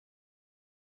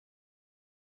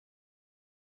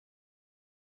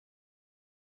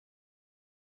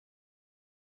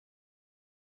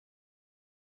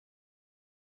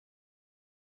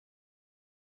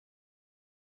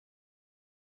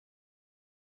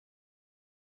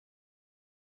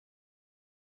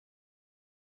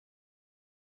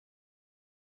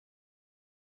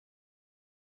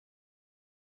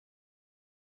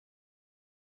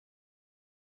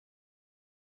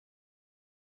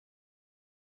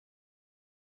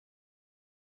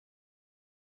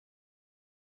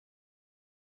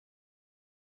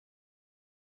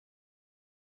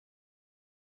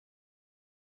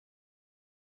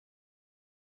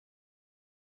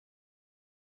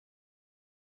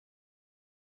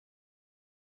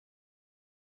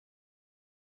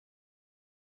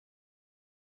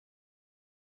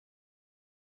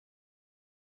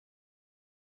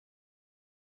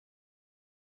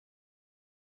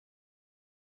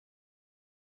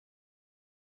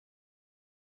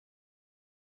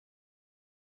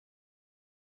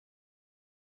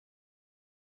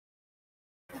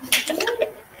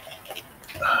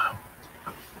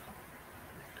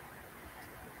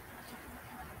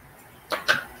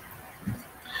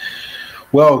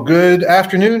Well, good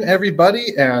afternoon,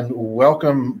 everybody, and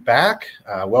welcome back.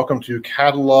 Welcome to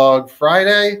Catalog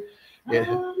Friday.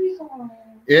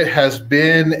 It has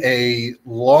been a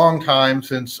long time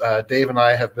since Dave and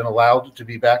I have been allowed to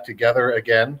be back together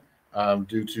again,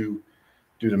 due to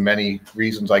many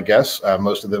reasons, I guess.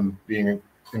 Most of them being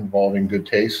involving good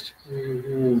taste.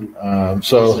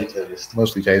 Mostly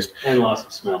taste, and loss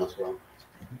of smell as well.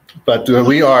 But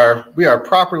we are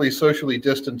properly socially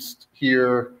distanced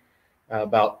here,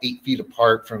 about 8 feet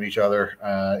apart from each other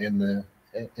in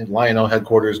Lionel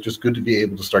headquarters. Just good to be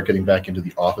able to start getting back into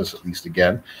the office at least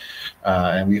again.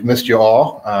 And we've missed you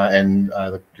all and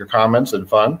your comments and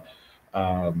fun.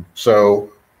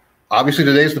 So obviously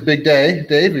today's the big day,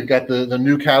 Dave. We've got the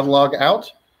new catalog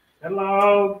out.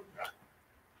 Hello.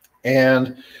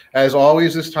 And as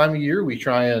always, this time of year, we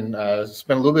try and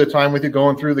spend a little bit of time with you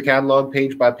going through the catalog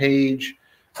page by page,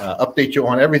 update you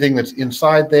on everything that's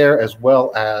inside there, as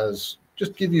well as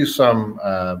just give you some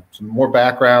more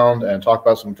background and talk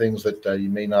about some things that you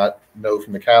may not know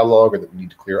from the catalog or that we need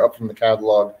to clear up from the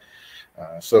catalog.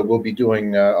 So we'll be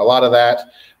doing a lot of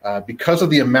that because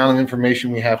of the amount of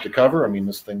information we have to cover. I mean,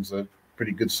 this thing's a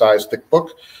pretty good sized, thick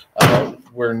book.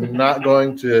 We're not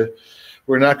going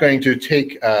to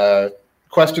take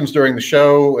questions during the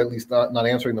show, at least not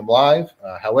answering them live.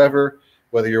 However,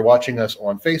 whether you're watching us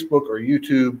on Facebook or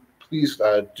YouTube, please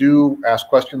do ask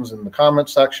questions in the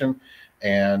comments section,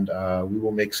 and we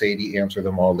will make Sadie answer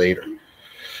them all later.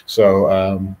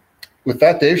 So with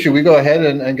that, Dave, should we go ahead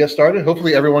and get started?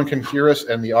 Hopefully everyone can hear us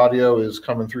and the audio is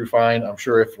coming through fine. I'm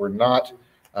sure if we're not,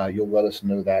 you'll let us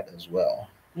know that as well.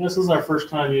 This is our first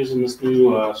time using this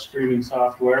new streaming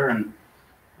software, and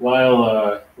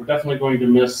while we're definitely going to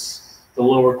miss the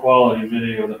lower quality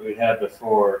video that we had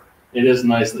before, it is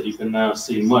nice that you can now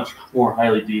see much more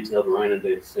highly detailed Ryan and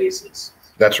Dave faces.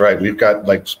 That's right. We've got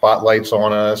like spotlights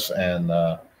on us and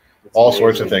all amazing.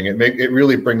 Sorts of things. It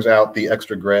really brings out the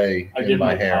extra gray in my hair. I did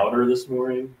my powder this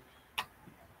morning.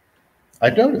 I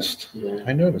noticed. Yeah.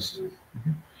 I noticed.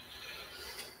 Mm-hmm.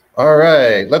 All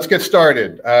right, let's get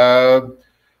started.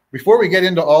 Before we get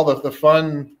into all the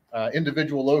fun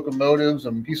individual locomotives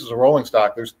and pieces of rolling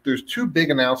stock, there's two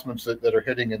big announcements that are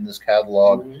hitting in this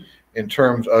catalog in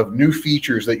terms of new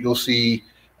features that you'll see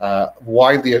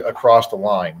widely across the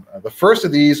line. The first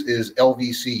of these is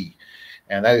LVC,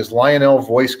 and that is Lionel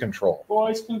Voice Control.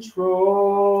 Voice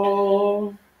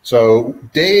control. So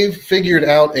Dave figured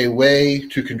out a way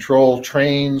to control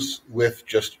trains with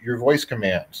just your voice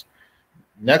commands.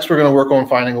 Next, we're going to work on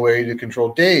finding a way to control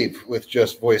Dave with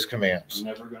just voice commands.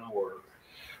 Never going to work.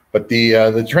 But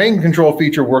the train control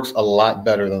feature works a lot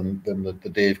better than the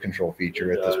Dave control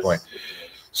feature at this point.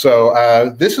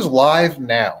 So this is live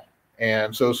now.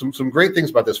 And so some great things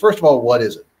about this. First of all, what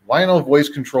is it? Lionel Voice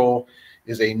Control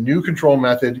is a new control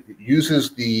method. It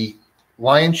uses the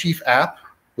Lion Chief app,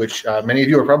 which many of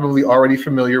you are probably already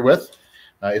familiar with.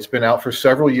 It's been out for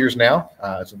several years now.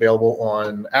 It's available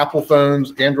on Apple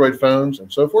phones, Android phones,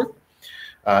 and so forth.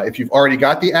 If you've already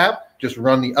got the app, just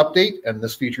run the update, and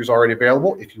this feature is already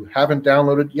available. If you haven't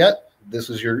downloaded yet, this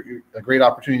is a great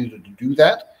opportunity to do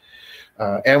that.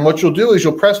 And what you'll do is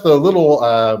you'll press the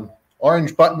little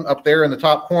orange button up there in the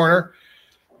top corner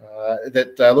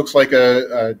that looks like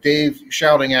a Dave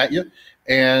shouting at you.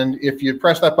 And if you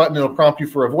press that button, it'll prompt you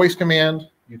for a voice command.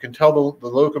 You can tell the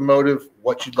locomotive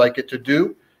what you'd like it to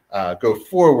do. Go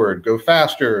forward, go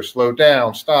faster, slow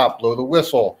down, stop, blow the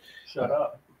whistle. Shut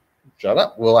up. Shut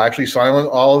up. We'll actually silence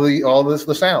all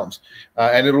the sounds,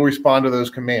 and it'll respond to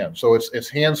those commands. So it's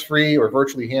hands-free or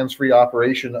virtually hands-free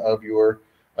operation of your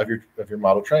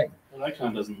model train. Well, that kind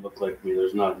of doesn't look like me.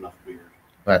 There's not enough beard.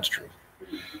 That's true.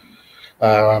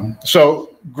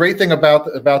 So great thing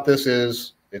about this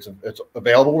is it's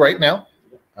available right now.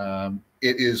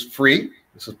 It is free.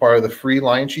 This is part of the free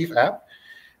Lion Chief app,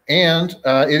 and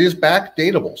it is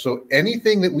backdatable. So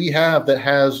anything that we have that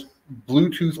has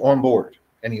Bluetooth on board,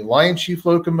 any Lion Chief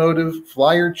locomotive,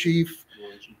 Flyer Chief,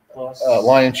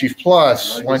 Lion Chief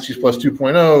Plus, Legacy. Lion Chief Plus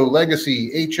 2.0,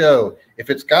 Legacy, HO, if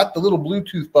it's got the little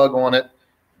Bluetooth bug on it,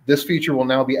 this feature will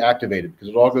now be activated because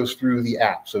it all goes through the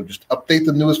app. So just update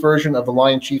the newest version of the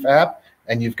Lion Chief app,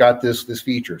 and you've got this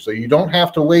feature. So you don't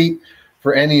have to wait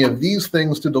for any of these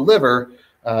things to deliver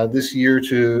this year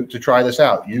to try this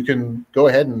out. You can go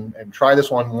ahead and try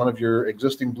this on one of your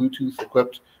existing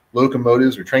Bluetooth-equipped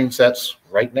locomotives or train sets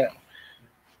right now.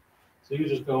 So you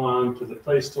just go on to the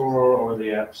Play Store or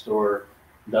the App Store,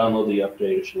 download the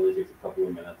update. It should only take a couple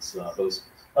of minutes. Those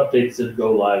updates did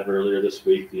go live earlier this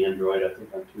week. The Android, I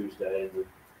think, on Tuesday, and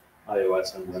the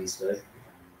iOS on Wednesday.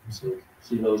 So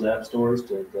see those app stores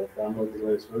to download the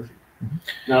latest version.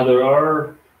 Now there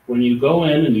are When you go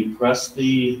in and you press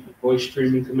the voice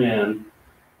streaming command,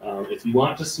 if you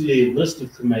want to see a list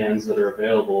of commands that are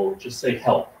available, just say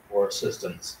help or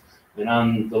assistance. And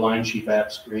on the Line Chief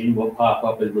app screen will pop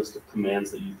up a list of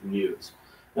commands that you can use.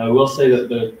 Now, I will say that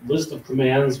the list of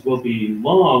commands will be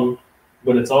long,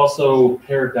 but it's also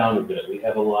pared down a bit. We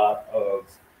have a lot of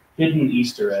hidden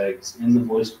Easter eggs in the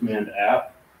voice command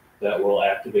app that will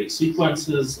activate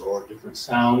sequences or different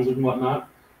sounds and whatnot.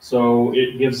 So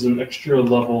it gives an extra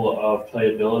level of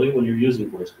playability when you're using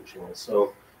voice control.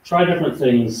 So try different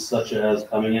things such as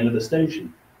coming into the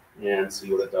station and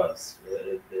see what it does.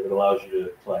 It allows you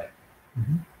to play.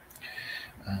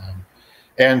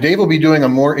 And Dave will be doing a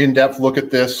more in-depth look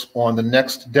at this on the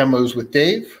next Demos with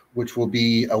Dave, which will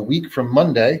be a week from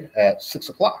Monday at 6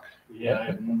 o'clock. Yeah, I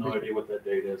have no idea what that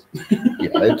date is.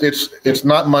 Yeah, it's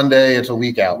not Monday, it's a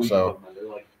week out. So Monday,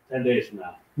 like 10 days from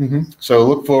now. So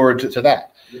look forward to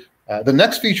that. The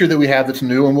next feature that we have that's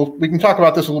new, and we can talk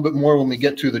about this a little bit more when we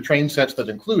get to the train sets that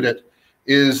include it,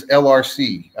 is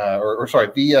LRC, or sorry,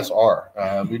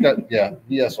 VSR. We've got,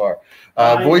 VSR,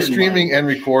 voice streaming and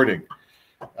recording.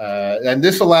 And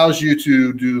this allows you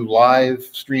to do live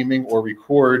streaming or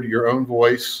record your own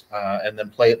voice and then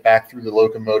play it back through the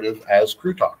locomotive as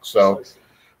crew talk. So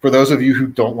for those of you who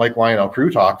don't like Lionel crew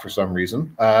talk for some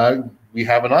reason, we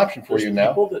have an option for you now.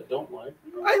 People that don't like it.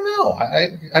 I know.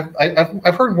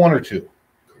 I've heard one or two.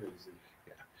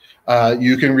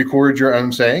 You can record your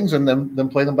own sayings and then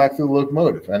play them back through the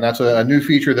locomotive. And that's a new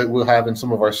feature that we'll have in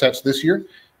some of our sets this year.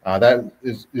 That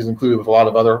is included with a lot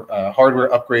of other hardware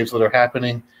upgrades that are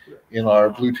happening in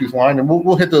our Bluetooth line. And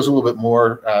we'll hit those a little bit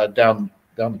more down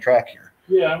the track here.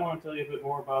 Yeah, I want to tell you a bit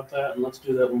more about that. And let's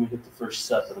do that when we get the first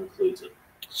set that includes it.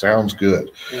 Sounds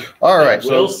good. All right. It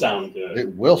will sound good.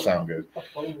 It will sound good.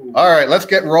 All right, let's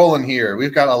get rolling here.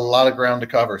 We've got a lot of ground to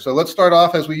cover. So let's start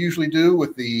off as we usually do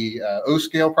with the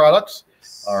O-scale products,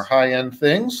 our high-end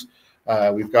things.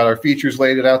 We've got our features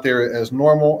laid out there as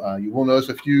normal. You will notice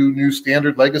a few new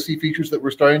standard legacy features that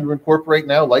we're starting to incorporate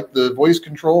now, like the voice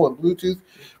control and Bluetooth,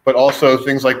 but also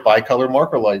things like bicolor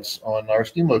marker lights on our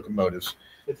steam locomotives.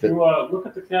 If you look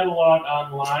at the catalog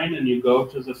online and you go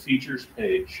to the features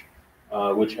page,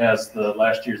 which has the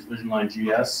last year's Vision Line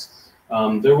GS.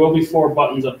 There will be 4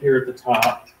 buttons up here at the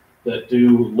top that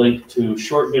do link to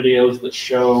short videos that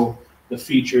show the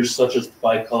features such as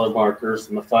bicolor markers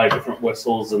and the 5 different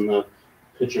whistles and the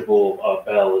pitchable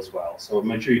bell as well. So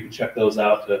make sure you can check those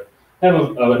out to have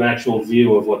an actual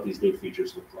view of what these new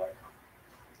features look like.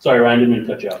 Sorry, Ryan, didn't mean to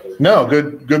cut you out there. No,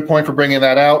 good point for bringing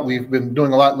that out. We've been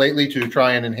doing a lot lately to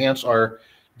try and enhance our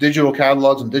digital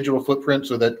catalogs and digital footprint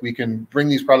so that we can bring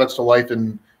these products to life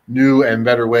in new and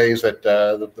better ways that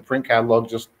the print catalog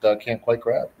just can't quite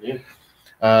grab.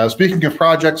 Yeah. Speaking of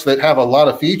projects that have a lot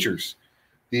of features,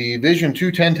 the Vision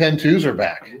 210-10-2s are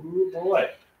back. Ooh, boy.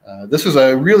 This is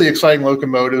a really exciting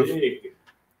locomotive. Big.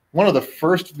 One of the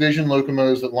first Vision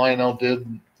locomotives that Lionel did,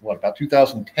 what, about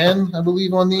 2010, I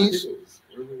believe, on these?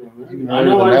 I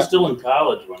know I was still in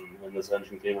college when this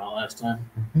engine came out last time.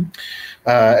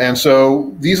 And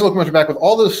so these locomotives are back with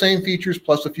all those same features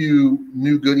plus a few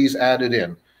new goodies added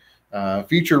in.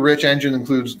 Feature-rich engine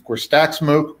includes, of course, stack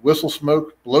smoke, whistle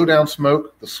smoke, blow-down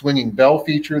smoke, the swinging bell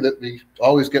feature that we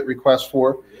always get requests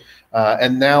for,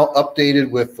 and now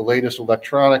updated with the latest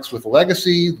electronics with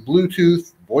Legacy,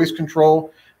 Bluetooth, voice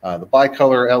control, the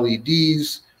bicolor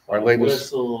LEDs, our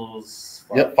latest whistles.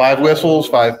 5 whistles,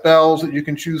 5 bells that you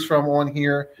can choose from on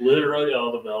here. Literally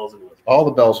all the bells and whistles. All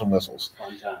the bells and whistles.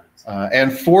 Fun times.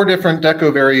 And 4 different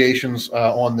deco variations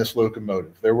on this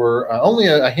locomotive. There were only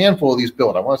a handful of these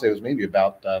built. I want to say it was maybe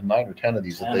about 9 or 10 of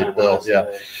these that they built.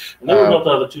 Yeah. And they were built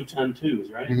out of the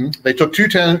 210-2s, right? They took two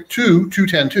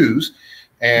 210-2s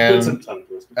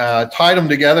and tied them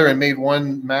together and made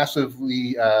one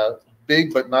massively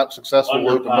big but not successful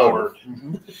locomotive.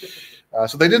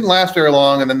 So they didn't last very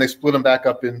long, and then they split them back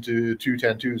up into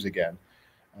 210-2s again.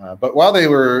 But while they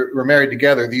were married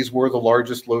together, these were the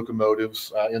largest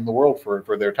locomotives in the world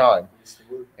for their time.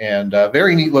 And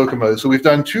very neat locomotives. So we've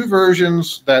done 2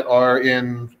 versions that are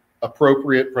in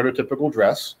appropriate prototypical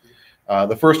dress.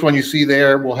 The first one you see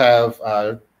there will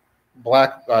have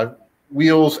black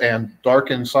wheels and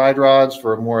darkened side rods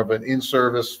for more of an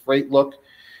in-service freight look.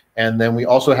 And then we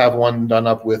also have one done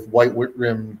up with white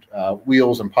rimmed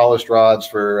wheels and polished rods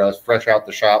for fresh out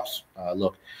the shops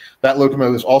look. That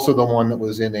locomotive is also the one that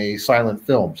was in a silent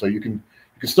film, so you can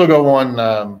still go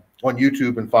on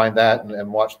YouTube and find that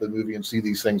and watch the movie and see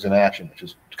these things in action, which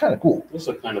is kind of cool. Those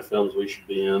are the kind of films we should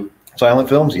be in. Silent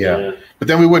films, yeah. But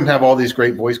then we wouldn't have all these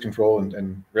great voice control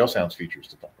and rail sounds features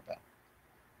to talk about.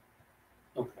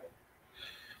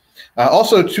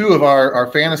 Also, two of our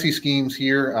fantasy schemes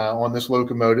here on this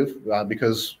locomotive,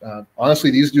 because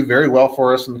honestly, these do very well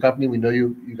for us in the company. We know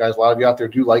you guys, a lot of you out there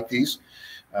do like these,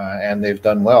 and they've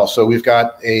done well. So we've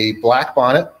got a black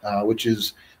bonnet, which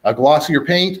is a glossier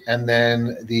paint, and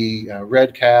then the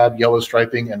red cab, yellow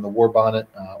striping, and the war bonnet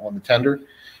on the tender.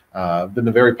 Been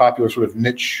a very popular sort of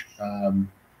niche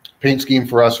paint scheme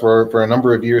for us for a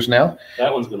number of years now.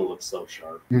 That one's going to look so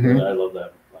sharp. Mm-hmm. I love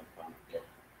that black bonnet.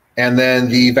 And then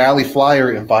the Valley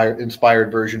Flyer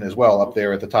inspired version as well up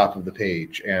there at the top of the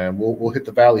page. And we'll hit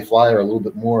the Valley Flyer a little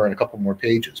bit more in a couple more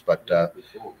pages. But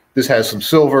this has some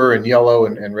silver and yellow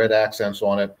and red accents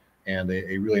on it, and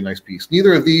a really nice piece.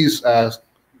 Neither of these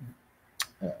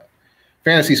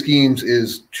fantasy schemes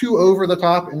is too over the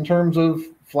top in terms of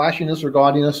flashiness or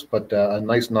gaudiness, but a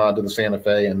nice nod to the Santa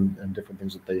Fe and different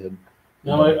things that they had.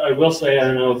 No, I will say,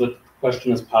 I know the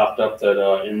question has popped up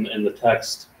that in the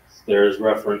text there's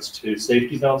reference to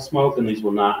safety valve smoke, and these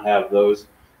will not have those.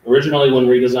 Originally, when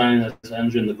redesigning this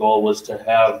engine, the goal was to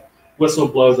have whistle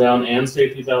blow down and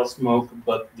safety valve smoke,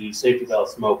 but the safety valve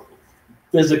smoke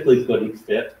physically couldn't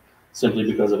fit simply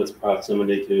because of its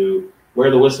proximity to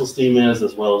where the whistle steam is,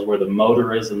 as well as where the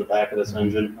motor is in the back of this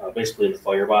engine, basically in the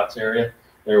firebox area.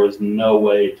 There was no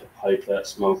way to pipe that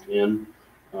smoke in.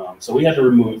 So we had to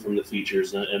remove it from the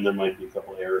features, and there might be a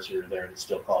couple errors here or there to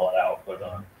still call it out. But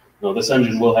no, this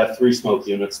engine will have 3 smoke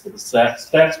units: the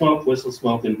stack smoke, whistle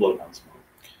smoke, and blowdown smoke.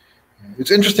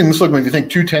 It's interesting this look when you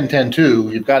think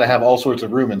 210-10-2, you've got to have all sorts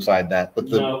of room inside that.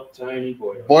 But the tiny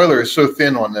boiler is so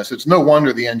thin on this. It's no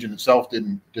wonder the engine itself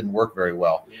didn't work very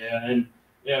well. Yeah, and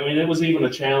I mean, it was even a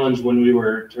challenge when we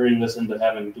were turning this into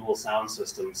having dual sound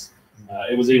systems.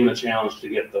 It was even a challenge to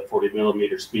get the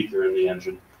 40mm speaker in the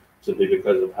engine, simply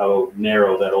because of how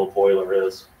narrow that old boiler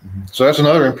is. Mm-hmm. So that's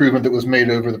another improvement that was made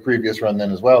over the previous run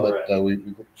then as well that we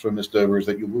sort of missed over, is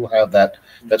that you will have that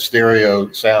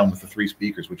stereo sound with the 3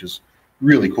 speakers, which is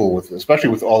really cool, especially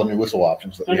with all the new whistle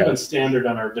options that we have. It's been standard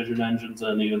on our Vision engines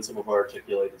and even some of our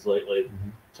articulators lately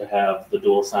to have the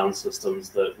dual sound systems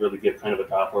that really give kind of a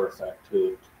Doppler effect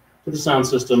to the sound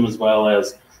system, as well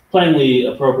as playing the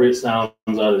appropriate sounds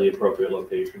out of the appropriate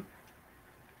location.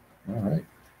 All right.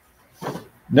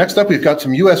 Next up, we've got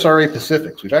some USRA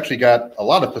Pacifics. We've actually got a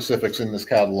lot of Pacifics in this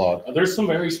catalog. There's some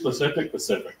very specific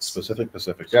Pacifics. Specific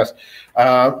Pacifics, yes.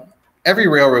 Every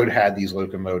railroad had these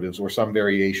locomotives or some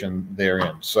variation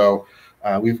therein. So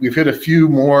we've hit a few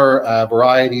more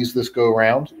varieties this go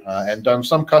around and done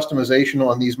some customization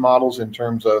on these models in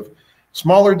terms of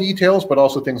smaller details, but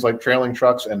also things like trailing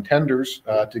trucks and tenders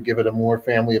to give it a more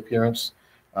family appearance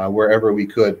wherever we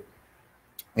could.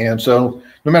 And so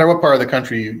no matter what part of the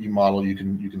country you model, you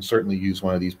can certainly use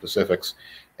one of these Pacifics.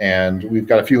 And we've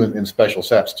got a few in special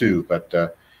sets too.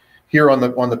 But here on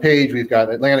the page, we've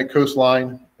got Atlantic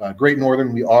Coastline, Great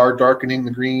Northern. We are darkening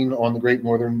the green on the Great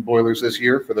Northern boilers this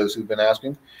year, for those who've been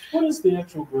asking. What is the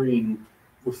actual green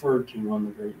referred to on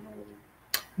the Great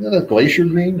Northern? Glacier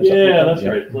green? Yeah, that's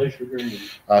right, glacier green.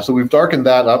 So we've darkened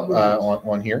that up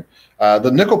on here.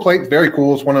 The nickel plate, very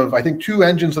cool. It's one of, I think, 2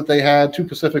 engines that they had, 2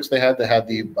 Pacifics they had. They had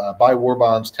the by War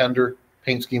Bonds tender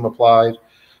paint scheme applied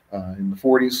in the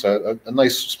 40s. A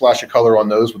nice splash of color on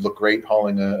those would look great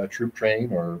hauling a troop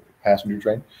train or passenger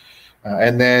train.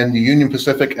 And then the Union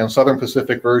Pacific and Southern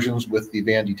Pacific versions with the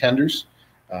Vandy tenders.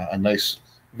 A nice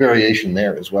variation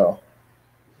there as well.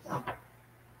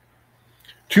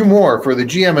 2 more for the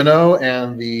GM&O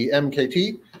and the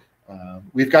MKT.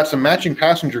 We've got some matching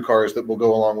passenger cars that will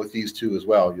go along with these 2 as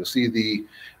well. You'll see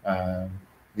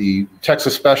the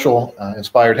Texas Special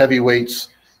inspired heavyweights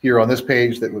here on this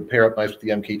page that would pair up nice with the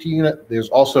MKT unit. There's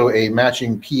also a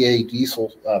matching PA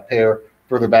diesel pair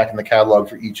further back in the catalog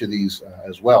for each of these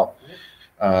as well.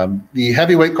 The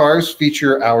heavyweight cars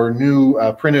feature our new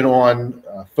printed on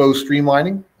faux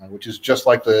streamlining, which is just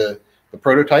like the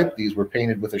prototype. These were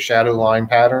painted with a shadow line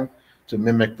pattern to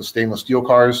mimic the stainless steel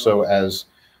cars. So as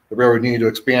the railroad needed to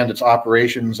expand its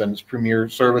operations and its premier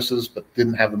services, but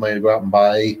didn't have the money to go out and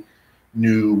buy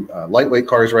new lightweight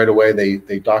cars right away,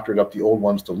 they doctored up the old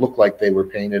ones to look like they were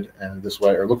painted and this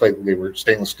way, or look like they were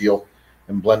stainless steel,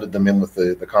 and blended them in with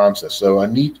the consist. So a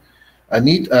neat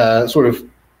sort of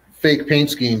fake paint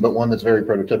scheme, but one that's very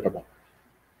prototypical.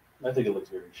 I think it looks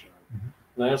very sharp.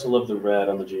 And I also love the red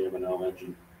on the GM&O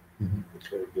engine. It's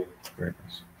very good. Very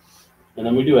nice. And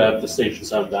then we do have the Station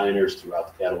Sound diners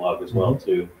throughout the catalog as well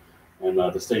too. And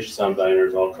the Station Sound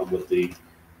diners all come with the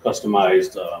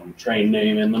customized train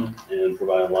name in them and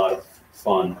provide a lot of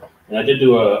fun. And I did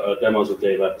do a Demos with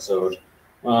Dave episode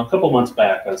a couple months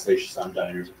back on Station Sound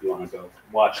diners, if you want to go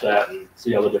watch that and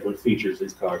see all the different features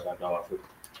these cars have to offer.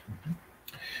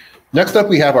 Next up,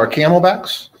 we have our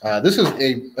Camelbacks. This is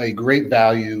a great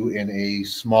value in a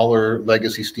smaller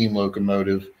legacy steam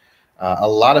locomotive. A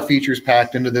lot of features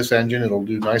packed into this engine. It'll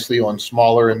do nicely on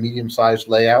smaller and medium-sized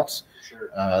layouts. Sure.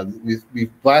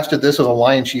 We've blasted this as a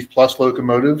Lion Chief Plus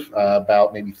locomotive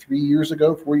about maybe 4 years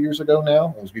ago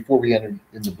now. It was before we entered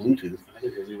into Bluetooth. I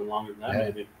think it was even longer than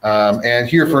that, maybe. And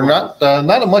here for not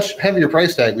a much heavier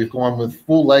price tag, we've gone with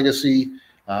full legacy,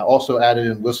 also added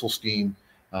in whistle steam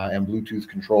and Bluetooth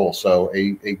control. So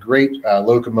a great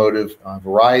locomotive,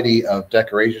 variety of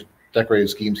decorated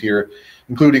schemes here,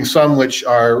 including some which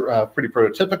are pretty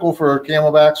prototypical for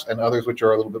Camelbacks and others which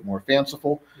are a little bit more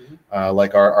fanciful,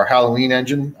 like our Halloween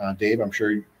engine. Dave, I'm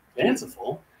sure you...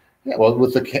 Fanciful? Yeah, well,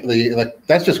 with the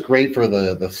that's just great for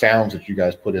the sounds that you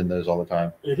guys put in those all the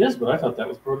time. It is, but I thought that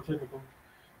was prototypical.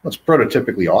 It's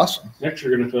prototypically awesome. Next,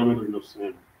 you're going to tell me there's no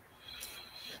sound.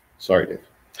 Sorry, Dave.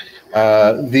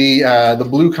 The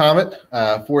Blue Comet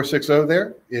 460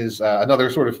 there is another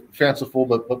sort of fanciful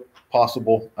but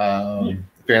possible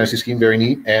fantasy scheme, very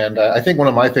neat. And I think one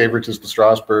of my favorites is the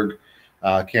Strasbourg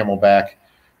Camelback.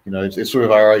 You know, it's sort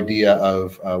of our idea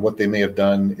of what they may have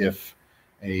done if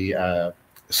a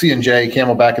C&J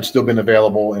Camelback had still been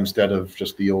available instead of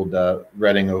just the old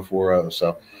Reading 040.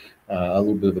 So a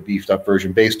little bit of a beefed up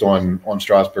version based on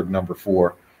Strasbourg number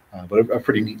 4, but a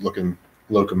pretty neat looking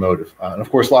locomotive. And of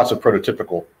course, lots of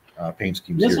prototypical paint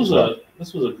schemes. This was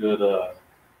a good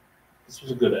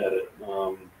edit.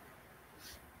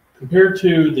 Compared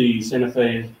to the Santa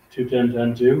Fe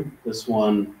 210-10-2, this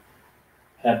one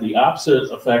had the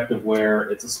opposite effect of where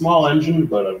it's a small engine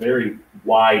but a very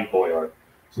wide boiler.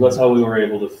 So that's how we were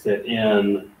able to fit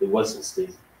in the whistle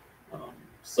steam.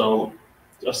 So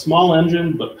a small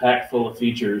engine but packed full of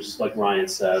features, like Ryan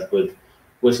said, with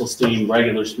whistle steam,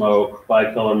 regular smoke,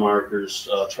 bicolor markers,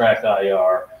 track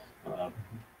IR,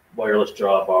 wireless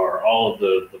drawbar, all of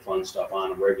the fun stuff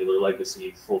on a regular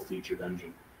legacy full-featured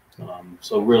engine.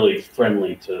 So really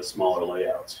friendly to smaller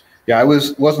layouts. Yeah, I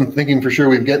wasn't thinking for sure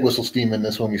we'd get whistle steam in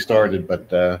this when we started, but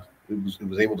it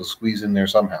was able to squeeze in there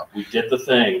somehow. We did the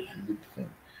thing.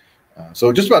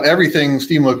 So just about everything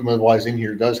steam locomotive-wise in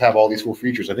here does have all these cool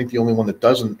features. I think the only one that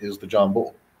doesn't is the John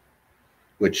Bull,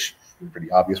 which is pretty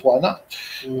obvious why not.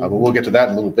 But we'll get to that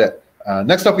in a little bit.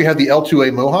 Next up, we have the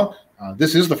L2A Mohawk.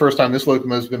 This is the first time this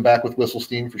locomotive has been back with whistle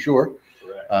steam for sure.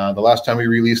 The last time we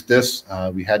released this,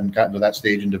 we hadn't gotten to that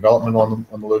stage in development on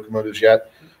the locomotives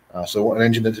yet. So an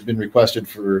engine that has been requested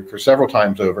for several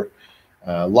times over.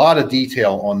 A lot of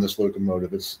detail on this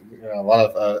locomotive. It's a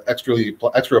lot of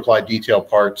extra applied detail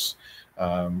parts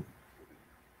from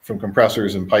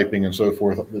compressors and piping and so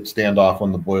forth that stand off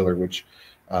on the boiler, which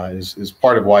is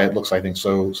part of why it looks, I think,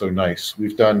 so nice.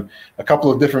 We've done a couple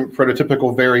of different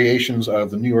prototypical variations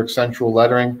of the New York Central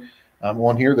lettering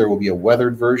on here. There will be a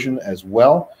weathered version as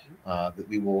well that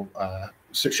we will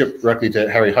ship directly to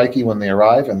Harry Heike when they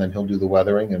arrive, and then he'll do the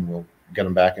weathering, and we'll get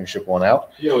them back and ship one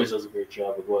out. He always does a great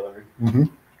job with weathering.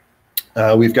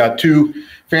 We've got 2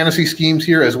 fantasy schemes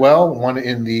here as well, one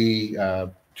in the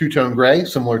two-tone gray,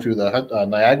 similar to the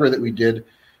Niagara that we did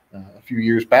a few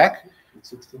years back,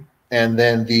 and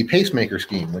then the Pacemaker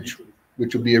scheme, which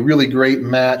will be a really great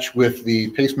match with the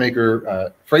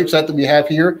Pacemaker freight set that we have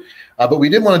here. But we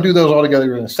did want to do those all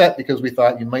together in a set because we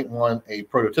thought you might want a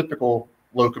prototypical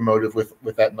locomotive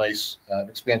with that nice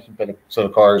expansion set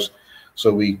of cars.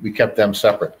 So we kept them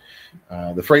separate.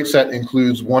 The freight set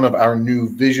includes one of our new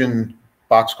Vision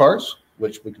boxcars,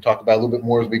 which we can talk about a little bit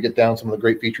more as we get down some of the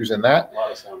great features in that. A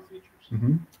lot of sound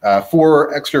features.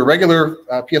 4 extra regular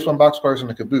PS1 boxcars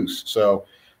and a caboose. So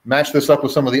match this up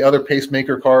with some of the other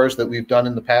Pacemaker cars that we've done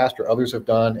in the past or others have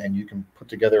done, and you can put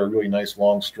together a really nice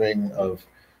long string of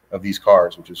these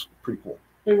cars, which is pretty cool.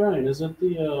 Hey, Ryan, is it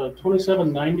the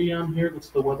 2790 on here that's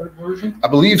the weathered version? I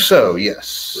believe so,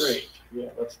 yes. Great. Yeah,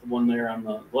 that's the one there on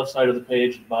the left side of the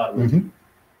page at the bottom.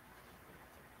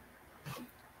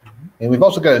 And we've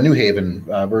also got a New Haven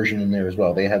version in there as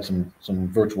well. They had some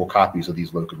virtual copies of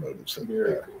these locomotives.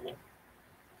 Very cool.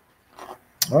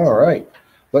 All right.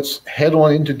 Let's head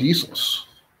on into diesels.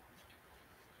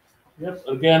 Yep.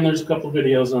 Again, there's a couple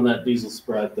videos on that diesel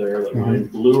spread there that Ryan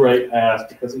blew right past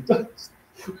because he does.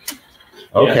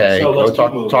 Okay, yeah,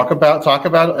 so talk about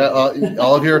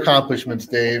all of your accomplishments,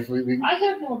 Dave. I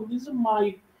have no. These are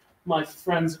my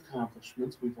friends'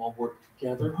 accomplishments. We've all worked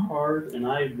together hard, and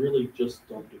I really just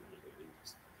don't do anything.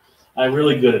 I'm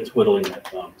really good at twiddling my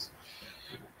thumbs.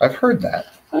 I've heard that.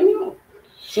 I know.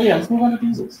 So yeah, let's move on to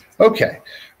diesels. Okay,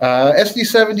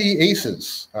 SD70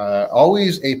 Aces,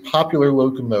 always a popular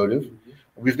locomotive.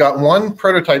 We've got one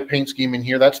prototype paint scheme in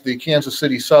here. That's the Kansas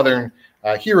City Southern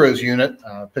Heroes unit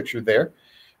pictured there.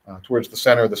 towards the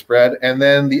center of the spread. And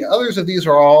then the others of these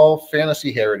are all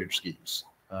fantasy heritage schemes.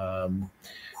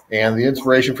 And the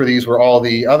inspiration for these were all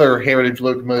the other heritage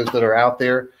locomotives that are out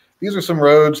there. These are some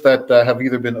roads that have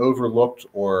either been overlooked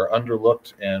or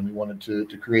underlooked, and we wanted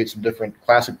to create some different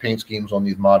classic paint schemes on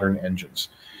these modern engines.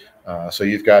 So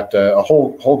you've got a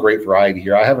whole great variety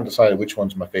here. I haven't decided which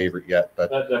one's my favorite yet, but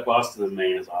that Boston and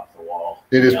Maine is off the wall.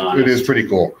 It is pretty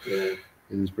cool. Yeah.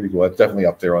 It is pretty cool. It's definitely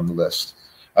up there on the list.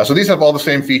 So these have all the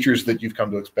same features that you've come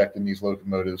to expect in these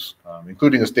locomotives,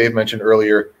 including, as Dave mentioned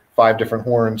earlier, 5 different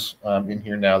horns in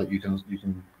here now that you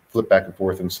can flip back and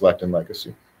forth and select in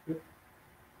Legacy.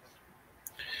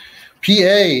 PA,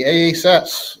 AA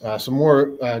sets, some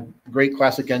more great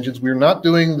classic engines. We're not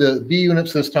doing the B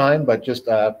units this time, but just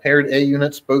paired A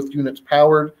units, both units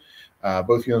powered.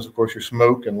 Both units, of course, your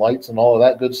smoke and lights and all of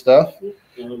that good stuff.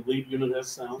 The lead unit has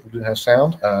sound. It has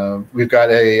sound. We've got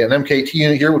an MKT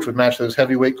unit here, which would match those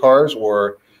heavyweight cars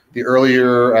or the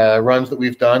earlier runs that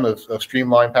we've done of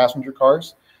streamlined passenger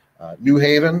cars. New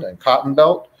Haven and Cotton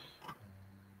Belt.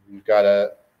 We've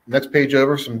got next page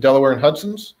over, some Delaware and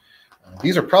Hudsons.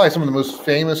 These are probably some of the most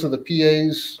famous of the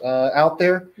PAs out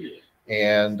there,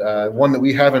 and one that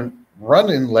we haven't run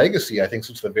in Legacy, I think,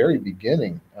 since the very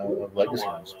beginning of Legacy.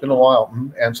 It's been a while.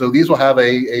 And so these will have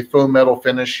a faux metal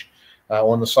finish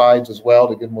on the sides as well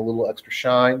to give them a little extra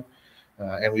shine.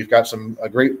 And we've got a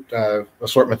great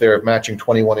assortment there of matching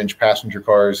 21-inch passenger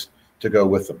cars to go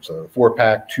with them. So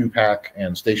 4-pack, 2-pack,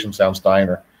 and Station Sound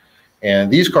Steiner.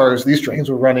 And these trains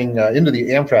were running into the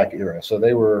Amtrak era, so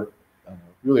they were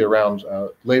really around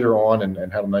later on and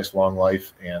had a nice long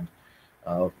life and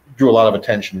drew a lot of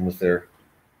attention with the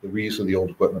reuse of the old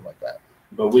equipment like that.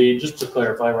 But just to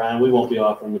clarify, Ryan, we won't be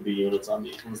offering the B units on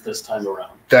these ones this time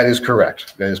around. That is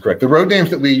correct. That is correct. The road names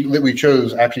that we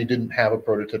chose actually didn't have a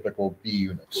prototypical B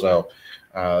unit, so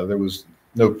there was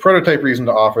no prototype reason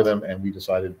to offer them, and we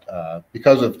decided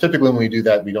because of typically when we do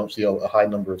that, we don't see a high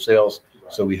number of sales,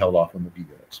 right. So we held off on the B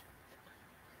units.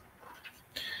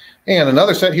 And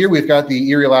another set here, we've got the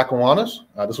Erie Lackawannas.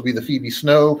 This will be the Phoebe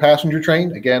Snow passenger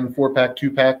train. Again, 4-pack,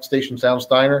 2-pack, Station Sound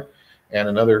Steiner, and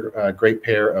another great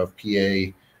pair of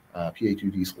PA2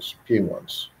 diesels,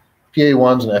 PA1s.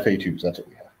 PA1s and FA2s, that's what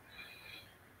we have.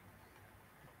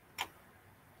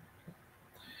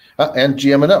 And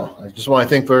GM&O. I just want to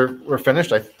think we're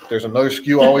finished. There's another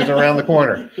SKU always around the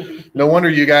corner. No wonder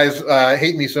you guys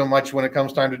hate me so much when it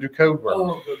comes time to do code work.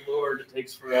 Oh, good Lord, it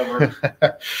takes forever.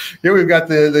 Here we've got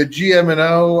the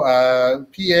GM&O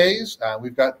PAs.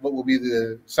 We've got what will be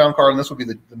the sound card, and this will be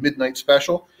the Midnight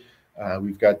Special.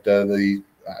 We've got the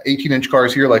 18-inch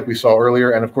cars here like we saw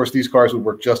earlier, and of course these cars would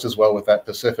work just as well with that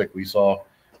Pacific we saw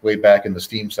way back in the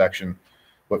Steam section,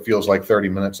 what feels like 30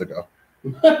 minutes ago.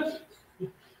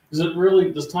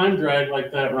 Does time drag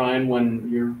like that, Ryan, when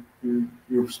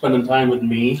you're spending time with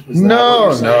me? No.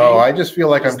 I just feel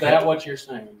like Is that what you're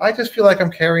saying? I just feel like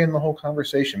I'm carrying the whole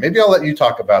conversation. Maybe I'll let you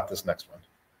talk about this next one.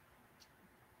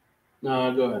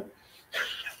 No, go ahead.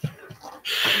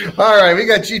 All right, we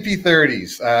got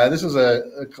GP30s. This is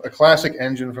a classic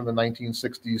engine from the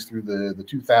 1960s through the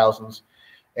 2000s,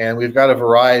 and we've got a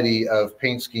variety of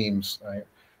paint schemes.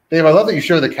 Dave, I love that you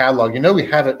show the catalog. You know we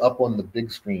have it up on the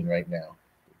big screen right now.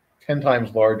 10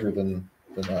 times larger than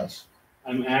us.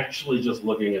 I'm actually just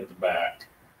looking at the back.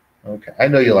 Okay. I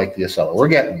know you like the Acela. We're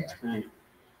getting there.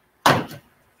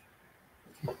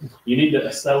 You need to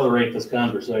accelerate this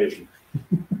conversation.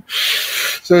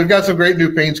 So we've got some great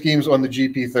new paint schemes on the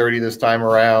GP30 this time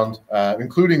around,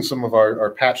 including some of our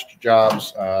patched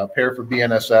jobs, a pair for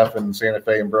BNSF in Santa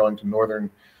Fe and Burlington Northern,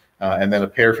 and then a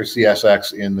pair for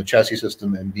CSX in the Chessie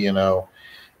system and B&O.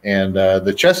 And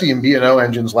the Chessie and B&O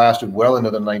engines lasted well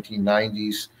into the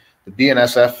 1990s. The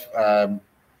BNSF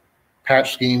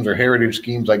patch schemes or heritage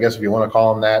schemes, I guess if you want to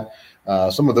call them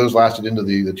that, some of those lasted into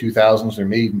the 2000s. There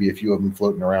may even be a few of them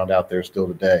floating around out there still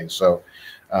today. So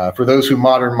for those who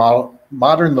model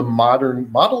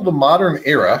the modern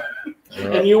era.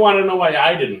 And you want to know why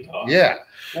I didn't talk. Yeah.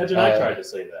 Imagine I tried to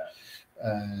say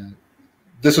that.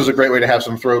 This is a great way to have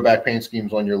some throwback paint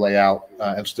schemes on your layout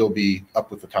and still be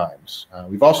up with the times.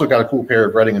 We've also got a cool pair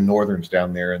of Reading and Northerns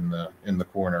down there in the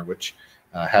corner, which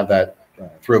have that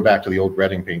throwback to the old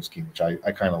Reading paint scheme, which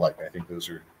I kind of like. I think those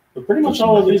are. But pretty much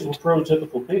all of these were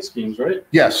prototypical paint schemes, right?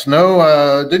 Yes.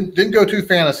 No. Didn't go too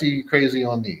fantasy crazy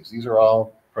on these. These are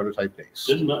all prototype based.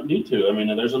 Did not need to. I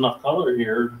mean, there's enough color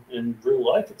here in real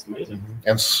life. It's amazing. Mm-hmm.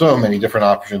 And so many different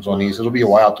options on these. It'll be a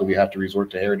while till we have to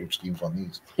resort to heritage schemes on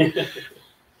these.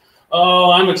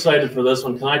 Oh, I'm excited for this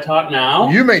one. Can I talk now?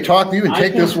 You may talk. You can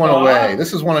take this one away.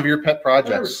 This is one of your pet projects.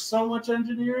 There's so much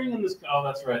engineering in this. Oh,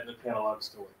 that's right. The catalog's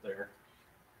still up there.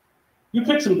 You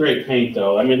picked some great paint,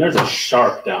 though. I mean, there's a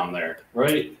shark down there,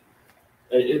 right?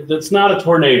 It's not a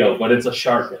tornado, but it's a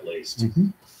shark at least.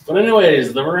 But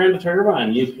anyways, the Veranda turbine,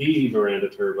 UP Veranda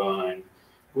turbine.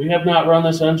 We have not run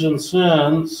this engine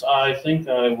since I think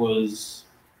I was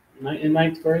in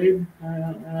ninth grade. I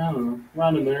don't know,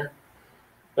 around in there.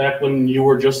 Back when you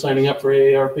were just signing up for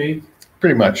AARP.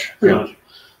 Pretty much. Pretty much.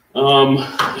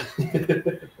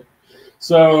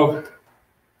 So,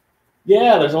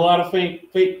 yeah, there's a lot of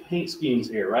fake paint schemes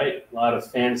here, right? A lot of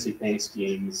fantasy paint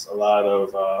schemes. A lot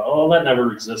of that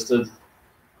never existed.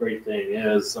 Great thing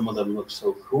is, some of them look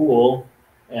so cool,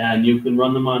 and you can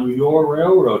run them on your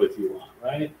railroad if you want,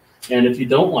 right? And if you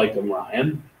don't like them,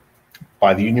 Ryan,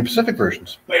 buy the Union Pacific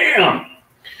versions. Bam!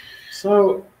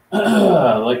 So,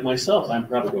 like myself, I'm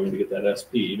probably going to get that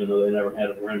SP, even though they never had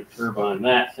a Veranda turbine.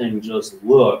 That thing just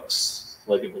looks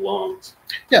like it belongs.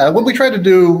 Yeah, what we tried to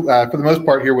do, for the most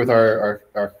part here with our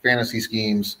fantasy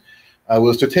schemes,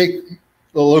 was to take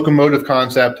the locomotive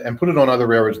concept and put it on other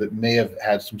railroads that may have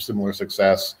had some similar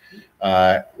success,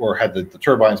 or had the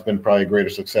turbines been probably a greater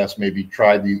success, maybe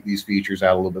tried these features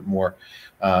out a little bit more.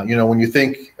 When you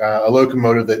think a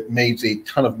locomotive that makes a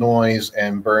ton of noise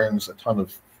and burns a ton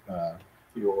of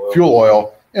fuel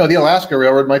oil, the Alaska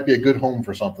Railroad might be a good home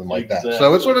for something like that.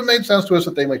 So it sort of made sense to us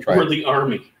that they might try it. Or the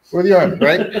Army. Or the Army,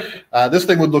 right? This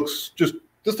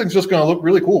thing's just going to look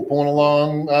really cool, pulling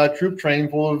along a troop train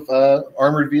full of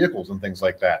armored vehicles and things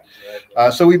like that.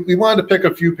 Exactly. So we wanted to pick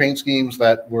a few paint schemes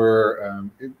that were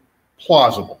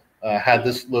plausible. Had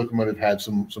this locomotive had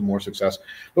some more success.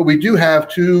 But we do have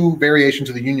two variations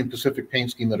of the Union Pacific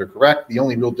paint scheme that are correct. The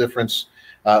only real difference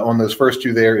on those first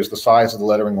two there is the size of the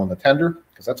lettering on the tender,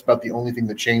 because that's about the only thing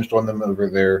that changed on them over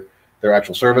their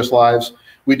actual service lives.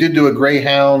 We did do a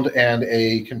Greyhound and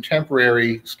a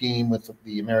contemporary scheme with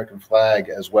the American flag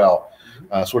as well.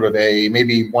 Sort of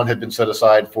maybe one had been set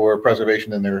aside for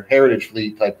preservation in their heritage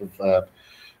fleet type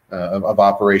of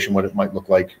operation, what it might look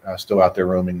like still out there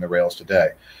roaming the rails today.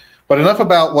 But enough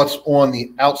about what's on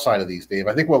the outside of these, Dave.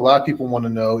 I think what a lot of people want to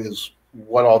know is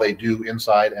what all they do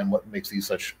inside and what makes these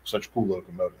such cool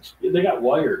locomotives. Yeah, they got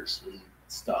wires and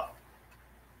stuff.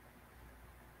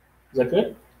 Is that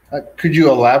good? Could you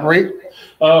elaborate?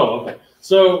 Oh, okay.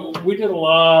 So we did a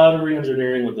lot of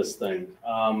re-engineering with this thing,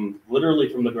 literally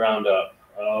from the ground up.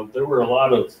 There were a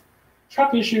lot of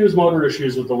truck issues, motor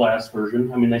issues with the last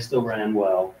version. I mean, they still ran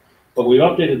well, but we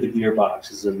updated the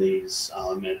gearboxes in these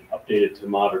and updated to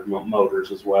modern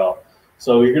motors as well.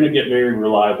 So you're going to get very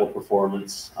reliable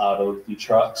performance out of the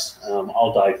trucks,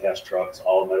 all die-cast trucks,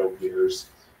 all metal gears.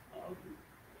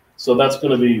 So that's going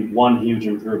to be one huge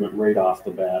improvement right off the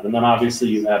bat. And then obviously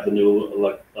you have the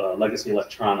new legacy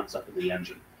electronics up in the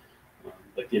engine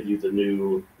that give you the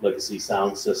new legacy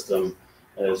sound system,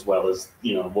 as well as,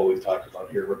 what we've talked about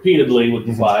here repeatedly with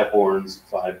the 5 horns,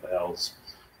 5 bells.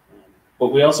 But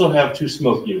we also have 2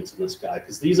 smoke units in this guy,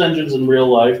 because these engines in real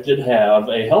life did have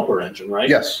a helper engine, right?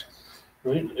 Yes.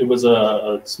 Right? It was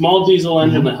a small diesel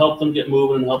engine that helped them get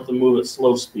moving and helped them move at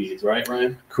slow speeds, right,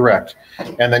 Ryan? Correct.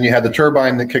 And then you had the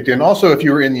turbine that kicked in. Also, if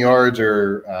you were in the yards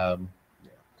or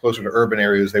closer to urban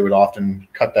areas, they would often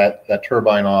cut that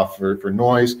turbine off for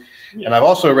noise. Yeah. And I've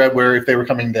also read where if they were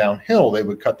coming downhill, they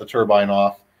would cut the turbine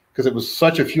off because it was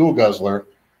such a fuel guzzler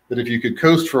that if you could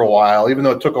coast for a while, even though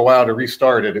it took a while to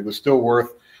restart it, it was still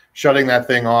worth shutting that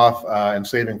thing off and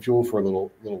saving fuel for a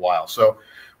little while. So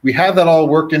we have that all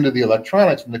worked into the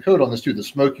electronics and the code on this too. The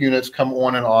smoke units come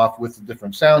on and off with the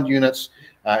different sound units,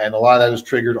 and a lot of that is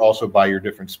triggered also by your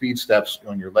different speed steps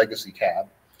on your legacy cab.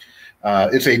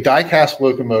 It's a die-cast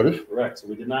locomotive. Correct. So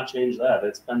we did not change that.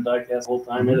 It's been die-cast the whole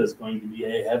time. It is going to be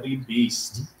a heavy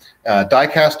beast.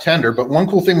 Die-cast tender. But one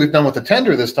cool thing we've done with the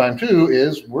tender this time too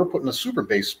is we're putting a super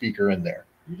bass speaker in there.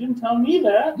 You didn't tell me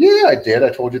that. Yeah, I did. I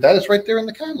told you that. It's right there in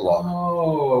the catalog.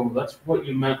 Oh, that's what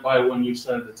you meant by when you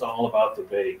said it's all about the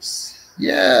bass.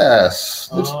 Yes.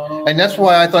 And that's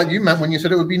why I thought you meant when you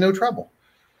said it would be no trouble.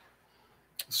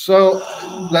 So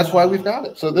that's why we've got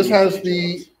it. So this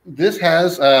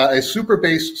has a super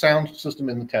bass sound system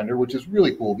in the tender, which is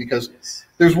really cool because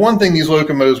there's one thing these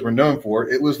locomotives were known for.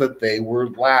 It was that they were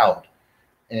loud.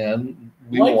 And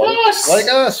we want like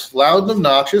us, loud and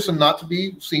obnoxious, and not to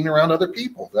be seen around other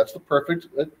people. That's the perfect.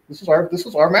 This is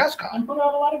our mascot. And put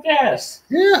out a lot of gas.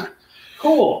 Yeah,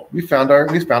 cool. We found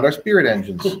our spirit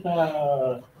engines.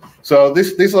 So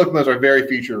these locomotives are very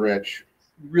feature rich,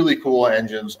 really cool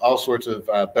engines. All sorts of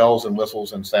bells and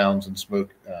whistles and sounds and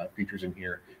smoke features in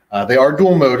here. They are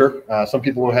dual motor. Some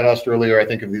people had asked earlier. I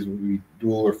think if these would be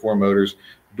dual or 4 motors.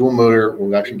 Dual motor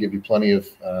will actually give you plenty of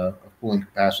cooling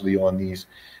capacity on these,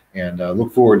 and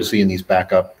look forward to seeing these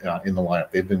back up in the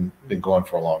lineup. They've been going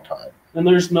for a long time. And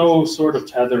there's no sort of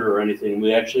tether or anything.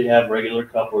 We actually have regular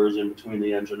couplers in between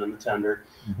the engine and the tender,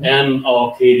 and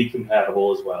all Kadee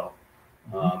compatible as well.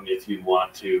 If you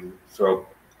want to throw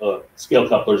scale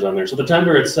couplers on there. So the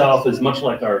tender itself is much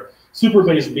like our Super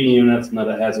Base B units in that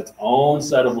it has its own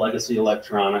set of legacy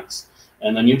electronics,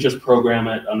 and then you just program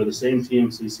it under the same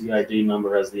TMCC ID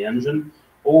number as the engine,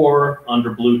 or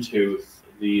under Bluetooth,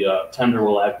 the tender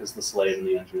will act as the slave and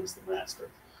the engine is the master.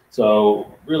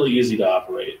 So really easy to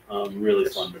operate, really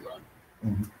fun to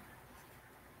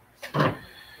run.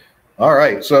 All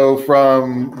right, so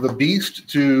from the beast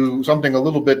to something a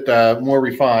little bit more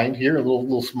refined here, a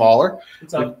little smaller.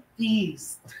 It's a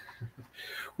beast.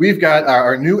 We've got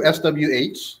our new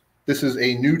SW8s. This is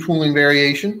a new tooling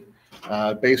variation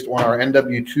based on our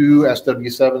NW2,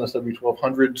 SW7,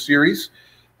 SW1200 series.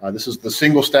 This is the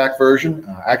single stack version.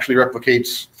 Actually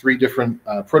replicates 3 different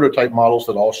prototype models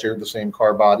that all shared the same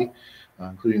car body,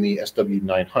 including the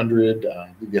SW900.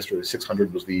 The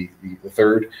SW600 was the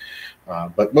third.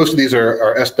 But most of these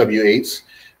are SW8s.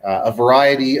 A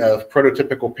variety of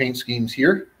prototypical paint schemes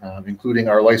here, including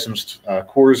our licensed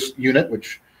cores unit,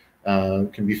 which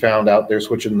can be found out there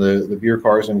switching the beer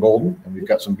cars in golden. And we've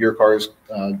got some beer cars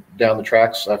down the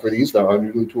tracks for these that are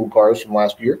newly tooled cars from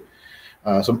last year.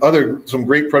 Some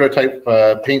great prototype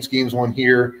paint schemes on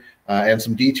here, and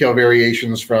some detail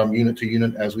variations from unit to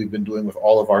unit, as we've been doing with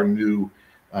all of our new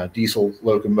diesel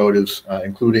locomotives,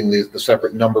 including the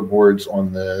separate number boards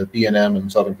on the B&M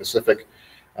and Southern Pacific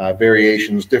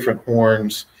variations, different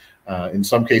horns. In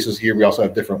some cases here, we also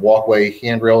have different walkway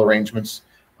handrail arrangements,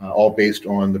 all based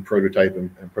on the prototype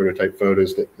and prototype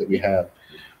photos that we have.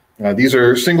 These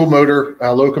are single motor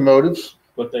locomotives.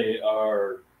 But they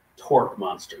are torque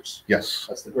monsters. Yes.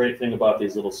 That's the great thing about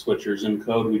these little switchers. In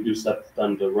code, we do set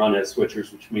them to run as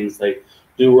switchers, which means they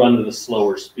do run at a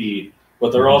slower speed,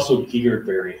 but they're also geared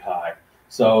very high.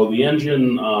 So the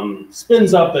engine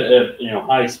spins up at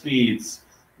high speeds,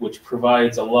 which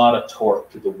provides a lot of torque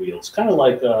to the wheels, kind of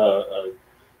like a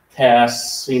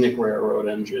Cass Scenic Railroad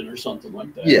engine or something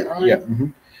like that. Yeah, right? yeah.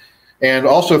 And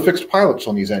also fixed pilots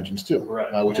on these engines too,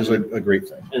 right. Which is a great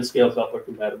thing. And scale coupler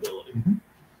compatibility.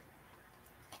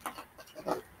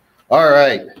 All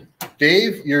right,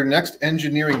 Dave, your next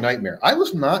engineering nightmare. I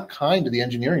was not kind to the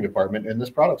engineering department in this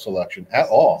product selection at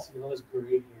all. See all this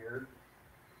gray here?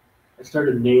 I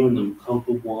started naming them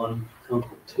Kunkel 1,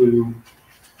 Kunkel 2.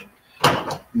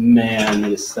 Man, the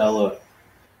Acela.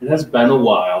 It has been a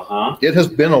while, huh? It has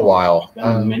been a while. Been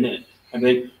a minute. I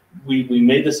think we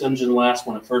made this engine last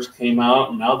when it first came out,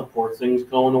 and now the poor thing's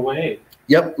going away.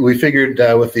 Yep, we figured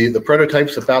with the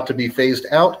prototypes about to be phased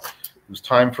out, it was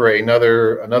time for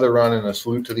another run and a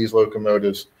salute to these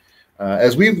locomotives.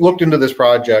 As we've looked into this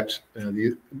project,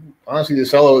 honestly,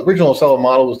 the original Acela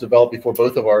model was developed before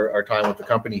both of our time with the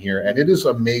company here, and it is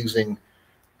amazing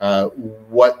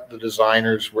what the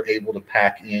designers were able to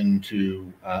pack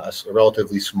into a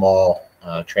relatively small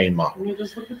train model. I mean,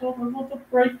 just look at all the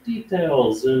bright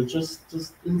details and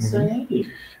just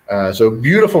insane. So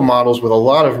beautiful models with a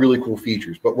lot of really cool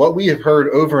features. But what we have heard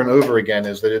over and over again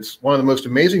is that it's one of the most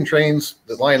amazing trains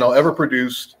that Lionel ever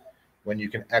produced when you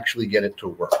can actually get it to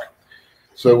work.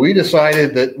 So we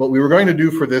decided that what we were going to do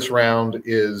for this round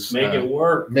is make it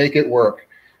work. Make it work.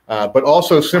 But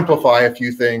also simplify a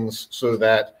few things so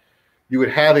that you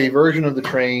would have a version of the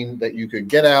train that you could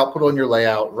get out, put on your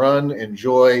layout, run,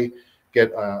 enjoy,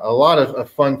 get a lot of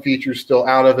fun features still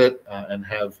out of it, and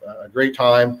have a great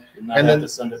time. And then to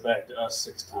send it back to us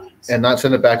 6 times. And not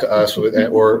send it back to us,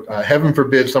 or heaven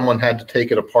forbid someone had to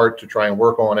take it apart to try and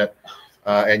work on it,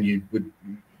 and you would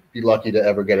be lucky to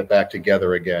ever get it back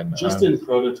together again. Just in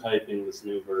prototyping this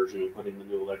new version and putting the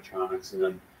new electronics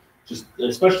in, just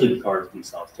especially the cars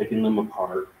themselves, taking them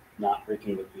apart, not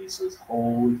breaking the pieces.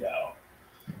 Holy cow.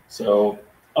 So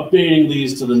updating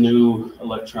these to the new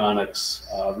electronics,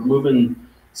 removing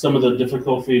some of the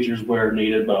difficult features where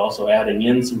needed, but also adding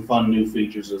in some fun new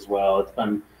features as well. It's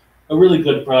been a really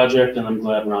good project, and I'm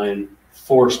glad Ryan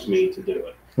forced me to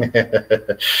do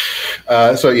it.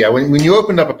 So yeah, when you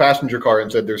opened up a passenger car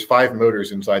and said there's 5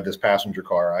 motors inside this passenger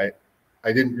car,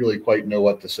 I didn't really quite know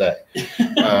what to say.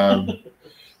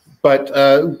 But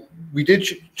we did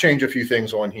change a few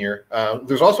things on here.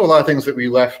 There's also a lot of things that we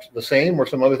left the same, or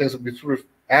some other things that we sort of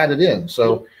added in.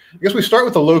 So I guess we start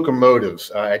with the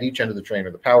locomotives at each end of the train,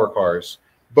 or the power cars.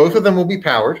 Both of them will be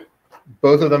powered.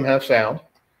 Both of them have sound.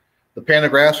 The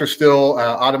pantographs are still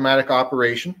automatic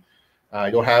operation.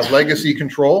 You'll have legacy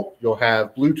control. You'll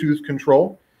have Bluetooth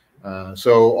control.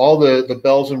 So all the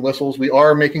bells and whistles. We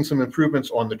are making some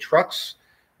improvements on the trucks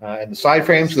and the side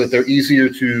frames so that they're easier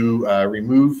to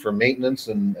remove for maintenance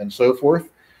and so forth.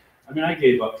 I mean, I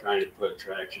gave up trying to put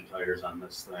traction tires on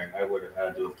this thing. I would have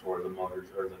had to have tore the motors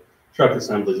or the truck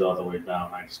assemblies all the way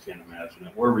down. I just can't imagine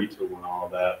it. We're retooling all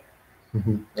of that.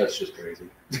 That's just crazy.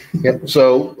 Yeah.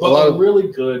 So a lot of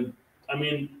really good. I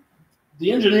mean,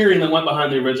 the engineering that went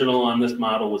behind the original on this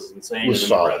model was insane and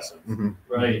impressive,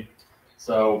 right?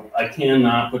 So I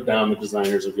cannot put down the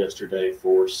designers of yesterday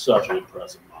for such an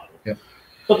impressive model. Yep.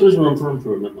 But there's room for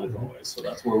improvement, like always. So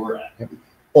that's where we're at. Yep.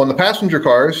 On the passenger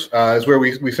cars is where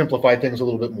we simplified things a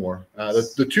little bit more.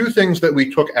 The two things that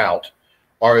we took out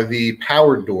are the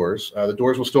powered doors. The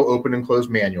doors will still open and close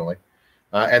manually.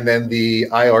 And then the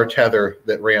IR tether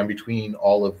that ran between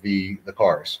all of the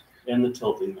cars. And the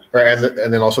tilting mechanism.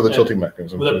 And then also the tilting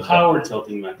mechanism. With a powered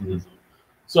tilting mechanism.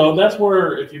 So that's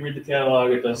where, if you read the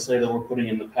catalog, it does say that we're putting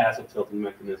in the passive tilting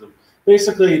mechanism.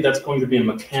 Basically, that's going to be a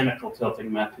mechanical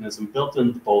tilting mechanism built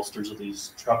into the bolsters of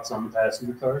these trucks on the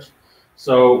passenger cars.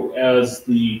 So as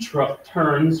the truck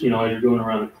turns, as you're going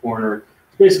around the corner,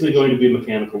 it's basically going to be a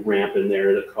mechanical ramp in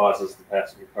there that causes the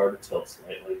passenger car to tilt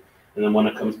slightly. And then when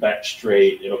it comes back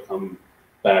straight, it'll come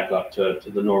back up to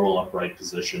the normal upright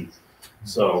position.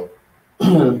 So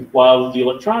while the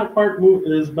electronic part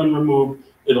has been removed,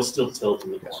 it'll still tilt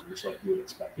in the corners like you would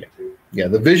expect it to. Yeah,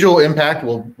 the visual impact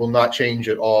will not change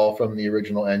at all from the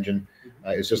original engine.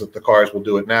 It's just that the cars will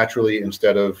do it naturally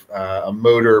instead of a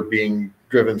motor being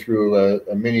driven through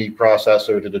a mini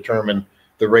processor to determine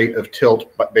the rate of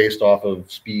tilt based off of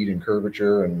speed and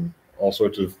curvature and all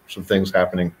sorts of some things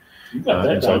happening. You got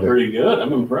that down pretty good.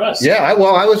 I'm impressed. Yeah, I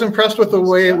was impressed with the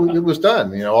way it was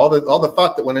done. All the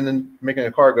thought that went into making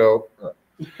a car go.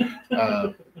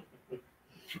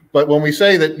 But when we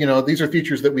say that these are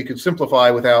features that we could simplify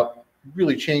without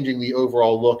really changing the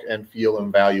overall look and feel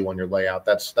and value on your layout,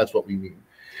 that's what we mean.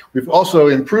 We've also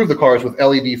improved the cars with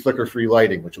LED flicker-free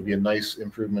lighting, which will be a nice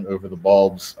improvement over the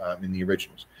bulbs in the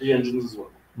originals. The engines as well.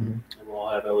 And we'll all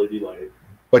have LED lighting.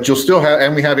 But you'll still have,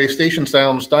 and we have a Station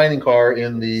Sounds dining car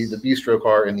in the bistro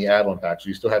car in the add-on pack. So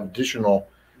you still have additional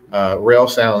rail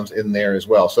sounds in there as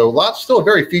well. So still a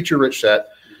very feature-rich set.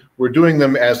 We're doing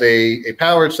them as a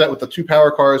powered set with the 2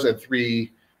 power cars and 3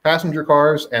 passenger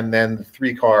cars, and then the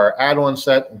 3-car add-on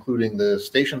set, including the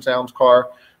Station Sounds car.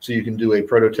 So you can do a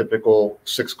prototypical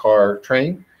 6-car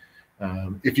train.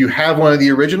 If you have one of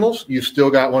the originals, you've still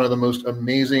got one of the most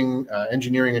amazing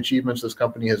engineering achievements this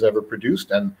company has ever produced,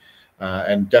 and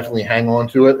definitely hang on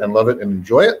to it and love it and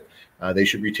enjoy it. They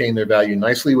should retain their value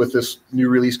nicely with this new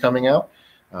release coming out.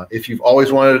 If you've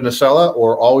always wanted a Nacella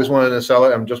or always wanted a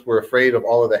Nacella and just were afraid of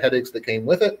all of the headaches that came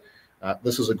with it,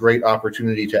 this is a great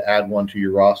opportunity to add one to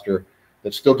your roster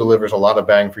that still delivers a lot of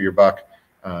bang for your buck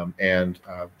and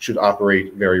should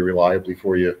operate very reliably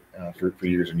for you for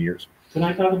years and years. Can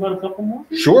I talk about a couple more?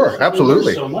 Sure,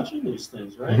 absolutely. There's so much in these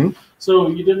things, right? So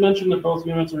you did mention that both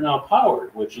units are now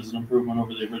powered, which is an improvement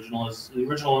over the original. The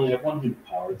original only had 1 unit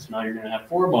powered, so now you're going to have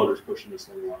 4 motors pushing this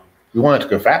thing along. We want it to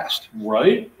go fast.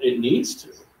 Right? It needs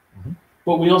to.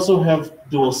 But we also have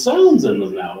dual sounds in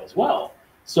them now as well.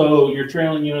 So your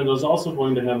trailing unit is also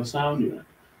going to have a sound unit.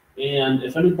 And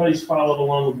if anybody's followed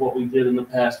along with what we did in the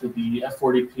past with the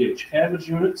F40PH cabbage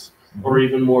units, or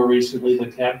even more recently the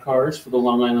cab cars for the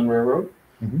Long Island Railroad,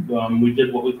 we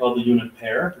did what we call the unit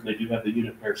pair. They do have the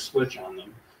unit pair switch on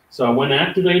them. So when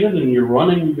activated and you're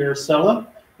running your Nacella,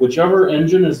 whichever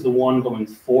engine is the one going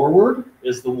forward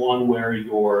is the one where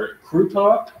your crew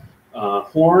talk,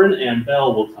 horn, and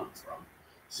bell will come from.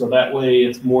 So that way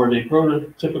it's more of a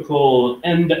prototypical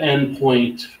end-to-end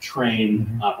point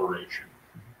train operation.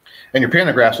 And your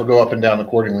pantographs will go up and down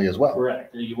accordingly as well.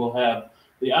 Correct. You will have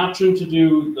the option to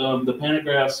do the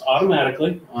pantographs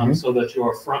automatically, so that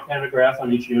your front pantograph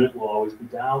on each unit will always be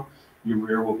down, your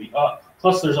rear will be up.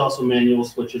 Plus there's also manual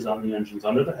switches on the engines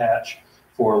under the hatch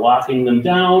for locking them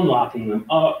down, locking them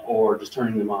up, or just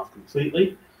turning them off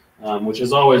completely, which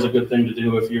is always a good thing to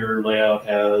do if your layout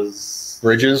has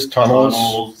bridges,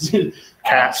 tunnels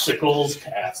obstacles,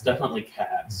 cats, definitely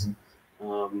cats.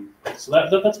 So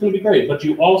that's going to be great. But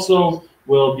you also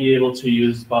will be able to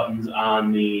use buttons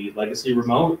on the legacy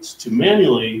remotes to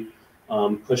manually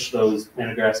push those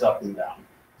pantographs up and down.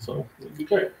 So it'd be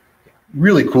great.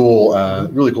 Really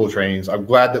cool trains. I'm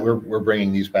glad that we're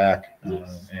bringing these back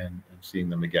and seeing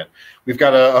them again. We've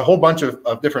got a whole bunch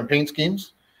of different paint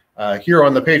schemes. Here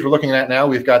on the page we're looking at now,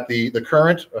 we've got the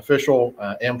current official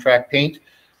Amtrak paint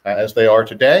as they are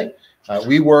today.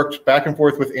 We worked back and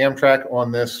forth with Amtrak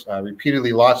on this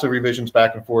repeatedly, lots of revisions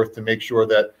back and forth to make sure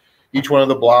that each one of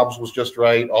the blobs was just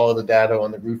right, all of the data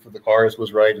on the roof of the cars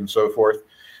was right, and so forth.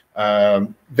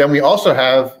 Then we also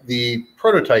have the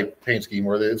prototype paint scheme,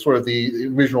 or the sort of the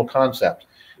original concept.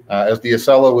 As the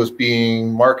Nacella was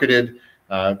being marketed,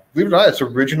 Believe it or not, its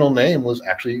original name was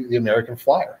actually the American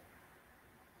Flyer.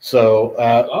 So,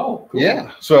 oh, cool.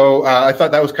 yeah. So I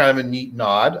thought that was kind of a neat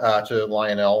nod to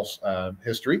Lionel's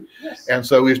history. Yes. And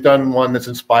so we've done one that's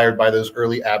inspired by those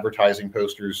early advertising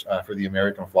posters for the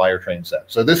American Flyer train set.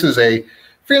 So this is a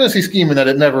fantasy scheme in that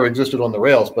it never existed on the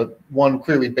rails, but one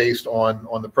clearly based on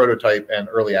the prototype and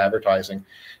early advertising.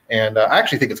 And I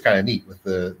actually think it's kind of neat with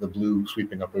the blue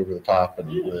sweeping up over the top.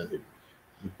 And,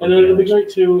 and it'll be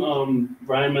great too.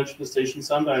 Brian mentioned the Station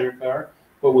Sound Diner car,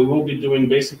 but we will be doing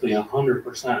basically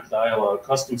 100% dialogue,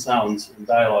 custom sounds and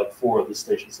dialogue for the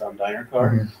Station Sound Diner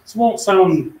car. Mm-hmm. So it won't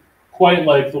sound quite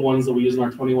like the ones that we use in our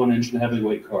 21-inch and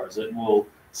heavyweight cars. It will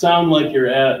sound like you're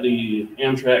at the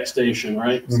Amtrak station,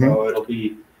 right? Mm-hmm. So it'll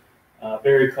be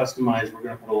very customized. We're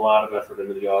going to put a lot of effort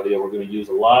into the audio. We're going to use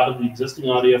a lot of the existing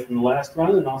audio from the last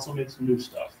run and also make some new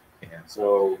stuff. Yeah.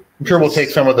 So I'm sure we'll take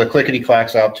some of the clickety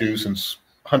clacks out too, since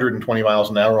 120 miles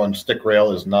an hour on stick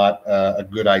rail is not a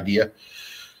good idea.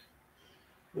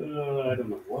 I don't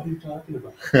know. What are you talking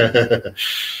about?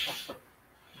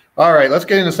 All right, let's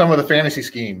get into some of the fantasy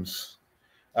schemes.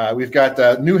 We've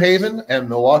got New Haven and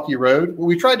Milwaukee Road. What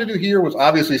we tried to do here was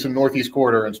obviously some Northeast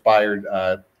Corridor inspired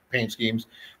paint schemes,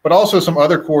 but also some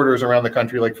other corridors around the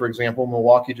country. Like, for example,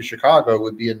 Milwaukee to Chicago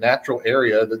would be a natural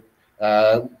area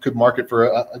that could market for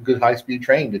a good high-speed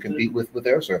train to compete with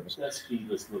air service. That scheme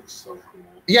just looks so cool.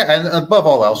 Yeah, and above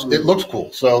all else, it looks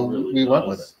cool, so really we went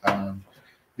with it.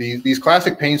 These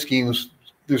classic paint schemes,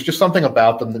 there's just something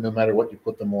about them that no matter what you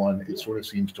put them on, it sort of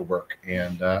seems to work.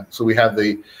 And so we have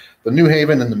the New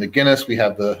Haven and the McGinnis. We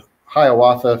have the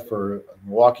Hiawatha for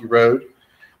Milwaukee Road.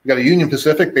 We got a Union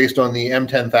Pacific based on the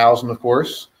M10,000, of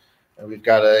course. And we've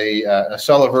got a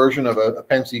Acela version of a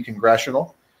Penske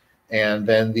Congressional, and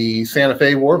then the Santa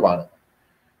Fe War Bonnet.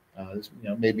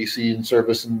 Maybe see in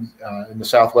service in the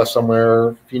Southwest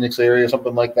somewhere, Phoenix area,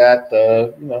 something like that.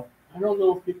 I don't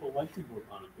know if people like to work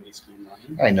on a Penske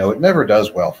line. I know it never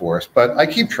does well for us, but I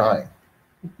keep trying.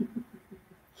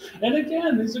 And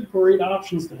again, these are great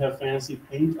options to have fancy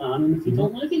paint on, and if you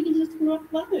don't like it, you just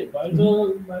buy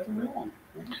the real one.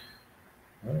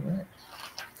 All right.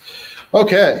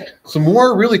 Okay, some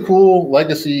more really cool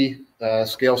legacy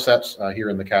scale sets here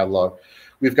in the catalog.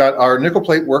 We've got our nickel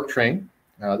plate work train.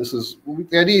 The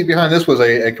idea behind this was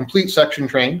a complete section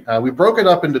train. We broke it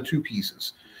up into two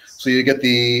pieces. So you get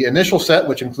the initial set,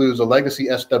 which includes a legacy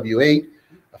SW8,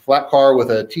 a flat car with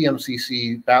a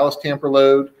TMCC ballast tamper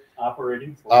load.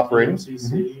 Operating.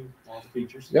 TMCC, all the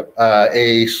features. Yep.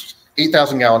 A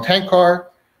 8,000 gallon tank car,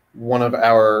 one of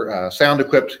our sound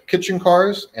equipped kitchen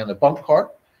cars, and a bunk car.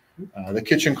 The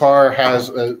kitchen car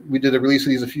has, we did a release of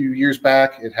these a few years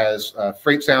back. It has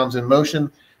freight sounds in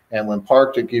motion, and when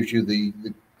parked, it gives you the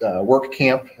work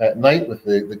camp at night with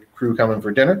the crew coming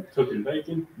for dinner. Cooking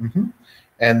bacon. Mm-hmm.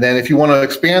 And then if you want to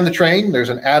expand the train, there's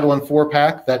an add-on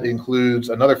 4-pack that includes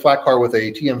another flat car with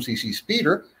a TMCC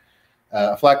speeder,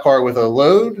 a flat car with a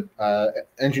load,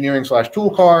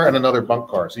 engineering/tool car, and another bunk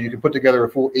car. So you can put together a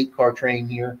full 8-car train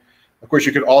here. Of course,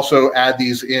 you could also add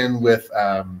these in with,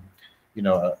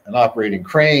 an operating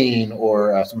crane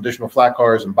or some additional flat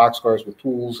cars and box cars with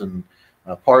tools and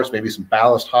parts, maybe some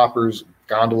ballast hoppers,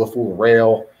 gondola full of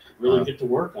rail. Really get to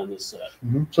work on this set.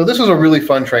 Mm-hmm. So this is a really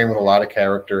fun train with a lot of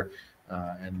character.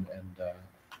 And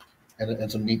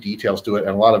some neat details to it, and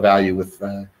a lot of value with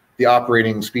the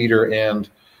operating speeder and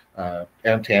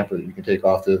tamper that you can take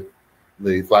off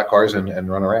the flat cars and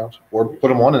run around, or put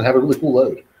them on and have a really cool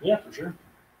load. Yeah, for sure.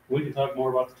 We can talk more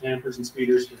about the tampers and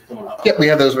speeders coming up. Yeah, we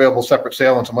have those available separate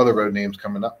sale and some other road names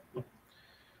coming up.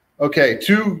 Okay,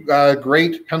 two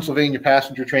great Pennsylvania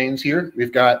passenger trains here.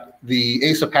 We've got the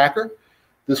Asa Packer.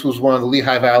 This was one of the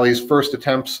Lehigh Valley's first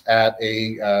attempts at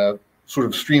a sort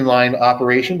of streamlined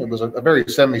operation. It was a very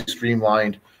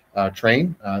semi-streamlined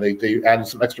train. They added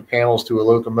some extra panels to a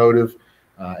locomotive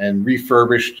and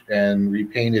refurbished and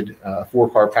repainted a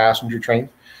 4-car passenger train.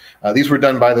 These were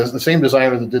done by the same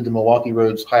designer that did the Milwaukee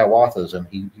Road's Hiawathas, and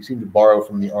he seemed to borrow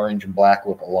from the orange and black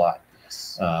look a lot.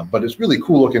 Yes. But it's really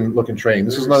cool looking train.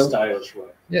 This is not stylish way.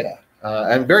 Yeah,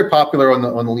 and very popular on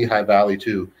the Lehigh Valley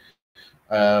too.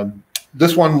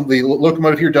 This one, the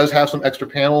locomotive here, does have some extra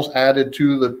panels added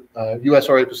to the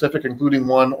USRA Pacific, including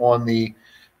one on the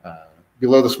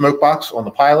below the smoke box on the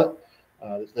pilot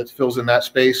that fills in that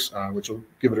space, which will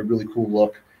give it a really cool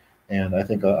look. And I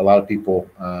think a lot of people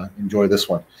enjoy this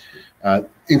one.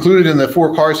 Included in the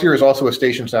 4 cars here is also a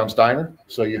Station Sounds diner,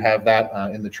 so you have that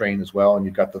in the train as well, and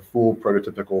you've got the full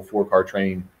prototypical 4-car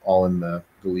train all in the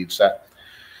lead set.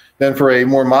 Then for a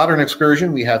more modern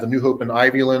excursion, we have the New Hope and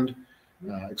Ivyland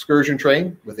excursion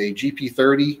train with a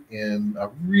GP30 in a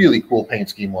really cool paint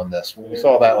scheme on this. When we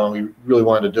saw that one, we really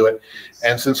wanted to do it.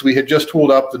 And since we had just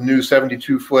tooled up the new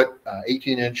 72-foot,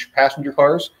 18-inch passenger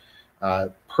cars,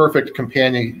 perfect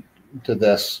companion to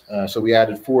this. So we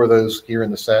added 4 of those here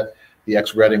in the set, the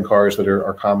ex-Reading cars that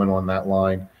are common on that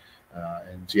line.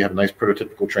 And so you have a nice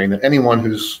prototypical train that anyone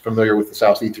who's familiar with the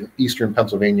southeastern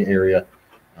Pennsylvania area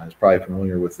is probably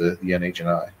familiar with the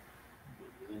NH&I.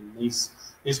 And these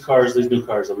new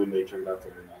cars that we made turned out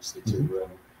very nicely too.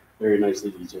 Very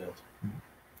nicely detailed.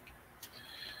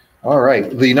 All right,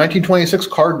 the 1926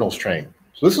 Cardinals train.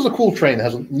 So this is a cool train that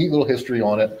has a neat little history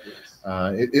on it.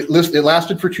 It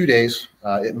lasted for 2 days.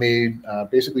 It made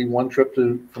basically one trip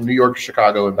from New York to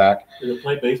Chicago and back. Did it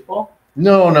play baseball?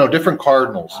 No, different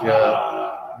Cardinals.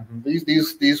 Yeah, these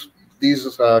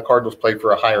Cardinals played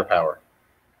for a higher power.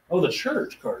 Oh, the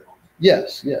church Cardinal.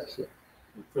 Yes.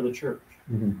 For the church.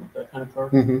 That kind of car.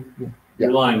 Yeah.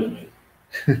 You're lying to me.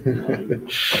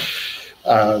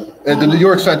 And the New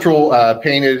York Central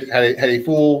painted had a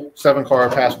full 7-car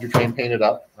passenger train painted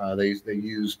up. They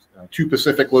used 2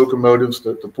 Pacific locomotives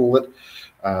to pull it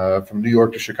from New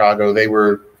York to Chicago. They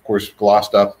were, of course,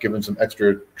 glossed up, given some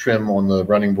extra trim on the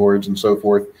running boards and so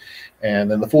forth. And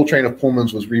then the full train of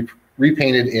Pullmans was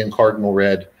repainted in cardinal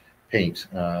red paint.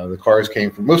 Most of the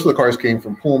cars came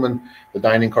from Pullman. The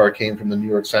dining car came from the New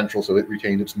York Central, so it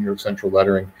retained its New York Central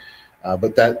lettering.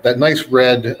 But that nice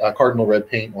red, cardinal red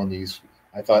paint on these,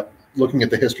 I thought, looking at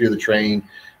the history of the train,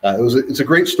 it's a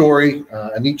great story,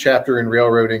 a neat chapter in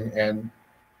railroading, and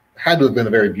had to have been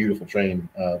a very beautiful train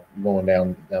going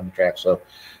down the track. So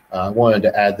I wanted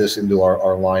to add this into our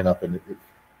lineup, and it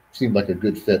seemed like a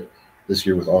good fit this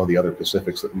year with all the other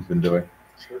Pacifics that we've been doing.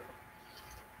 Sure.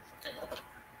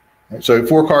 So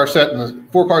 4 cars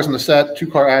in the set,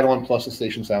 2-car add-on plus a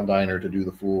station sound diner to do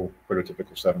the full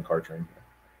prototypical 7-car train.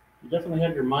 You definitely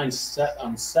have your mind set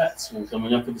on sets when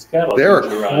coming up with this catalog. There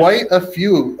are quite a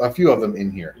few of them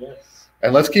in here. Yes.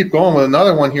 And let's keep going with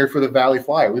another one here for the Valley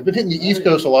Flyer. We've been hitting the East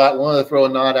Coast a lot. Wanted to throw a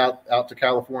nod out to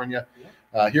California.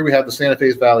 Here we have the Santa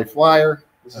Fe's Valley Flyer.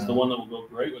 This is the one that will go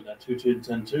great with that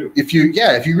 210-2. If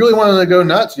you really wanted to go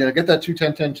nuts, get that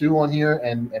 210-10-2 on here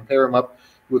and pair them up,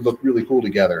 would look really cool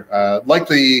together. Like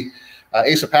the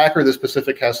Asa Packer, this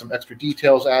Pacific has some extra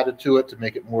details added to it to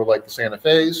make it more like the Santa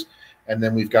Fe's. And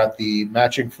then we've got the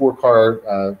matching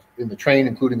 4-car in the train,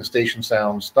 including the Station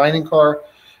Sounds dining car.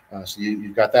 So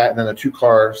you've got that, and then a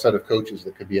 2-car set of coaches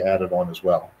that could be added on as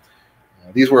well.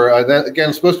 These were,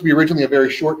 again, supposed to be originally a very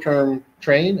short-term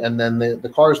train, and then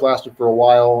the cars lasted for a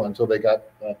while until they got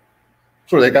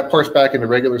they got parsed back into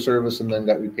regular service and then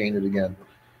got repainted again.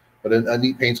 But a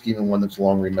neat paint scheme and one that's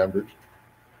long remembered.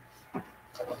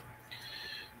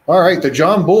 All right, the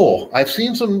John Bull. I've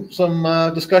seen some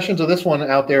discussions of this one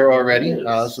out there already.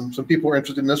 Some people are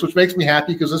interested in this, which makes me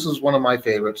happy because this is one of my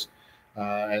favorites,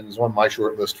 and it's on my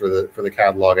short list for the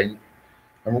catalog.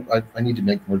 I need to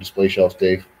make more display shelves,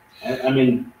 Dave. I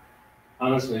mean,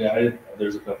 honestly,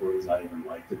 there's a couple of reasons I even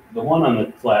like it. The one on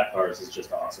the flat cars is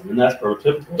just awesome, and that's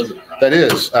prototypical, isn't it? Right? That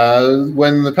is.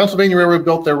 When the Pennsylvania Railroad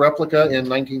built their replica in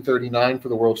 1939 for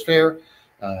the World's Fair,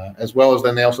 as well as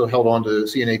then they also held on to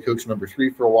CNA coach number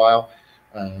 3 for a while.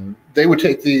 They would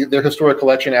take their historic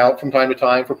collection out from time to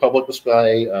time for public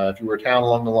display. If you were a town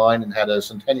along the line and had a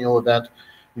centennial event,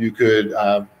 you could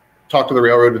talk to the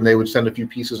railroad and they would send a few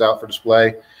pieces out for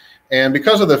display. And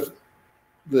because of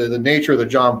the nature of the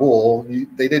John Bull,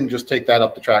 they didn't just take that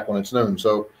up the track on its own.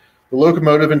 So the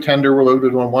locomotive and tender were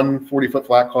loaded on one 40-foot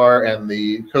flat car and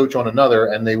the coach on another,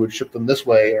 and they would ship them this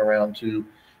way around to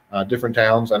different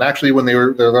towns. And actually, when they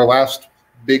were their last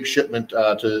big shipment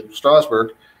to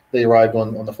Strasburg, they arrived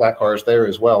on the flat cars there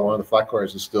as well. One of the flat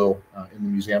cars is still in the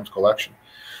museum's collection.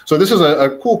 So this is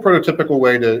a cool prototypical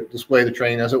way to display the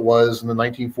train as it was in the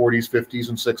 1940s, 50s,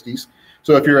 and 60s.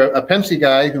 So if you're a Pensy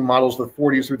guy who models the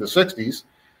 40s through the 60s,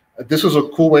 this is a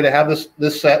cool way to have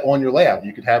this set on your layout.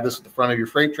 You could have this at the front of your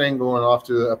freight train going off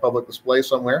to a public display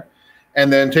somewhere,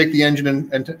 and then take the engine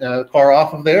and car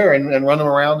off of there and run them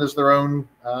around as their own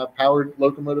powered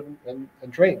locomotive and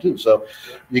train too. So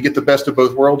you get the best of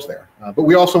both worlds there. But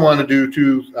we also want to do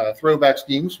 2 throwback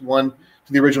schemes, one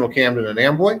to the original Camden and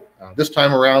Amboy. This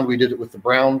time around, we did it with the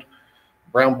brown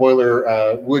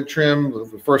boiler wood trim.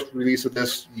 The first release of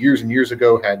this years and years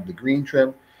ago had the green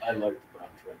trim. I like the brown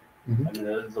trim. I mean,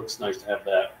 it looks nice to have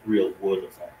that real wood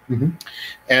effect.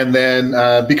 And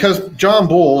then because John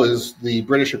Bull is the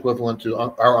British equivalent to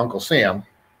our Uncle Sam,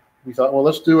 we thought, well,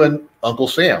 let's do an Uncle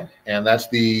Sam. And that's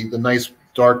the nice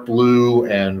dark blue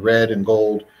and red and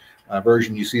gold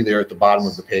version you see there at the bottom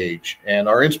of the page. And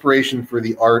our inspiration for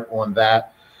the art on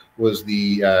that was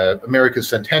the America's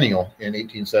Centennial in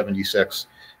 1876.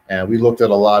 And we looked at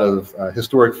a lot of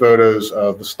historic photos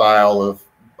of the style of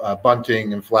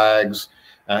bunting and flags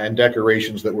and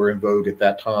decorations that were in vogue at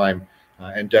that time,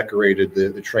 and decorated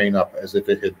the train up as if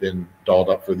it had been dolled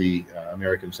up for the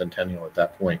American Centennial at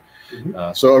that point.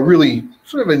 So a really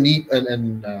sort of a neat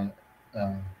and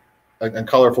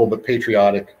colorful but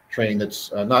patriotic train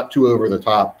that's not too over the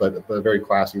top, but a very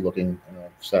classy looking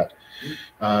set.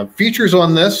 Features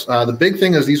on this, the big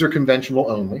thing is these are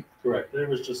conventional only. Correct. There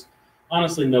was just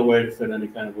honestly no way to fit any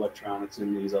kind of electronics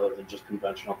in these other than just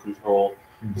conventional control,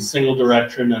 single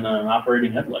direction, and an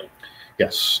operating headlight.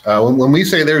 Yes. When we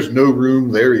say there's no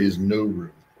room, there is no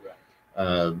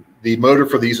room. The motor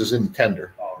for these is in the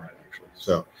tender. All right, actually.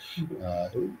 So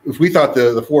if we thought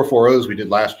the 440s we did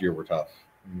last year were tough,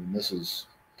 I mean, this is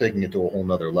taking it to a whole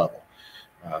nother level.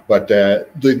 But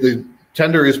the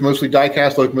tender is mostly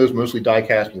die-cast, locomotives mostly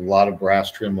die-cast with a lot of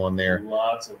brass trim on there.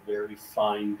 Lots of very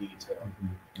fine detail,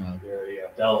 very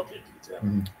delicate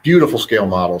detail. Beautiful scale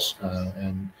models,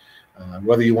 and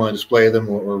whether you want to display them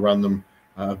or run them,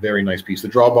 very nice piece. The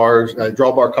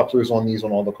drawbar couplers on these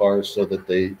on all the cars so that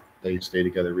they stay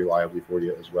together reliably for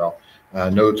you as well.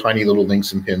 No tiny little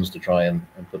links and pins to try and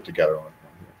put together on it.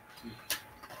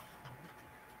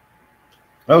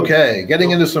 Okay,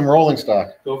 getting into some rolling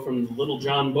stock. Go from Little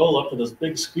John Bull up to this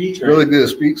big ski train. Really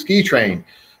good ski train.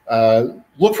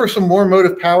 Look for some more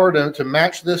motive power to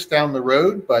match this down the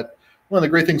road, but one of the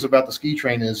great things about the ski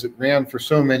train is it ran for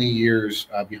so many years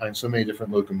behind so many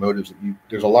different locomotives that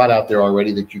there's a lot out there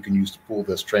already that you can use to pull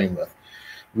this train with.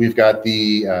 We've got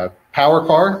the power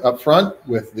car up front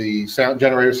with the sound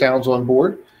generator sounds on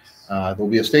board. There'll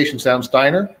be a station sound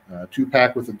Steiner,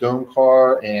 2-pack with a dome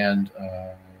car and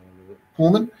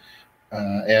Pullman.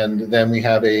 And then we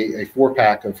have a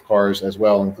 4-pack of cars as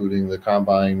well, including the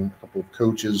combine, a couple of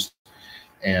coaches,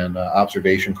 and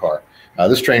observation car.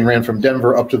 This train ran from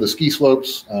Denver up to the ski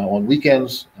slopes on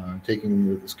weekends,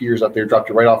 taking the skiers up there, dropped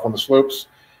you right off on the slopes.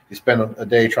 You spend a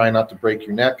day trying not to break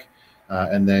your neck,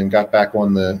 and then got back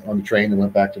on the train and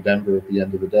went back to Denver at the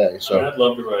end of the day. So I'd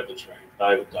love to ride the train.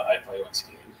 I would die if I went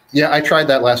skiing. Yeah, I tried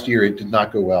that last year. It did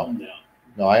not go well.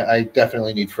 No, I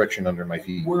definitely need friction under my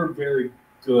feet. We're very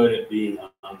good at being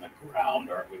on the ground,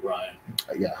 aren't we, Ryan?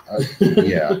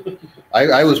 Yeah.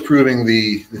 I was proving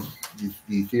the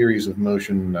theories of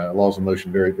motion, laws of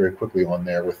motion, very, very quickly on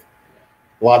there with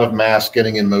a lot of mass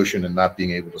getting in motion and not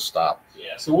being able to stop.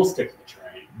 Yeah, so we'll stick to the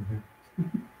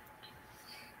train.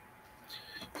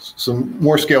 Some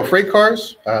more scale freight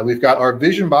cars. We've got our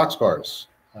Vision box cars.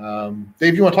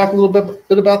 Dave, you want to talk a little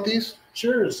bit about these?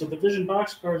 Sure. So the Vision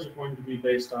box cars are going to be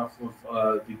based off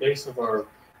of the base of our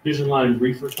Vision Line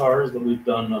reefer cars that we've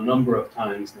done a number of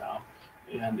times now.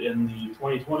 And in the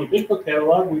 2020 Big Book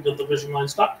catalog, we did the Vision Line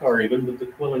stock car even with the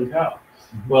Quilling Cow.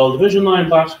 Well, the Vision Line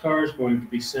box car is going to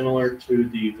be similar to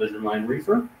the Vision Line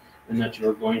reefer in that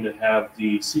you're going to have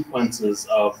the sequences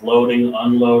of loading,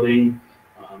 unloading,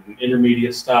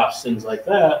 intermediate stops, things like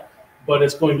that. But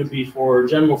it's going to be for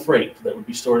general freight that would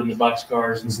be stored in the box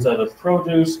cars instead of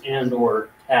produce and or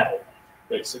cattle,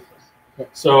 basically.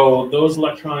 So those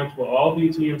electronics will all be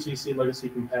TMCC legacy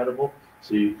compatible,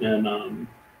 so you can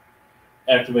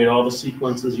activate all the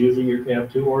sequences using your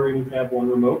Cab 2 or even Cab 1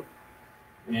 remote,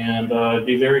 and it'd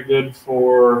be very good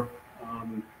for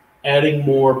adding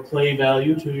more play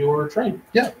value to your train.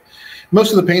 Yeah,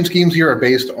 most of the paint schemes here are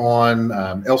based on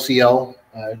LCL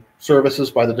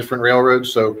services by the different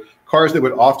railroads, so cars that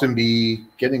would often be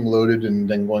getting loaded and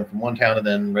then going from one town and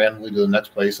then randomly to the next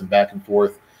place and back and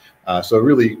forth. So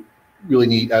really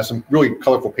neat. Some really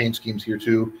colorful paint schemes here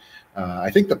too.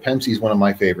 I think the Pensy is one of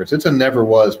my favorites. It's a never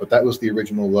was, but that was the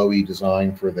original Lowy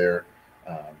design for their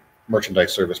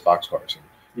merchandise service boxcars.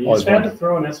 You just had to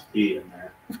throw an SP in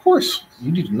there. Of course,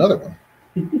 you need another one.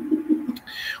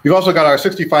 We've also got our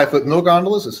 65-foot mill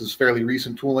gondolas. This is fairly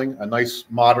recent tooling, a nice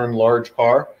modern large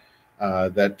car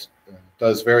that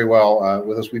does very well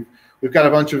with us. We've got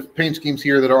a bunch of paint schemes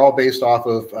here that are all based off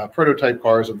of prototype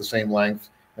cars of the same length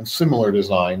and similar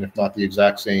design, if not the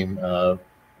exact same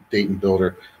Dayton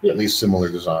builder, at least similar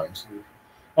designs.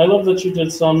 I love that you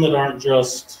did some that aren't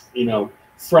just,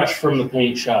 fresh from the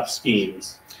paint shop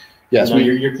schemes. Yes,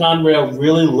 your Conrail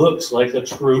really looks like a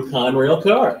true Conrail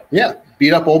car. Yeah,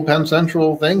 beat up old Penn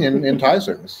Central thing in tie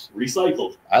service.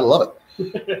 Recycled. I love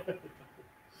it.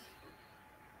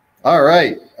 All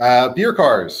right, beer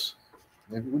cars.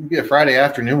 It wouldn't be a Friday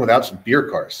afternoon without some beer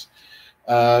cars.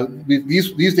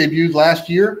 These debuted last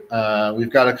year. We've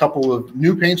got a couple of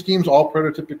new paint schemes, all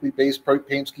prototypically based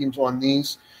paint schemes on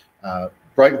these.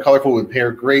 Bright and colorful would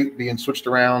pair great being switched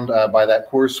around by that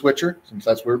Coors switcher, since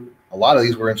that's where a lot of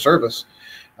these were in service.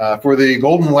 For the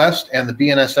Golden West and the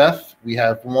BNSF, we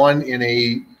have one in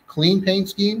a clean paint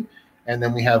scheme, and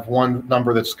then we have one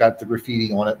number that's got the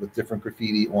graffiti on it with different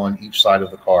graffiti on each side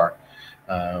of the car,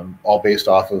 all based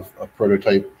off of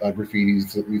prototype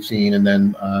graffitis that we've seen and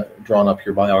then drawn up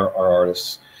here by our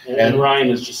artists. And Ryan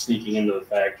is just sneaking into the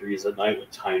factories at night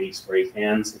with tiny spray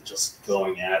cans and just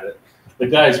going at it. The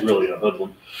guy's really a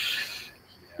hoodlum.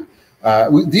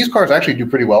 These cars actually do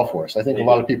pretty well for us. I think a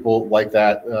lot of people like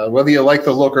that. Whether you like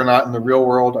the look or not in the real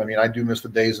world, I mean, I do miss the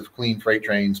days of clean freight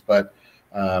trains, but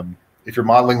if you're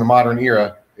modeling the modern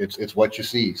era, it's what you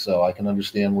see. So I can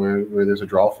understand where there's a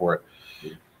draw for it.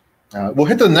 We'll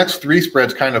hit the next three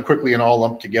spreads kind of quickly and all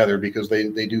lumped together because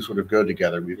they do sort of go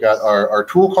together. We've got our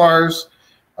tool cars,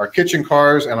 our kitchen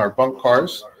cars, and our bunk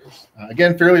cars.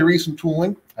 Again, fairly recent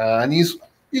tooling. And these,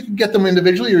 you can get them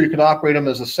individually or you could operate them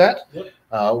as a set. Yep.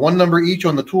 One number each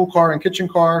on the tool car and kitchen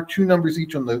car, two numbers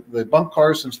each on the bunk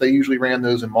cars since they usually ran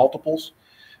those in multiples.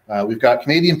 We've got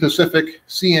Canadian Pacific,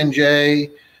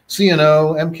 CNJ,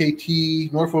 CNO,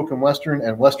 MKT, Norfolk and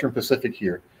Western Pacific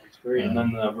here. That's great. And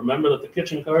then remember that the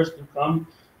kitchen cars do come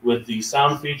with the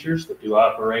sound features that do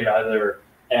operate either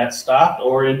at stopped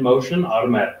or in motion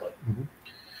automatically. Mm-hmm.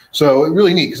 So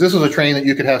really neat because this is a train that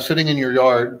you could have sitting in your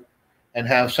yard and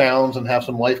have sounds and have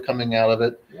some life coming out of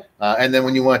it. Yep. And then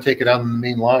when you want to take it out on the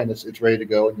main line, it's ready to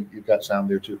go and you've got sound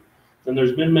there too. Then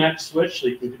there's min-max switch so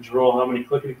you can control how many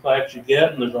clickety-clacks you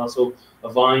get, and there's also a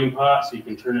volume pot so you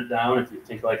can turn it down if you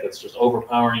think like it's just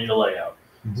overpowering your layout.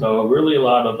 Mm-hmm. So really a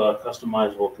lot of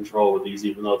customizable control with these,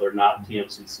 even though they're not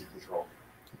TMCC controlled.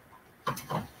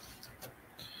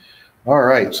 All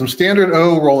right, some standard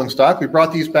O rolling stock. We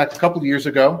brought these back a couple of years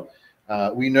ago.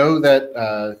 We know that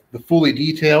the fully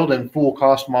detailed and full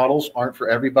cost models aren't for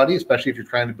everybody, especially if you're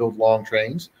trying to build long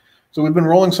trains. So we've been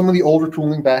rolling some of the older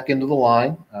tooling back into the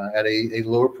line at a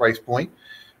lower price point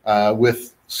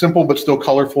with simple but still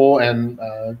colorful and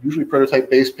usually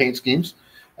prototype-based paint schemes,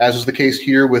 as is the case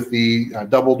here with the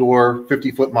double-door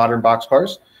 50-foot modern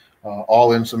boxcars,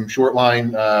 all in some short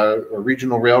line or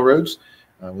regional railroads.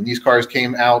 When these cars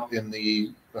came out in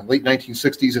the late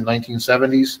 1960s and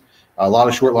 1970s, a lot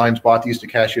of short lines bought these to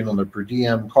cash in on their per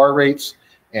diem car rates.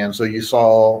 And so you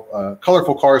saw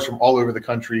colorful cars from all over the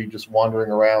country just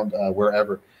wandering around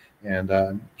wherever. And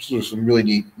sort of some really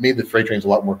neat, made the freight trains a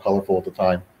lot more colorful at the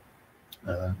time.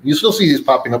 You still see these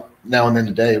popping up now and then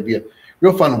today. It'd be a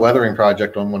real fun weathering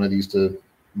project on one of these to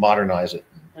modernize it.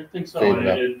 I think so.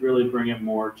 It'd really bring it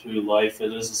more to life.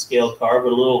 It is a scaled car,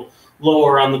 but a little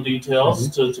lower on the details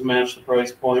to match the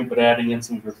price point, but adding in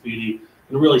some graffiti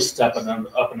can really step it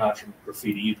up a notch from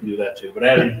graffiti. You can do that too, but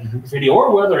adding graffiti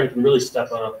or weathering can really step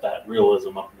up that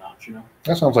realism up a notch, you know?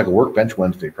 That sounds like a Workbench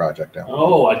Wednesday project now.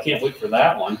 Oh, I can't wait for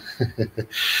that one.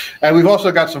 And we've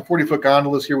also got some 40-foot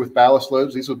gondolas here with ballast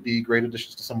loads. These would be great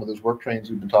additions to some of those work trains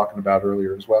we've been talking about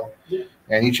earlier as well. Yeah.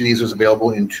 And each of these is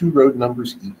available in 2 road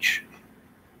numbers each.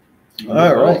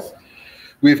 All right.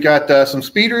 We've got some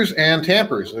speeders and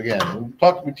tampers. Again,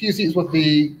 we teased these with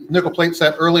the nickel plate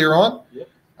set earlier on. Yep.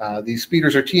 These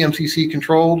speeders are TMCC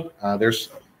controlled. There's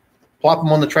plop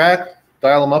them on the track,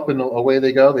 dial them up, and away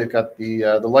they go. They've got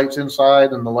the lights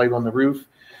inside and the light on the roof.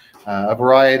 A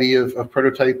variety of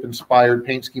prototype-inspired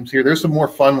paint schemes here. There's some more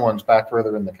fun ones back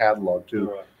further in the catalog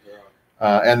too. Right.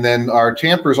 And then our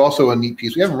tamper is also a neat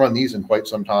piece. We haven't run these in quite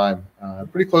some time.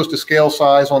 Pretty close to scale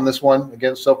size on this one.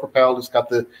 Again, self-propelled. It's got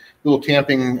the little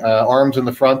tamping arms in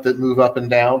the front that move up and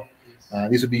down.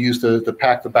 These would be used to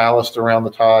pack the ballast around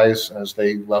the ties as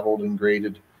they leveled and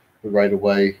graded the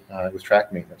right-of-way with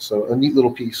track maintenance. So a neat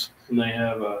little piece. And they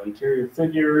have interior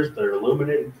figures. They're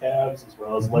illuminated cabs as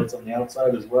well as lights on the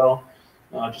outside as well.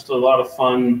 Just a lot of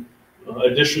fun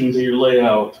addition to your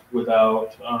layout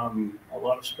without a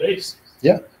lot of space.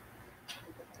 Yeah.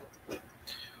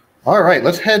 All right,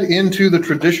 let's head into the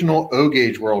traditional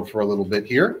O-gauge world for a little bit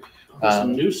here. There's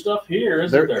some new stuff here,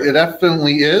 isn't there? It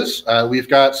definitely is. We've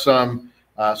got some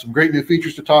great new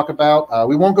features to talk about.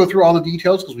 We won't go through all the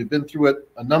details because we've been through it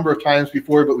a number of times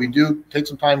before, but we do take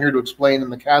some time here to explain in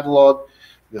the catalog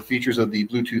the features of the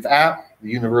Bluetooth app, the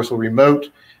universal remote,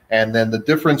 and then the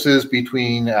differences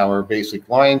between our basic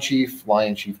Lion Chief,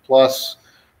 Lion Chief Plus,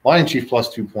 Lion Chief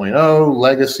Plus 2.0,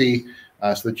 Legacy,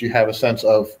 so that you have a sense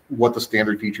of what the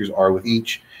standard features are with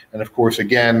each. And of course,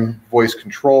 again, voice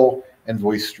control and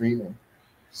voice streaming.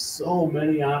 So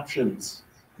many options.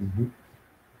 Mm-hmm.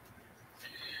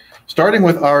 Starting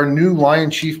with our new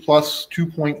Lion Chief Plus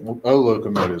 2.0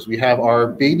 locomotives, we have our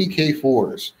Baby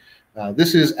K4s.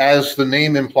 This is, as the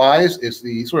name implies, it's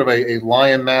the sort of a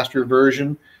Lion Master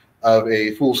version of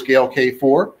a full-scale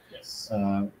K4. Yes.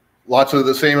 Lots of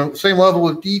the same level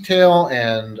of detail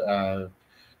and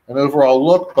overall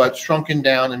look, but shrunken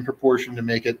down in proportion to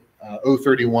make it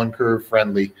 031 curve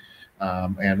friendly,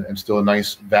 and still a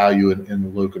nice value in the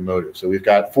locomotive. So we've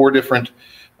got 4 different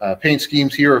paint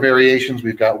schemes here, or variations.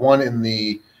 We've got one in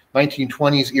the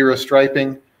 1920s era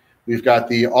striping. We've got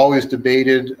the always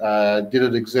debated, did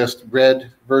it exist,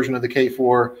 red version of the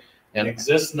K4. And it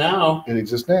exists now. It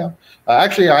exists now.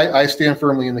 Actually, I stand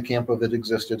firmly in the camp of it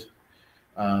existed.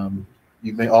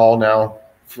 You may all now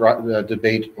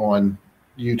debate on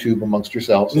YouTube amongst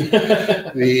yourselves.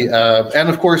 And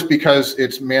of course, because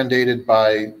it's mandated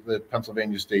by the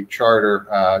Pennsylvania State Charter,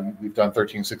 we've done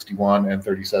 1361 and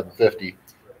 3750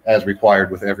 as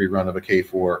required with every run of a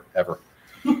K4 ever.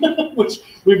 Which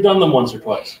we've done them once or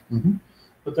twice. Mm-hmm.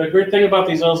 But the great thing about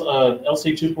these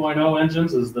LC 2.0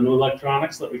 engines is the new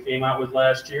electronics that we came out with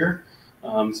last year.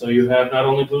 So you have not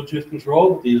only Bluetooth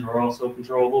control, but these are also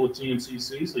controllable with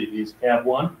TMCC. So you can use Cab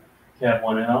 1, Cab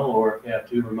 1L, or Cab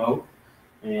 2 remote,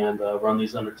 and run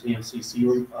these under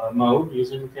TMCC mode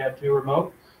using the Cab 2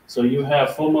 remote. So you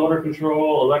have full motor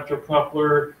control,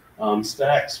 electrocoupler,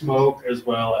 stack smoke, as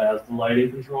well as the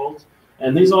lighting controls.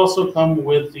 And these also come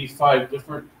with the 5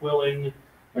 different 5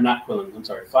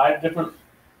 different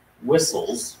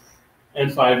whistles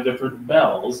and 5 different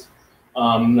bells.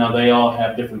 Now they all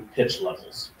have different pitch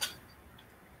levels.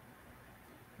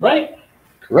 Right?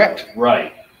 Correct.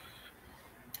 Right.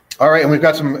 All right, and we've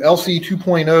got some LC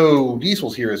 2.0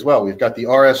 diesels here as well. We've got the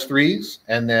RS3s,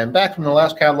 and then back from the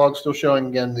last catalog, still showing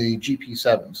again the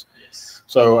GP7s. Yes.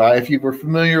 So if you were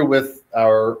familiar with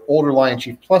our older Lion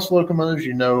Chief Plus locomotives,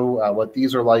 you know what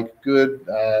these are like. Good,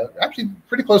 actually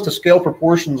pretty close to scale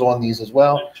proportions on these as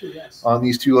well. Actually, yes. On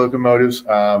these 2 locomotives,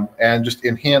 and just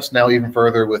enhanced now even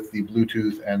further with the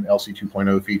Bluetooth and LC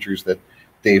 2.0 features that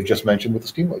Dave just mentioned with the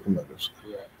steam locomotives.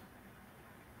 Correct.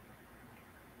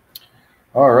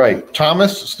 All right,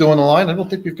 Thomas still on the line. I don't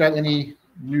think we've got any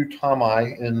new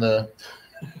Tomi in the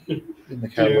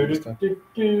catalog this time.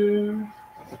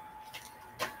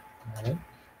 All right.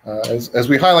 As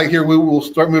we highlight here, we will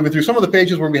start moving through some of the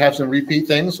pages where we have some repeat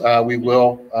things. We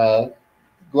will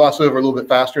gloss over a little bit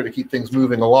faster to keep things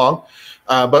moving along.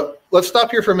 But let's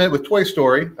stop here for a minute with Toy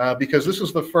Story, because this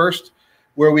is the first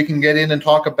where we can get in and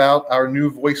talk about our new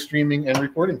voice streaming and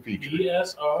recording feature.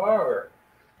 VSR.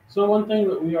 So one thing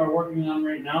that we are working on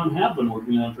right now, and have been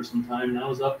working on for some time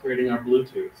now, is upgrading our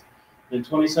Bluetooth. In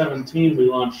 2017, we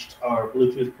launched our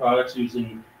Bluetooth products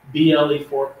using BLE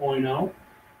 4.0.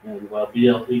 And while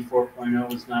BLE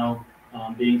 4.0 is now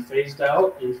being phased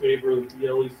out in favor of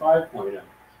BLE 5.0.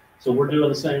 So we're doing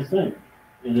the same thing.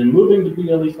 And in moving to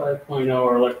BLE 5.0,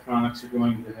 our electronics are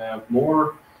going to have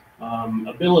more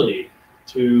ability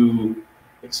to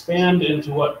expand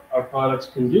into what our products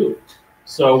can do.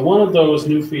 So one of those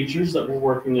new features that we're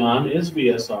working on is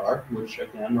VSR, which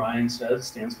again, Ryan says,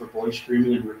 stands for voice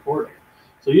streaming and recording.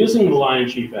 So using the Lion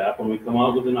Chief app, when we come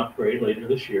out with an upgrade later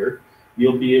this year,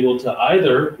 you'll be able to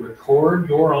either record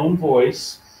your own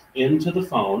voice into the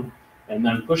phone and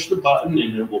then push the button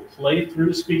and it will play through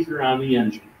the speaker on the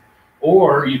engine.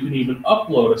 Or you can even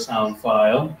upload a sound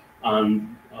file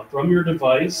from your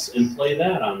device and play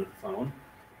that on the phone,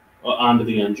 onto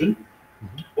the engine.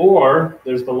 Mm-hmm. Or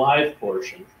there's the live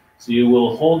portion. So you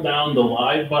will hold down the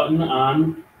live button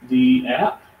on the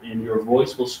app and your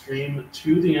voice will stream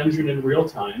to the engine in real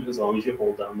time as long as you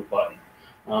hold down the button.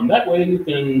 That way you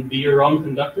can be your own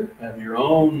conductor, have your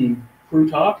own crew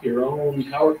talk, your own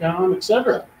power comm,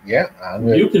 etc. Yeah.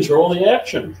 You control the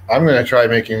action. I'm going to try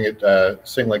making it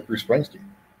sing like Bruce Springsteen.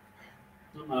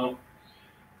 No.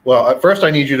 Well, at first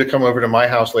I need you to come over to my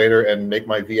house later and make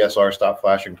my VSR stop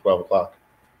flashing 12 o'clock.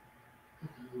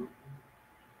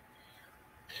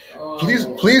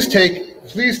 Please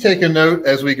take a note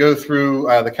as we go through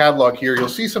the catalog here. You'll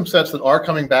see some sets that are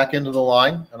coming back into the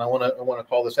line, and I want to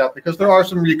call this out because there are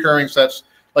some recurring sets,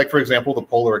 like for example the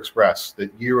Polar Express,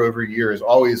 that year over year is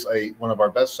always one of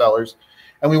our best sellers,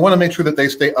 and we want to make sure that they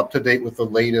stay up to date with the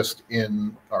latest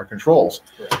in our controls.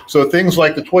 Right. So things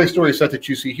like the Toy Story set that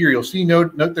you see here, you'll see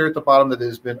note there at the bottom that it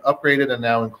has been upgraded and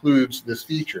now includes this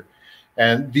feature.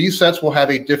 And these sets will have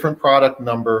a different product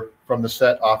number from the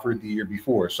set offered the year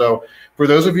before. So for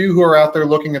those of you who are out there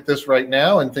looking at this right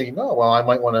now and thinking, oh, well, I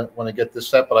might want to get this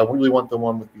set, but I really want the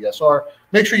one with VSR,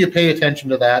 make sure you pay attention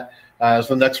to that. As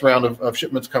the next round of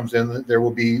shipments comes in, there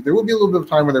will be a little bit of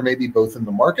time where there may be both in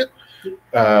the market.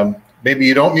 Maybe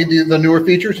you don't need the newer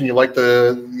features and you like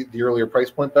the earlier price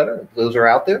point better. Those are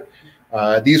out there.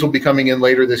 These will be coming in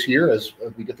later this year as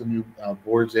we get the new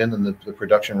boards in and the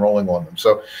production rolling on them.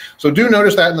 So do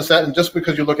notice that in the set. And just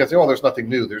because you look at it, oh, there's nothing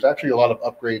new, there's actually a lot of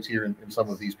upgrades here in some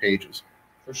of these pages.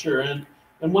 For sure. And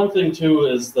And one thing too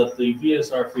is that the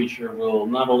VSR feature will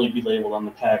not only be labeled on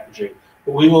the packaging,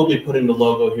 but we will be putting the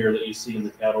logo here that you see in the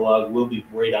catalog will be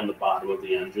right on the bottom of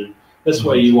the engine. This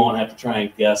way you won't have to try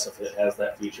and guess if it has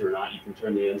that feature or not. You can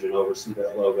turn the engine over, see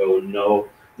that logo, and know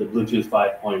the Bluetooth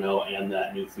 5.0 and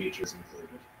that new feature is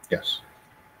included. Yes.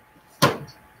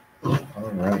 All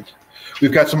right.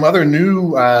 We've got some other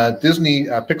new Disney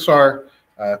Pixar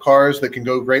cars that can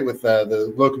go great with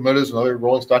the locomotives and other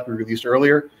rolling stock we released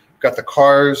earlier. We've got the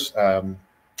Cars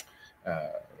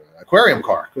aquarium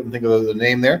car. Couldn't think of the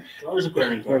name there. Cars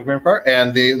aquarium car. Aquarium car.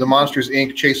 And the Monsters,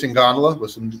 Inc. Chasing Gondola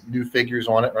with some new figures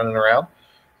on it running around.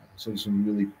 So some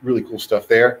really, really cool stuff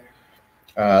there.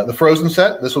 The Frozen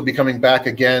set, this will be coming back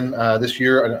again this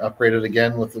year and upgraded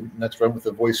again with the next run with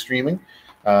the voice streaming.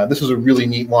 This is a really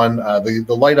neat one.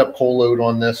 The light up coal load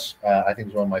on this, I think,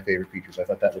 is one of my favorite features. I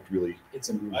thought that looked really. It's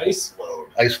an ice load.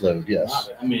 Ice load, yes.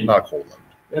 Not a coal load.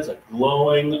 It's a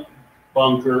glowing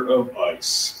bunker of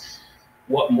ice.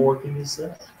 What more can you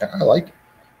say? I like it.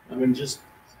 I mean, just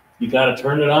you got to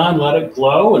turn it on, let it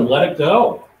glow, and let it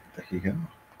go. There you go.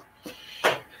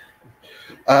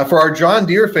 For our John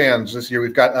Deere fans this year,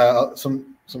 we've got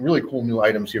some really cool new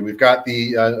items here. We've got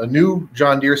a new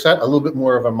John Deere set, a little bit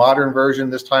more of a modern version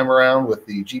this time around with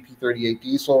the GP38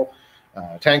 diesel,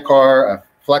 tank car, a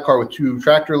flat car with 2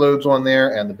 tractor loads on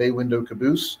there, and the bay window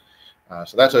caboose.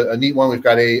 So that's a neat one. We've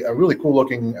got a really cool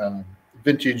looking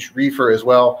vintage reefer as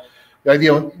well. The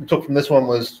idea we took from this one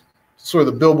was sort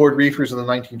of the billboard reefers of the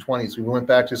 1920s. We went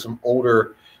back to some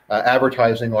older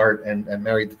advertising art and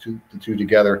married the two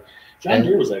together. John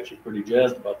Deere was actually pretty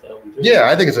jazzed about that one too. Yeah,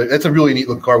 I think it's a really neat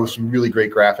looking car with some really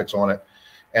great graphics on it.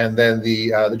 And then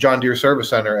the John Deere Service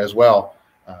Center as well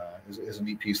is a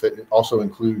neat piece that also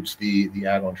includes the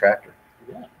add-on tractor.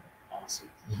 Yeah, awesome.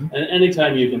 Mm-hmm. And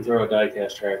anytime you can throw a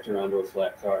die-cast tractor onto a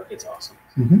flat car, it's awesome.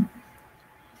 Mm-hmm.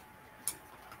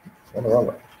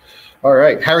 All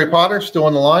right, Harry Potter still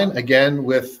on the line again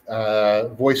with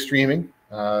voice streaming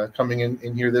coming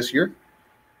in here this year.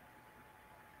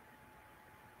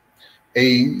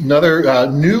 Another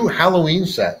new Halloween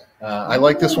set. I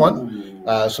like this one.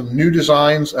 Some new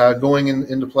designs going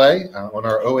into play on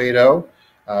our 080.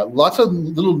 Lots of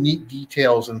little neat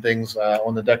details and things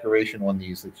on the decoration on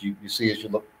these that you see as you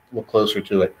look closer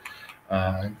to it.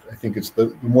 I think it's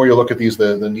the more you look at these,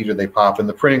 the neater they pop. And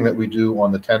the printing that we do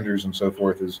on the tenders and so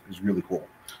forth is really cool.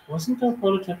 Wasn't there a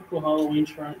prototypical Halloween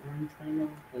train?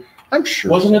 I'm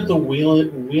sure. Wasn't it the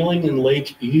Wheeling in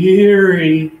Lake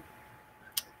Erie?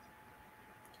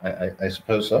 I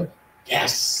suppose so.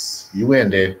 Yes. You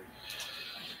win, Dave.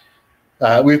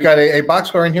 We've got a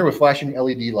boxcar in here with flashing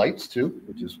LED lights too,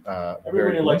 which is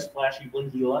everybody likes flashy,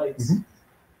 blinky lights. Mm-hmm.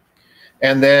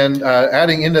 And then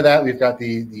adding into that, we've got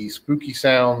the Spooky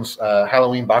Sounds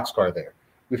Halloween boxcar there.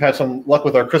 We've had some luck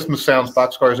with our Christmas Sounds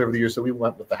boxcars over the years, so we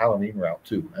went with the Halloween route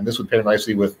too. And this would pair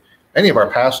nicely with any of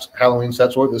our past Halloween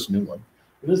sets or this new one.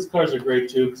 And these cars are great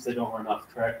too because they don't run off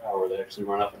track power. They actually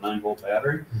run off a 9-volt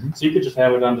battery. Mm-hmm. So you could just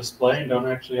have it on display and don't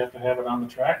actually have to have it on the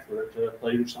track for it to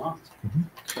play your songs.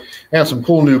 Mm-hmm. And some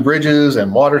cool new bridges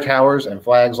and water towers and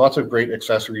flags. Lots of great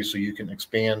accessories so you can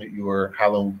expand your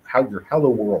Hallow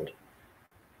world.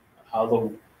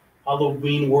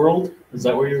 Halloween world? Is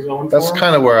that where you're going for? That's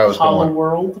kind of where I was going. Hollow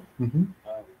world? Mm-hmm.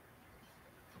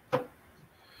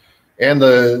 And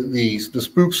the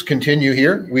spooks continue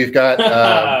here. We've got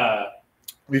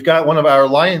one of our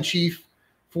Lion Chief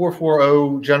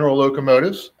 440 General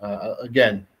locomotives.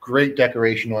 Again, great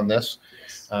decoration on this.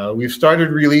 We've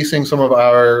started releasing some of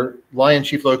our Lion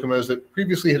Chief locomotives that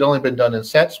previously had only been done in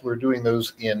sets. We're doing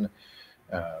those in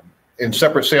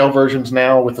separate sale versions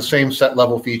now with the same set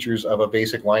level features of a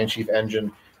basic Lion Chief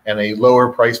engine and a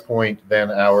lower price point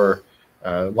than our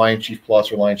Lion Chief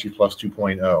Plus or Lion Chief Plus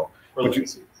 2.0.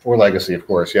 Or Legacy, of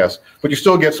course, yes. But you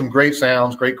still get some great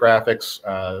sounds, great graphics,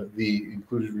 the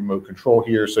included remote control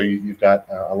here, so you've got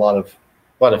a lot of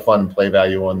fun play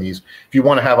value on these. If you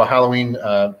want to have a Halloween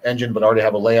engine but already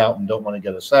have a layout and don't want to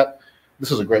get a set,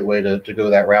 this is a great way to go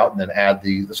that route and then add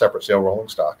the separate sale rolling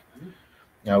stock.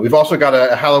 We've also got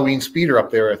a Halloween speeder up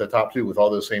there at the top too with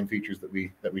all those same features that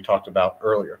we talked about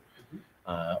earlier.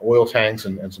 Oil tanks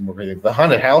and some more great things. The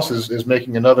Haunted House is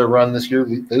making another run this year.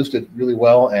 Those did really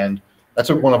well, and that's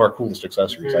one of our coolest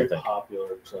accessories, I think.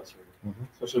 Popular accessory,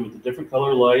 especially with the different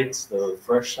color lights, the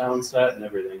fresh sound set, and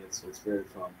everything. It's very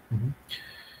fun. Mm-hmm.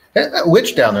 That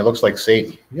witch down there looks like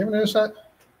Sadie. You ever notice that?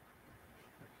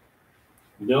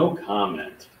 No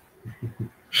comment.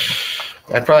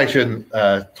 I probably shouldn't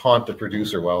taunt the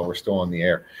producer while we're still on the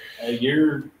air.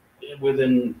 You're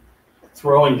within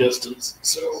throwing distance,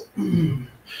 so.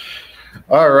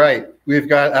 All right, we've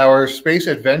got our Space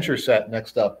Adventure set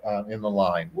next up in the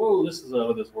line. Whoa, this is out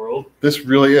of this world. This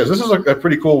really is. This is a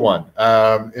pretty cool one.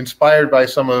 Inspired by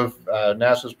some of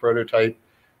NASA's prototype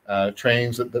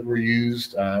trains that were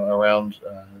used around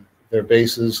their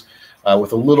bases,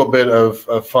 with a little bit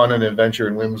of fun and adventure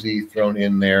and whimsy thrown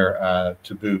in there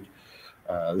to boot.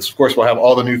 This, of course, will have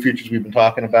all the new features we've been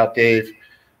talking about, Dave.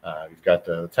 We've got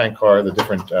the tank car, the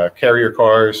different carrier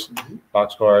cars,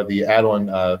 boxcar, the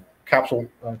add-on capsule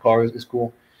car is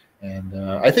cool. And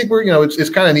I think we're, it's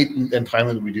kind of neat and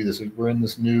timely that we do this. We're in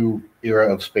this new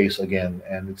era of space again,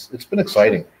 and it's been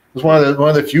exciting. It was one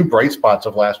of the few bright spots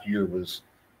of last year was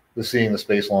seeing the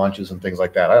space launches and things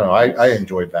like that. I don't know. I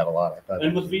enjoyed that a lot.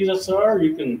 And with VSR,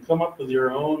 you can come up with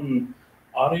your own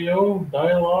audio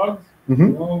dialogue.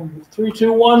 3,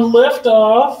 2, 1, lift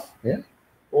off. Yeah.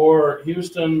 Or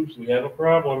Houston, we have a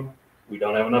problem. We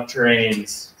don't have enough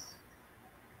trains.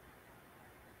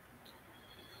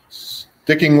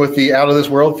 Sticking with the out of this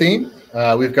world theme,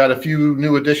 we've got a few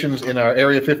new additions in our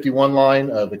Area 51 line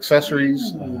of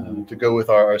accessories to go with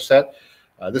our set.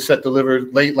 This set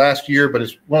delivered late last year, but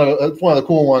it's one of the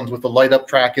cool ones with the light up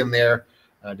track in there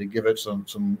to give it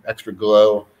some extra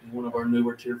glow. One of our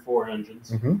newer Tier 4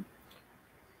 engines.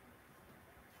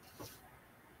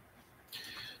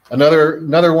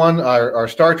 Another one, our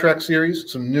Star Trek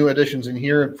series, some new additions in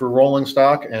here for rolling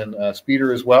stock and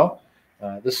speeder as well.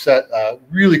 This set,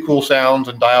 really cool sounds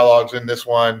and dialogues in this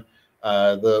one.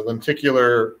 The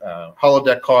lenticular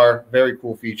holodeck car, very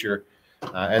cool feature.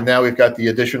 And now we've got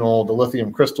the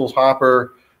lithium crystals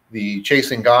hopper, the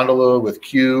chasing gondola with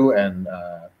Q and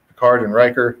Picard and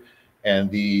Riker, and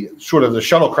the sort of the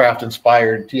shuttlecraft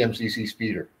inspired TMCC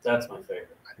speeder. That's my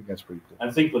favorite. I think that's pretty cool.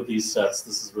 I think with these sets,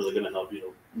 this is really going to help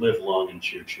you live long and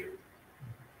choo-choo.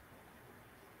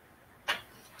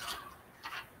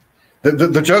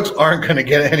 The jokes aren't going to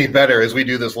get any better as we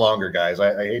do this longer, guys.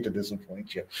 I hate to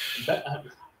disappoint you. I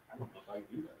don't know if I can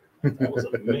do that. That was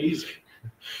amazing.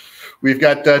 We've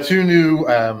got 2 new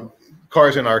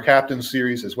cars in our Captain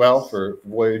series as well for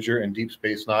Voyager and Deep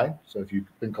Space Nine. So if you've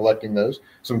been collecting those,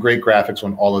 some great graphics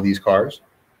on all of these cars.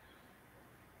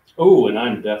 Oh, and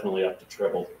I'm definitely up to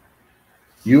triple.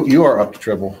 You are up to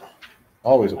triple.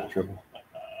 Always up to triple.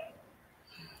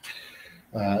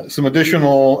 Some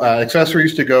additional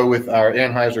accessories to go with our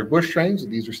Anheuser-Busch trains.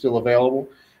 These are still available.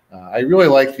 I really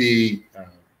like the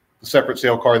separate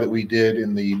sail car that we did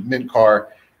in the Mint car.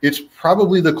 It's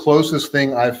probably the closest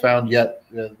thing I've found yet.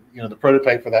 The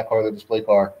prototype for that car, the display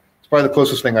car, it's probably the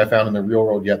closest thing I found in the real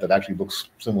world yet that actually looks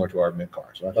similar to our Mint car.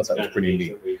 So I thought that was pretty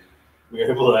neat. We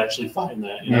were able to actually find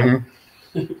that.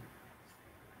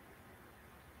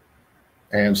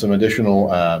 And some additional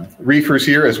reefers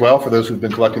here as well for those who've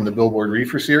been collecting the Billboard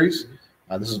Reefer series.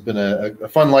 This has been a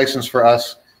fun license for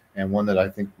us, and one that I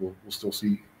think we'll still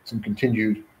see some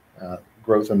continued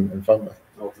growth and fun with.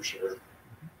 Oh, for sure.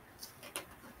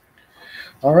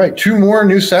 All right, 2 more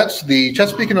new sets. The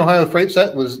Chesapeake and Ohio Freight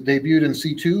set was debuted in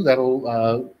C2.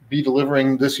 That'll be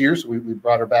delivering this year, so we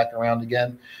brought her back around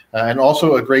again. And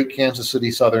also a great Kansas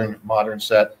City Southern modern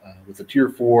set with the Tier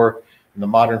 4 and the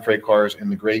modern freight cars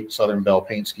and the great Southern Belle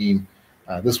paint scheme.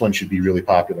 This one should be really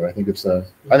popular. I think that's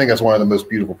one of the most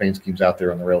beautiful paint schemes out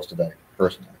there on the rails today,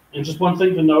 personally. And just one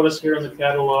thing to notice here in the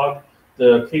catalog,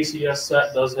 the KCS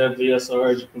set does have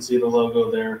VSR, as you can see the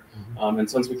logo there. And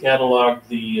since we cataloged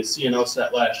the CNO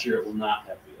set last year, it will not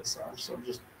have VSR. So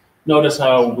just notice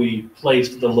how we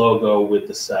placed the logo with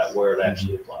the set where it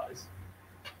actually applies.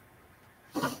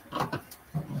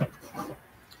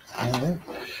 All right.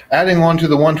 Adding on to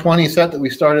the 120 set that we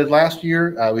started last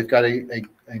year, we've got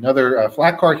another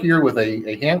flat car here with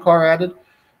a hand car added.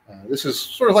 This is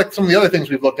sort of like some of the other things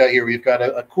we've looked at here. We've got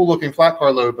a cool looking flat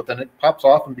car load, but then it pops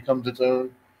off and becomes its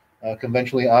own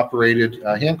conventionally operated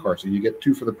hand car. So you get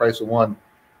 2 for the price of 1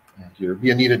 here. It'd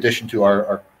be a neat addition to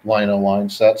our Lionel line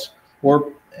sets,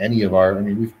 or any of our,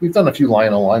 we've done a few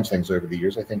Lionel lines things over the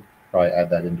years. I think probably add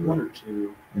that into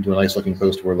a nice looking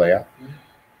post-war layout.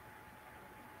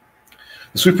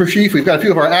 The Super Chief, we've got a few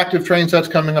of our active train sets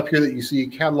coming up here that you see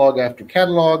catalog after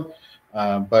catalog,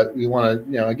 but we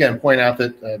want to, again, point out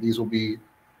that these will be,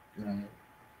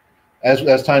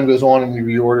 as time goes on and we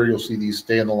reorder, you'll see these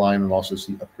stay in the line and also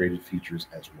see upgraded features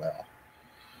as well.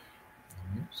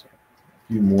 So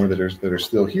a few more that are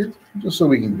still here, just so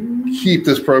we can keep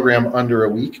this program under a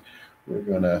week. We're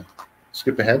going to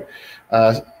skip ahead.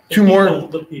 2 more.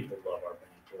 The people love our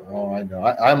banter. Oh, I know.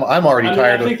 I'm already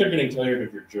tired. I think they're getting tired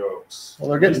of your jokes. Well,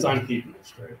 they're getting. At least I'm keeping it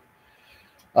straight.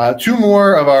 2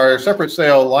 more of our separate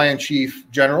sale Lion Chief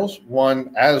generals.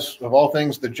 One, as of all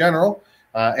things, the general,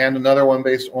 and another one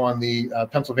based on the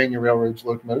Pennsylvania Railroad's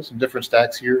locomotives. Some different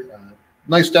stacks here.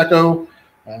 nice deco,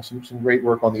 some great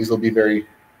work on these. They'll be very,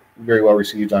 very well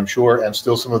received, I'm sure, and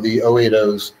still some of the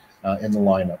 080s in the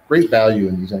lineup. Great value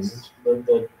in these engines.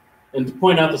 And to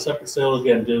point out, the separate sale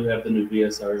again do have the new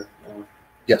VSR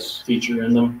yes feature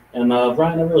in them. And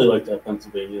Brian, I really like that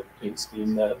Pennsylvania paint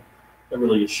scheme. That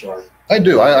really is sharp. I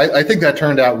do. I think that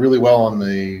turned out really well on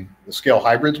the scale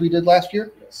hybrids we did last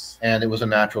year. Yes. And it was a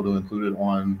natural to include it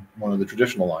on one of the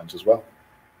traditional lines as well.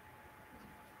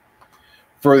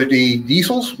 For the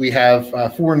diesels, we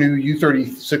have 4 new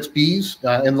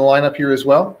U36Bs in the lineup here as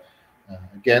well.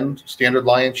 Again, standard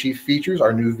Lion Chief features,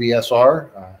 our new VSR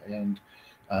and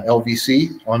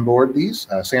LVC on board these.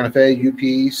 Santa Fe,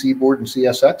 UP, Seaboard, and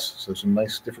CSX. So some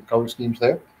nice different color schemes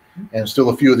there. And still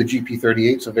a few of the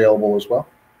GP38s available as well.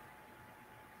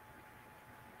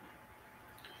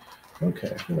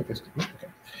 Okay.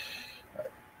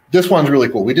 This one's really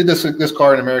cool. We did this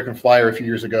car in American Flyer a few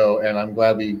years ago, and I'm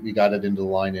glad we got it into the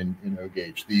line in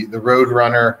O-Gauge. The Road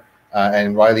Runner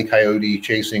and Wile E. Coyote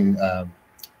chasing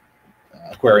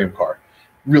aquarium car.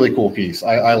 Really cool piece.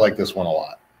 I like this one a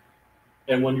lot.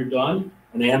 And when you're done,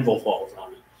 an anvil falls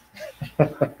on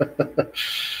it.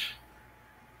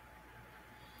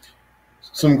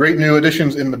 Some great new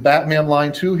additions in the Batman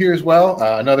line too here as well.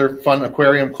 Another fun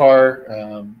aquarium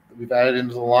car we've added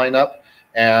into the lineup.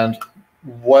 And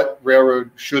what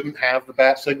railroad shouldn't have the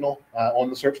bat signal on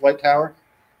the searchlight tower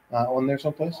on there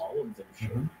someplace? All of them should.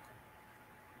 Mm-hmm.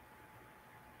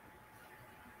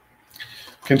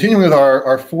 Continuing with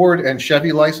our Ford and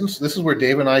Chevy license, this is where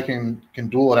Dave and I can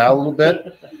duel it out a little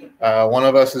bit. One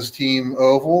of us is Team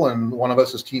Oval, and one of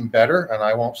us is Team Better, and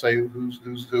I won't say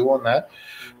who's who on that.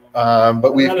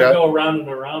 But we've got go around and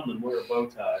around and wear a bow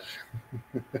tie.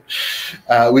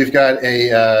 We've got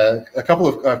a couple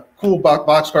of cool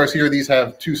box cars here. These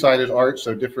have two-sided art,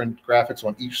 so different graphics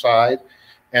on each side,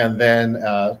 and then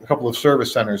a couple of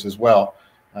service centers as well.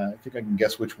 I think I can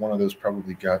guess which one of those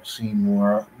probably got seen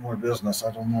more business.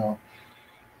 I don't know.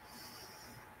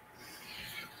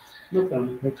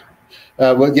 Okay.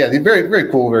 Well, yeah, very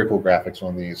cool graphics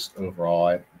on these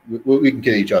overall. We can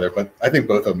kid each other, but I think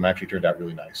both of them actually turned out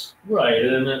really nice. Right,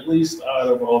 and at least out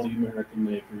of all the American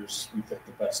makers, we picked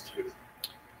the best two.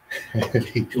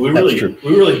 we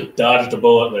really dodged a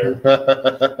bullet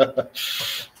there.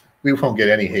 We won't get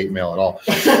any hate mail at all.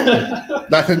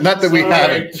 not that we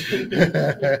haven't.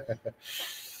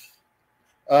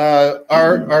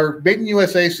 Our Made in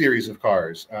USA series of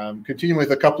cars, continuing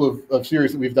with a couple of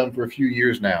series that we've done for a few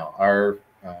years now. Our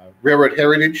Railroad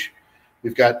Heritage.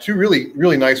 We've got two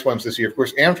really nice ones this year. Of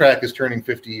course, Amtrak is turning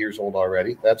 50 years old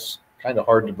already. That's kind of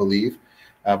hard to believe,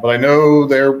 but I know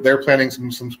they're planning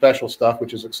some special stuff,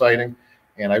 which is exciting.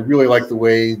 And I really like the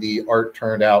way the art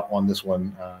turned out on this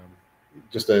one.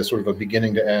 Just a sort of a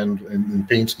beginning to end in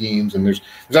paint schemes, and there's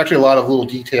actually a lot of little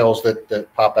details that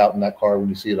pop out in that car when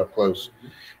you see it up close.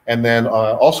 And then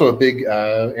also a big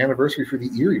anniversary for the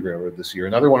Erie Railroad this year.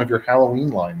 Another one of your Halloween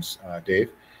lines,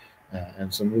 Dave,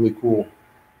 and some really cool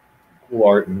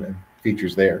art and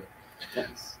features there.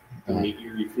 Yes.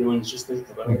 Eerie feelings, just think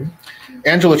about it.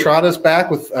 Angela Trotta's back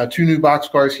with 2 new box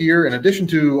cars here. In addition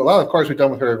to a lot of the cars we've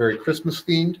done with her are very Christmas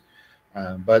themed,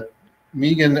 but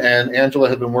Megan and Angela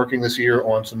have been working this year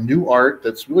on some new art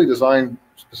that's really designed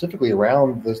specifically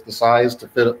around the size to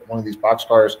fit one of these box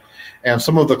cars and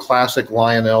some of the classic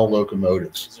Lionel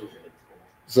locomotives.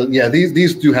 So yeah,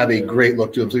 these do have a great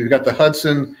look to them. So you've got the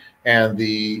Hudson and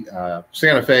the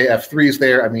Santa Fe F3s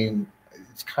there. I mean,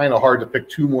 it's kind of hard to pick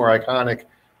 2 more iconic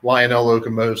Lionel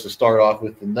locomotives to start off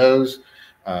with than those.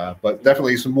 But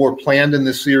definitely some more planned in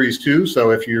this series too.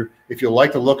 So if you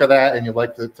like the look of that and you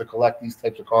like to collect these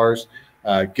types of cars,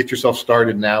 get yourself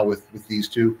started now with these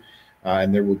 2,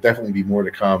 and there will definitely be more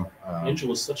to come.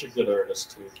 Angela's such a good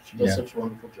artist too. She does such a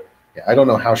wonderful job. Yeah, I don't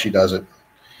know how she does it,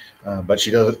 but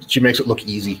she does. She makes it look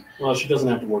easy. Well, she doesn't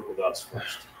have to work with us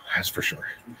first. That's for sure.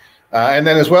 And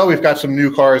then as well, we've got some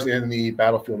new cars in the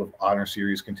Battlefield of Honor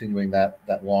series, continuing that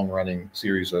long-running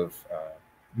series of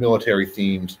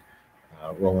military-themed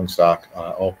rolling stock,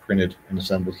 all printed and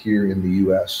assembled here in the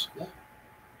U.S.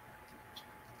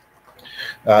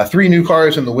 3 new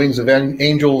cars in the Wings of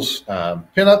Angels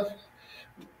pinup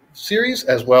series,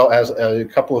 as well as a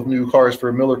couple of new cars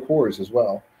for Miller Coors as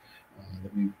well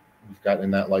that we've got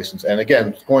in that license. And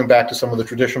again, going back to some of the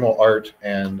traditional art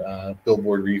and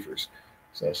billboard reefers.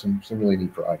 So some really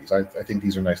neat varieties. I think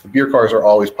these are nice. The beer cars are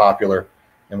always popular,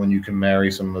 and when you can marry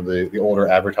some of the older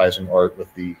advertising art with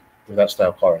that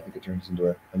style car, I think it turns into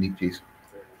a neat piece.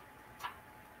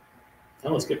 Now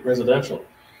let's get presidential.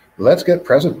 Let's get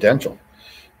presidential.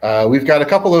 We've got a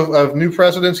couple of new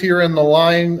presidents here in the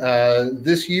line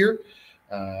this year.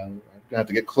 gonna have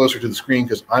to get closer to the screen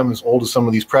because I'm as old as some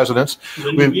of these presidents.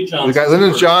 We got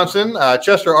Lyndon Johnson,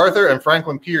 Chester Arthur, and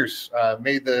Franklin Pierce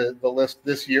made the list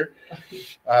this year.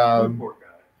 Poor guy.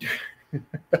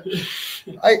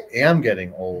 I am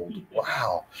getting old.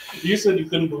 Wow. You said you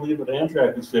couldn't believe that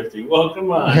Amtrak was 50. Well,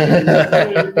 come on.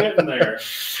 You're getting there.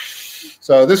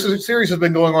 So this series has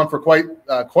been going on for quite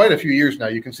a few years now.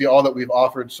 You can see all that we've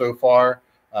offered so far.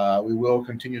 We will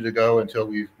continue to go until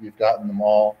we've gotten them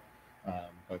all.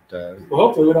 Well,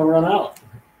 hopefully we don't run out.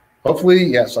 Hopefully,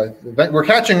 yes. We're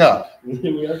catching up.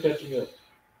 We are catching up.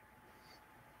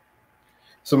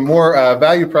 Some more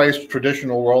value-priced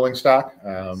traditional rolling stock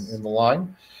in the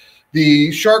line.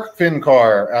 The shark fin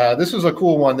car. This is a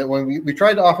cool one that when we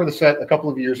tried to offer the set a couple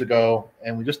of years ago,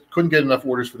 and we just couldn't get enough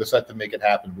orders for the set to make it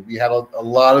happen. But we had a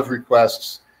lot of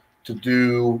requests to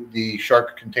do the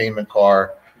shark containment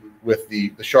car with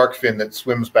the shark fin that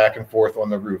swims back and forth on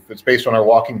the roof. It's based on our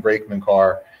walking brakeman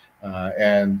car,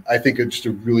 and I think it's just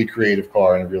a really creative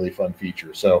car and a really fun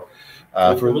feature. So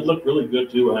it would look really good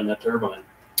too behind that turbine.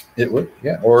 It would,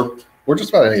 yeah, or just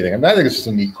about anything. I mean, I think it's just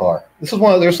a neat car. This is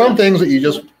one of there's some things that you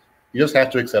just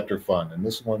have to accept are fun, and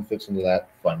this one fits into that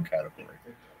fun category.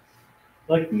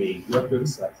 Like me, you have to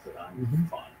accept that I'm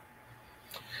fun.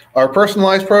 Our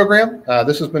personalized program,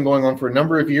 this has been going on for a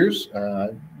number of years.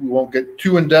 We won't get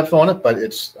too in-depth on it, but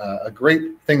it's a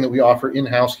great thing that we offer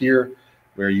in-house here,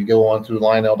 where you go on to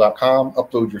Lionel.com,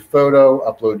 upload your photo,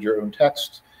 upload your own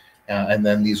text, and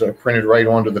then these are printed right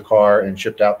onto the car and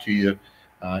shipped out to you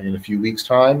in a few weeks'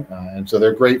 time. And so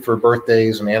they're great for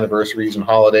birthdays and anniversaries and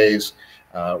holidays,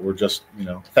 or just,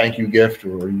 thank you gift,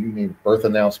 or you need birth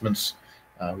announcements.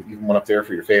 Even one up there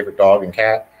for your favorite dog and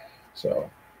cat. So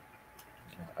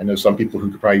I know some people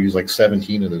who could probably use like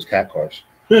 17 of those cat cars.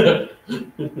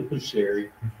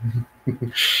 Sherry.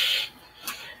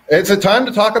 It's a time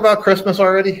to talk about Christmas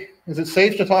already. Is it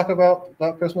safe to talk about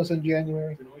Christmas in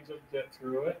January? Didn't we just get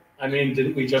through it? I mean,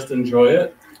 didn't we just enjoy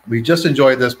it? We just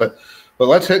enjoyed this, but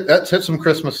let's hit some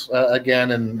Christmas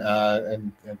again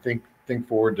and think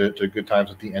forward to good times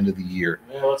at the end of the year.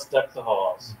 Yeah, let's deck the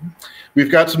halls.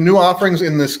 We've got some new offerings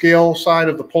in the scale side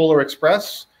of the Polar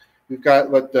Express. We've got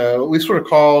what we sort of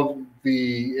called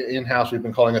the in-house. We've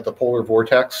been calling it the Polar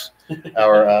Vortex,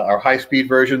 our high-speed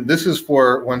version. This is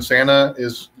for when Santa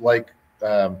is like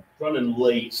running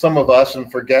late. Some of us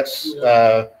and forgets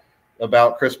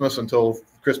about Christmas until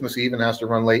Christmas Eve and has to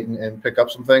run late and pick up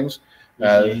some things.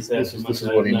 This is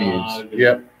what he needs.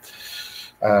 Yep.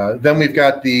 Then we've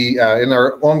got the in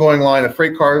our ongoing line of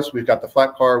freight cars, we've got the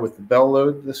flat car with the bell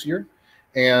load this year,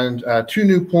 and two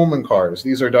new Pullman cars.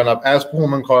 These are done up as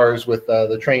Pullman cars with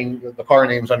the car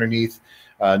names underneath.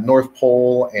 North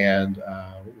Pole and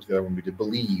what was the other one we did?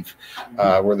 Believe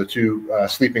were the two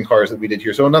sleeping cars that we did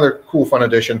here. So another cool, fun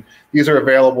addition. These are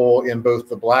available in both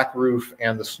the black roof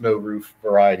and the snow roof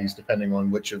varieties, depending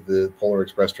on which of the Polar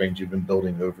Express trains you've been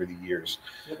building over the years.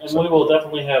 And we will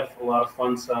definitely have a lot of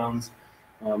fun sounds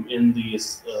in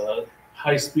the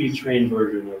high-speed train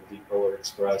version of the Polar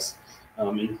Express,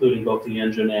 including both the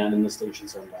engine and in the station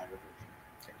Sundial version.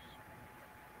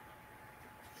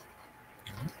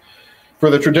 For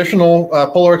the traditional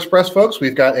Polar Express folks,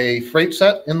 we've got a freight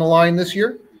set in the line this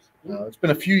year. It's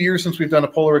been a few years since we've done a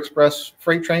Polar Express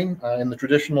freight train in the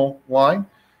traditional line.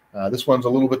 This one's a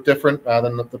little bit different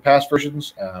than the past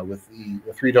versions with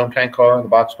the three-dome tank car, the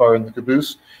box car, and the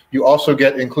caboose. You also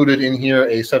get included in here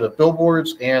a set of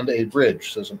billboards and a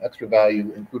bridge, so some extra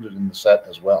value included in the set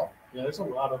as well. Yeah, there's a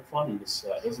lot of fun in this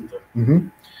set, isn't there? Mm-hmm.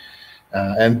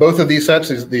 And both of these sets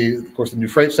is of course, the new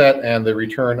freight set and the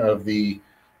return of the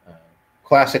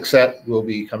classic set will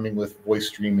be coming with voice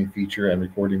streaming feature and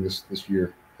recording this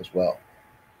year as well.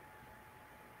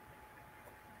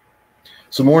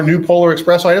 Some more new Polar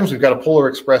Express items. We've got a Polar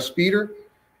Express speeder,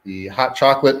 the hot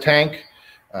chocolate tank,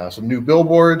 some new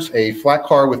billboards, a flat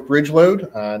car with bridge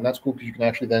load, and that's cool because you can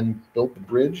actually then build the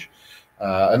bridge.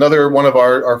 Another one of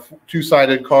our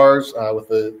two-sided cars with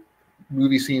the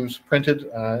movie scenes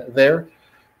printed there.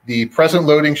 The present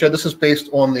loading shed. This is based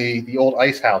on the old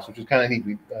ice house, which is kind of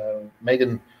neat.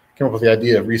 Megan came up with the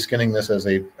idea of reskinning this as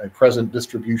a present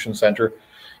distribution center,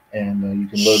 and you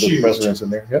can load the presidents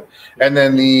in there. Yep. And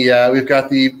then we've got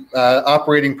the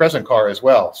operating present car as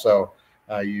well. So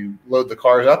you load the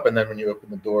cars up, and then when you open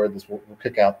the door, this will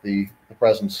kick out the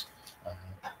presents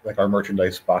like our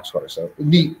merchandise box car. So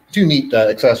two neat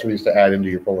accessories to add into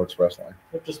your Polar Express line.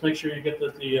 Just make sure you get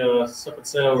the separate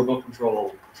sail remote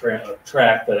control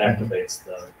track that activates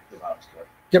the box car.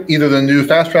 Yep, either the new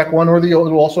fast track one or the old.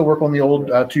 It'll also work on the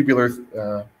old tubular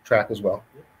track as well.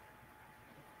 Yep.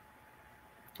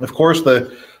 Of course,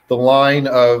 the The line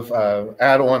of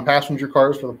add-on passenger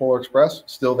cars for the Polar Express,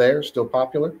 still there, still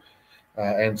popular,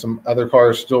 and some other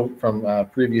cars still from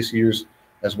previous years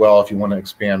as well, if you want to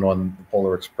expand on the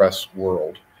Polar Express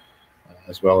world,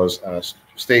 as well as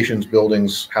stations,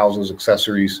 buildings, houses,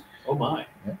 accessories. Oh my!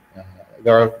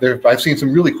 I've seen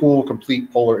some really cool,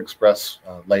 complete Polar Express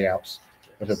layouts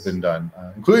that have been done,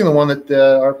 including the one that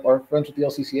our friends at the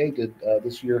LCCA did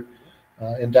this year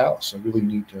in Dallas. A really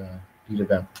neat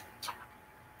event.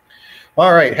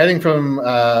 All right, heading from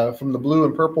the blue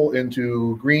and purple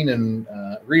into green and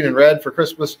red for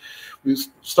Christmas. We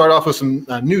start off with some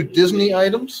new Disney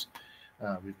items.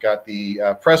 We've got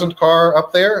the present car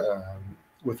up there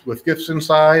with gifts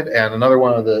inside, and another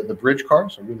one of the bridge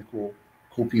cars. A really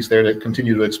cool piece there to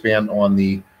continue to expand on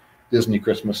the Disney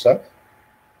Christmas set.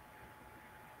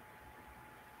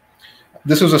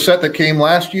 This is a set that came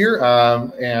last year,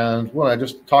 and when I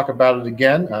just talk about it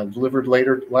again, delivered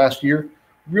later last year.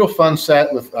 Real fun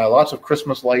set with lots of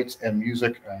Christmas lights and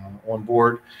music on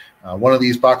board. One of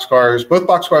these boxcars, both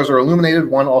boxcars are illuminated.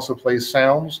 One also plays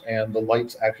sounds, and the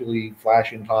lights actually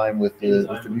flash in time with the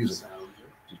music,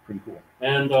 which is pretty cool.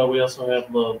 And we also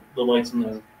have the lights in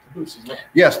the caboose as well.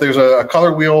 Yes, there's a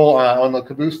color wheel on the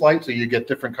caboose light, so you get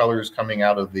different colors coming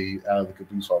out of the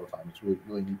caboose all the time. It's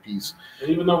really neat piece. And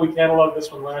even though we cataloged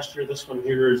this one last year, this one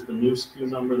here is the new SKU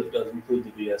number that does include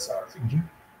the VSR feature. Mm-hmm.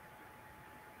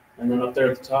 And then up there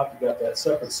at the top, you got that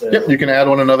separate set. Yep, you can add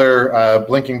on another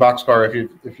blinking boxcar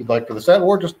if you'd like for the set,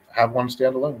 or just have one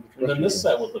standalone. And then this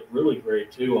set would look really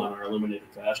great too on our illuminated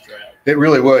fast track. It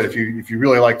really would. If you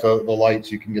really like the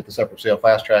lights, you can get the separate sail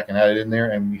fast track and add it in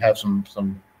there. And we have some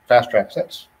fast track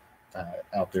sets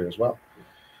out there as well.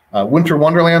 Winter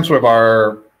Wonderland, sort of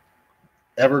our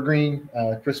evergreen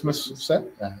Christmas set,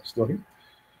 still here.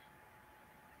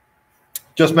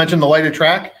 Just mentioned the lighted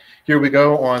track. Here we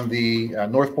go on the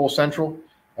North Pole Central,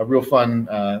 a real fun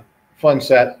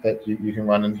set that you can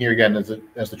run. And here again,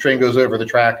 as the train goes over the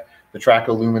track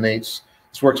illuminates.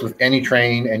 This works with any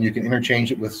train, and you can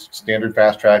interchange it with standard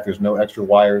fast track. There's no extra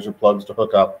wires or plugs to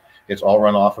hook up. It's all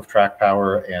run off of track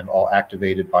power and all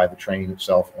activated by the train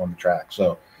itself on the track.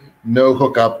 So no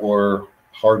hookup or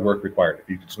hard work required. If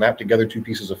you can snap together two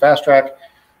pieces of fast track,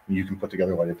 you can put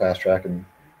together lighted fast track and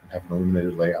have an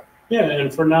illuminated layout. Yeah,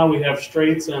 and for now we have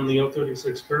straights and the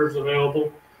 036 curves available.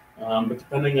 But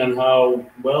depending on how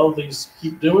well these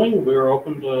keep doing, we're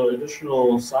open to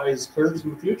additional size curves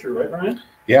in the future, right, Ryan?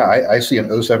 Yeah, I see an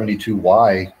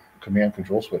 072Y command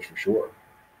control switch for sure.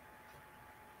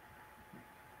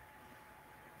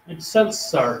 I sense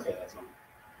sarcasm.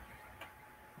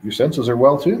 Your senses are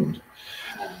well tuned.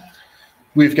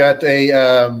 We've got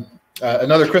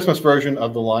another Christmas version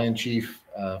of the Lion Chief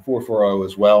 440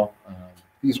 as well.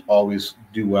 These always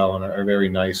do well and are very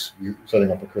nice. You're setting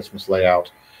up a Christmas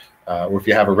layout, or if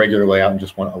you have a regular layout and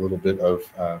just want a little bit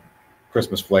of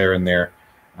Christmas flair in there,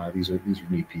 these are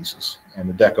neat pieces. And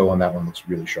the deco on that one looks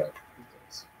really sharp.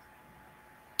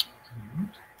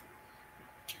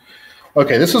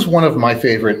 Okay, this is one of my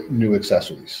favorite new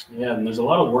accessories. Yeah, and there's a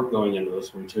lot of work going into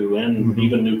this one too, and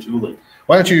even new tooling.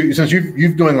 Why don't you, since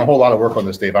you've doing a whole lot of work on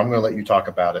this, Dave, I'm going to let you talk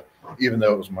about it, even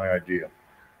though it was my idea.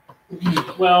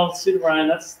 Well, see, Ryan,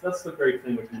 that's the great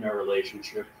thing between our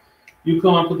relationship. You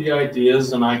come up with the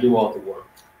ideas, and I do all the work.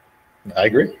 I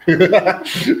agree.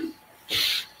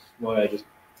 Boy, I just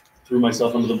threw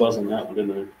myself under the bus on that one,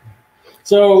 didn't I?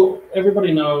 So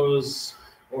everybody knows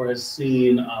or has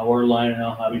seen our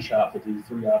Lionel Hobby Shop with these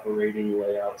 3 operating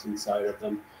layouts inside of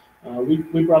them.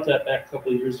 We brought that back a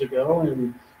couple of years ago,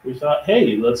 and we thought,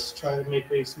 hey, let's try to make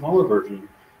a smaller version.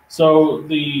 So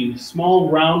the small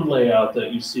round layout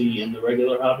that you see in the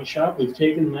regular hobby shop, we've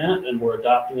taken that and we're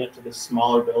adopting it to this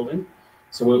smaller building.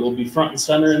 So it will be front and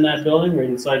center in that building, right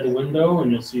inside the window, and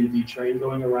you'll see the train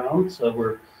going around. So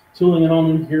we're tooling it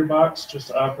on gearbox just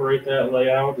to operate that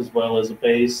layout, as well as a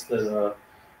base that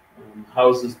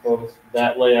houses both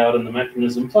that layout and the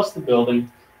mechanism, plus the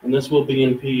building. And this will be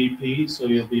in PEP, so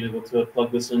you'll be able to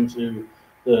plug this into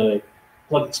the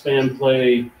plug, expand,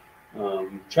 play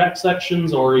track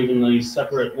sections, or even the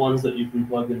separate ones that you can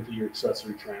plug into your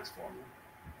accessory transformer.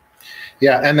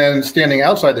 Yeah, and then standing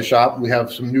outside the shop, we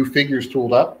have some new figures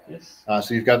tooled up. Yes.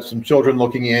 So you've got some children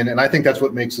looking in, and I think that's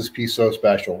what makes this piece so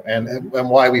special, and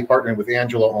why we partnered with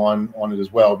Angela on it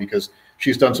as well, because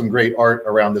she's done some great art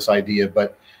around this idea.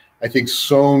 But I think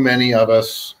so many of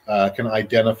us can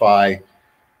identify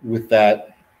with that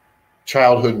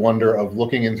childhood wonder of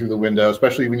looking in through the window,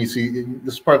 especially when you see,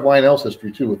 this is part of Lionel's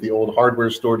history too, with the old hardware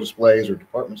store displays or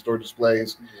department store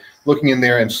displays, looking in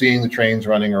there and seeing the trains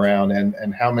running around,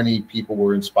 and how many people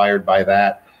were inspired by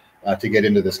that to get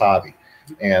into this hobby.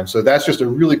 And so that's just a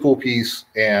really cool piece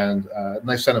and a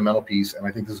nice sentimental piece. And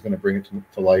I think this is going to bring it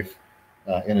to life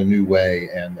in a new way,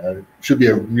 and should be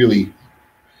a really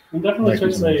it definitely nice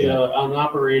takes piece of an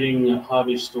operating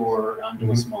hobby store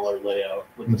onto a smaller layout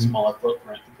with a smaller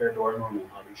footprint compared to our normal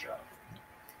hobby shop.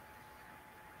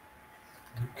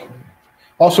 Okay.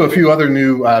 Also, a few other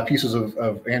new pieces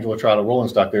of Angela Trotta rolling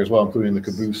stock there as well, including the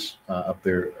caboose up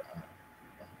there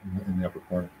in the upper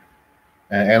corner.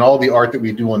 And all the art that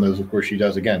we do on those, of course, she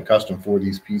does, again, custom for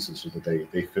these pieces so that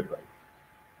they fit right.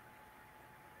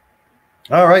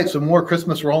 All right, some more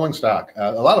Christmas rolling stock.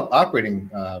 A lot of operating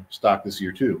stock this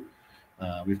year, too.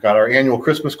 We've got our annual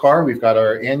Christmas car. We've got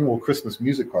our annual Christmas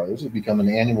music car. This has become an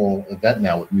annual event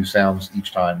now with new sounds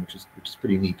each time, which is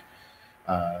pretty neat.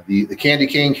 The candy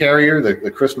cane carrier,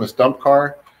 the Christmas dump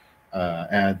car,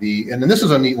 and then this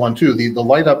is a neat one, too, the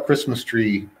light up Christmas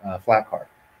tree flat car.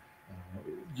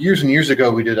 Years and years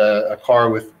ago, we did a car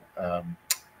with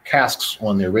casks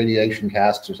on there, radiation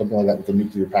casks or something like that, with a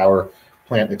nuclear power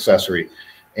plant accessory.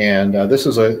 And this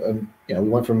is we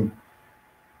went from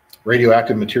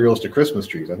radioactive materials to Christmas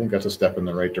trees. I think that's a step in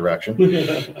the right direction.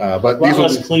 But these will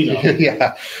be cleanup.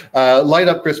 Yeah, light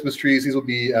up Christmas trees. These will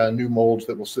be new molds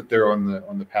that will sit there on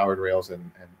the powered rails and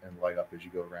light up as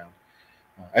you go around.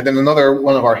 And then another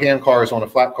one of our hand cars on a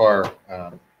flat car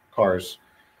cars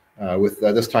with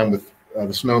this time with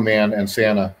the snowman and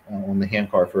Santa on the hand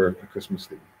car for a Christmas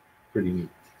theme. Pretty neat.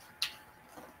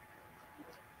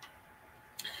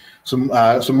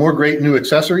 Some more great new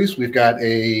accessories. We've got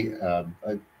a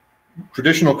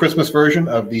traditional Christmas version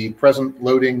of the present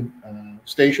loading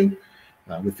station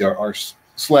with our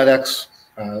SledX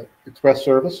express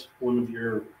service. One of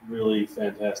your really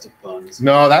fantastic puns.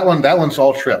 No, that one's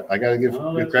all Trip. I got to give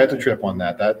credit to Trip on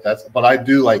that. But I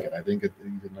do like it. I think he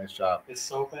did a nice job. It's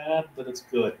so bad, but it's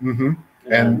good. Mm-hmm.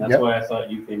 And that's why I thought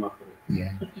you came up with it.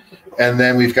 Yeah. And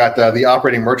then we've got the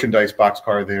operating merchandise box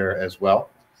car there as well.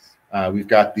 We've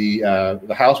got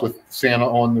the house with Santa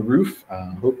on the roof.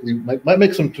 Hopefully, might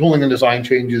make some tooling and design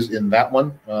changes in that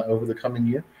one over the coming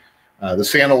year. The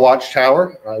Santa Watch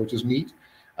Tower, which is neat.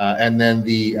 And then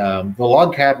the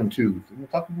log cabin too. Can we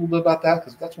talk a little bit about that?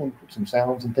 Because that's when we put some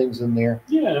sounds and things in there.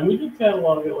 Yeah, and we did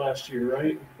catalog it last year,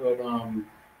 right? But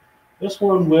this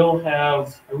one will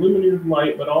have illuminated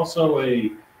light, but also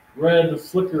a red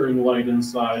flickering light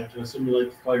inside to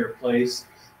simulate the fireplace.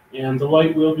 And the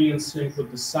light will be in sync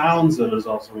with the sounds that is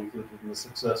also included in this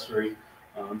accessory.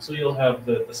 So you'll have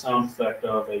the sound effect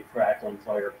of a crackling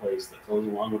fireplace that goes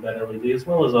along with that LED, as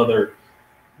well as other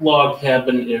log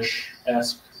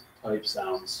cabin-ish-esque type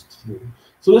sounds.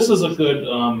 So this is a good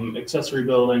accessory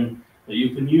building that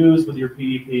you can use with your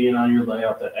PDP and on your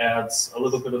layout that adds a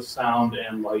little bit of sound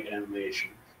and light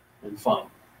animation and fun.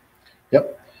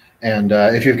 Yep. And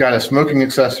if you've got a smoking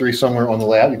accessory somewhere on the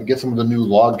layout, you can get some of the new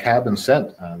log cabin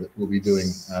scent that we'll be doing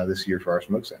this year for our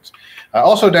smoke scents.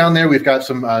 Also down there, we've got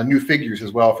some new figures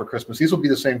as well for Christmas. These will be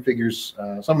the same figures.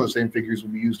 Some of the same figures will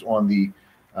be used on the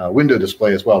window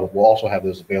display as well, but we'll also have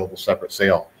those available separate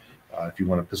sale if you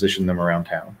want to position them around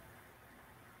town.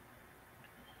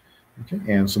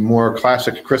 Okay, and some more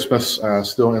classic Christmas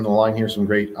still in the line here, some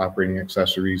great operating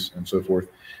accessories and so forth.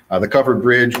 The covered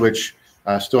bridge, which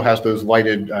still has those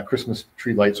lighted Christmas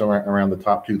tree lights around the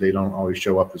top too. They don't always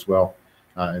show up as well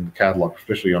in the catalog,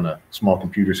 especially on a small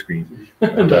computer screen.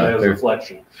 But, there's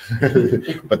reflection.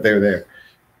 But they're there.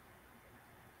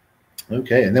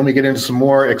 Okay, and then we get into some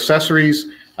more accessories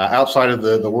outside of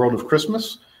the world of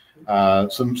Christmas.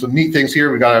 Some neat things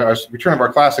here. We got our return of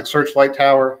our classic searchlight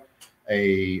tower,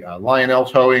 a Lionel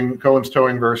Cohen's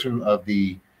towing version of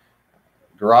the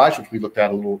garage, which we looked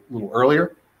at a little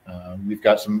earlier. We've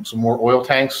got some more oil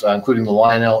tanks, including the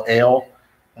Lionel Ale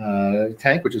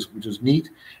tank, which is neat.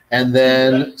 And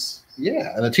then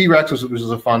and the T-Rex, which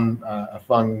is a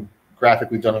fun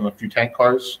graphic we've done on a few tank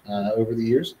cars over the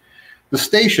years. The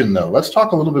station, though, let's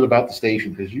talk a little bit about the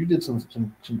station, because you did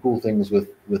some cool things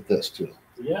with this too.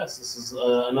 Yes, this is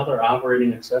another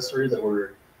operating accessory that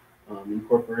we're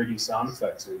incorporating sound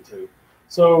effects into.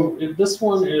 So this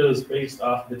one is based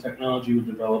off of the technology we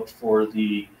developed for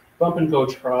the bump and go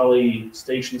trolley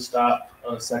station stop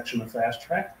section of Fast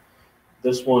Track.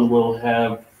 This one will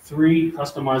have 3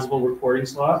 customizable recording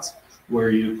slots where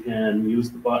you can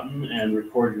use the button and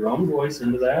record your own voice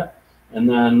into that. And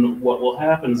then what will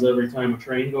happen is every time a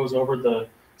train goes over the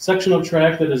section of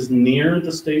track that is near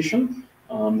the station,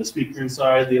 the speaker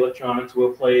inside the electronics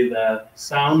will play that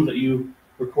sound that you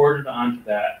recorded onto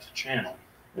that channel.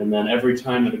 And then every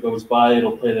time that it goes by,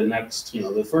 it'll play the next,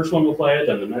 the first one will play it,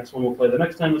 then the next one will play the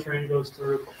next time the train goes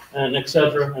through, and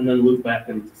etc., and then loop back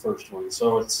into the first one.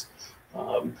 So it's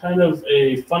kind of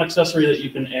a fun accessory that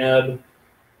you can add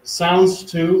sounds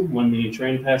too when the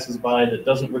train passes by that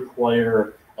doesn't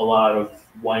require a lot of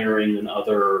wiring and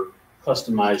other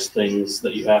customized things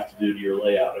that you have to do to your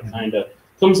layout. It kind of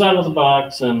comes out of the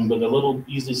box and with a little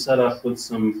easy setup with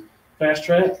some fast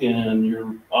track, and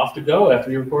you're off to go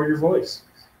after you record your voice.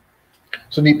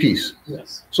 It's a neat piece.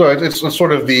 Yes. So it's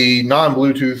sort of the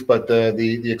non-Bluetooth, but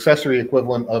the accessory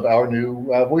equivalent of our new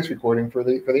voice recording for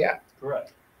the app.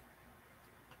 Correct.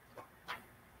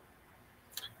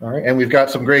 All right, and we've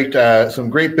got some great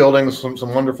buildings,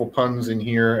 some wonderful puns in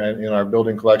here and in our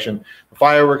building collection. The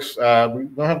fireworks, we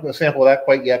don't have a sample of that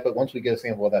quite yet, but once we get a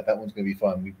sample of that, that one's going to be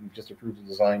fun. We've just approved the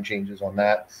design changes on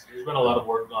that. There's been a lot of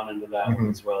work gone into that one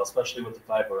as well, especially with the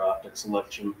fiber optic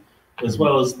selection, as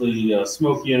well as the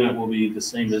smoke unit will be the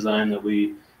same design that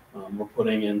we're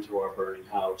putting into our burning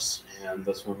house, and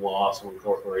this one will also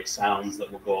incorporate sounds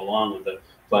that will go along with the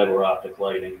fiber optic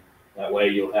lighting. That way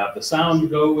you'll have the sound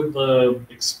go with the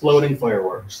exploding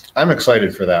fireworks. I'm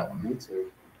excited for that one. Me too.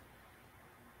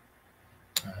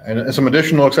 And some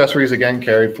additional accessories, again,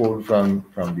 carried forward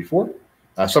from before.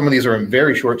 Some of these are in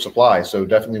very short supply, so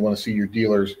definitely want to see your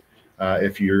dealers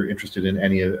if you're interested in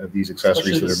any of these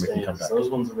accessories that are making come back. Those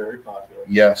ones are very popular.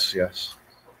 Yes, yes.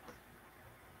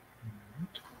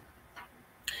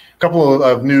 A couple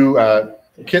of new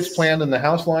kits planned in the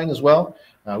house line as well.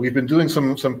 We've been doing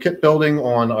some kit building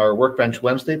on our Workbench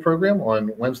Wednesday program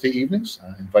on Wednesday evenings.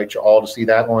 I invite you all to see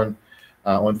that on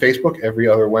Facebook every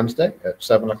other Wednesday at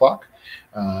 7 o'clock.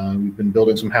 We've been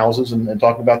building some houses and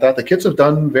talking about that. The kits have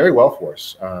done very well for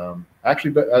us.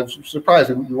 Actually, but I was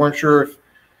surprised. We weren't sure if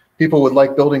people would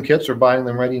like building kits or buying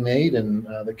them ready-made, and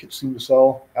the kits seem to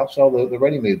outsell the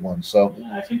ready-made ones. So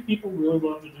yeah, I think people really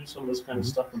love to do some of this kind of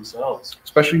stuff themselves,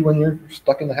 especially when you're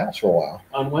stuck in the house for a while.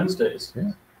 On Wednesdays.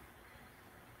 Yeah.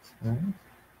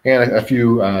 And a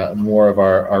few more of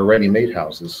our ready-made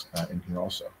houses in here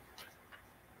also.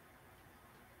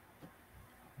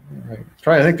 All right.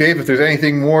 Trying to think, Dave, if there's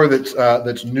anything more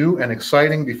that's new and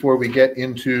exciting before we get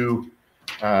into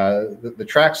the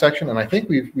track section. And I think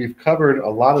we've covered a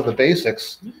lot of the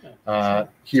basics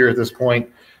here at this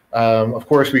point. Of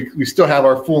course, we still have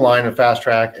our full line of fast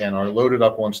track and are loaded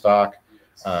up on stock.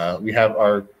 We have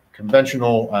our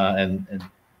conventional and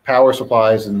power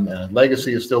supplies and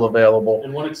Legacy is still available.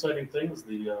 And one exciting thing is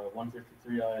the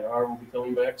 153 IR will be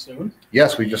coming back soon.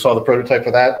 Yes, we just saw the prototype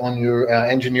for that on your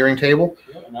engineering table.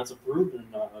 Yeah, and that's approved and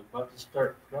about to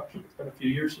start production. It's been a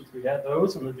few years since we had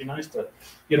those, and it'd be nice to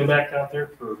get them back out there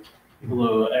for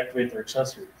people to activate their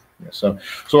accessories. Yeah, so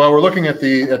while we're looking at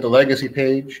the Legacy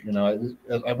page,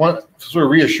 I want to sort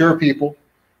of reassure people,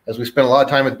 as we spent a lot of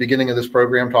time at the beginning of this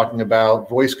program talking about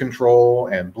voice control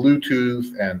and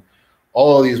Bluetooth and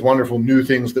all of these wonderful new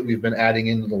things that we've been adding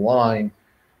into the line,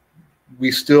 we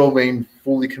still remain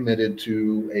fully committed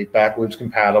to a backwards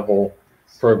compatible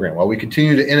program. While we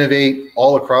continue to innovate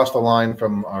all across the line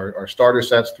from our starter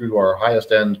sets through to our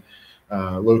highest end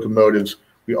locomotives,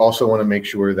 we also want to make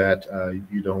sure that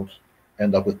you don't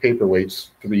end up with paperweights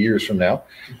 3 years from now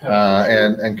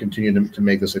and continue to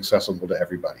make this accessible to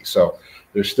everybody. So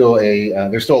there's still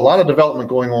a lot of development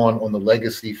going on the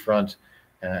Legacy front.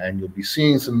 And you'll be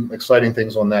seeing some exciting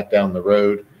things on that down the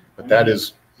road. But that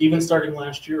is even starting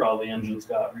last year, all the engines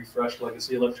got refreshed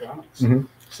Legacy electronics. Mm-hmm.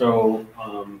 So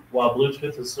while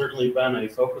Bluetooth has certainly been a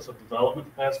focus of development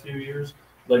the past few years,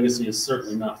 Legacy has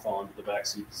certainly not fallen to the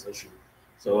backseat position.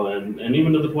 So and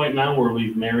even to the point now where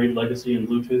we've married Legacy and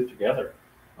Bluetooth together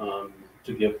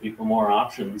to give people more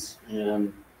options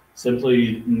and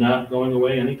simply not going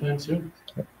away anytime soon.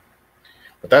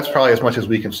 But that's probably as much as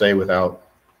we can say without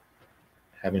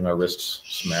having our wrists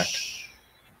smacked.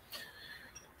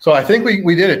 So I think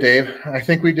we did it, Dave. I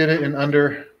think we did it in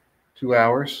under 2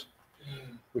 hours,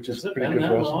 which is pretty good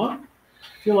for us. Long?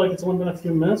 I feel like it's only been a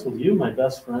few minutes with you, my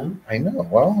best friend. I know.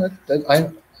 Well,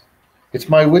 it's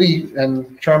my witty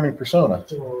and charming persona.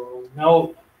 So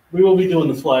now we will be doing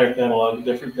the Flyer catalog a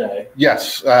different day.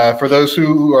 Yes. For those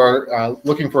who are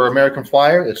looking for American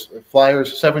Flyer, it's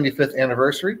Flyer's 75th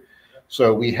anniversary.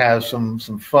 So we have some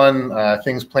fun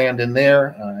things planned in there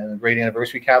and a great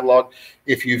anniversary catalog.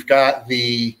 If you've got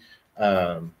the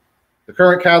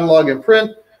current catalog in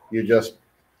print, you just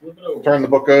turn the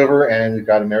book over and you've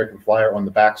got American Flyer on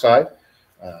the backside.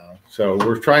 So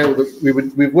we're trying. We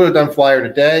would have done Flyer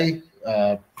today,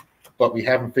 but we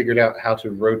haven't figured out how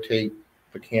to rotate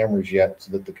the cameras yet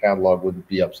so that the catalog wouldn't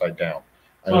be upside down.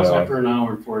 Plus, after an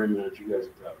hour and 40 minutes, you guys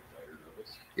are probably tired of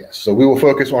us. Yes, so we will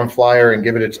focus on Flyer and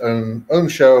give it its own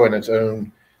show and its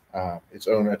own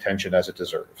attention as it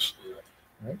deserves.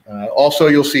 Right. Also,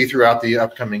 you'll see throughout the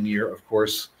upcoming year, of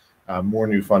course, more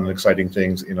new fun and exciting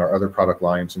things in our other product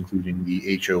lines, including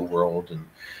the HO World and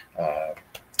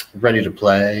ready to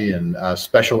play, and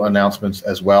special announcements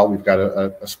as well. We've got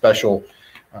a special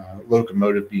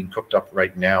locomotive being cooked up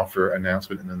right now for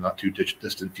announcement in the not too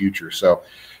distant future. So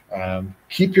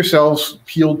keep yourselves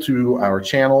peeled to our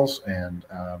channels and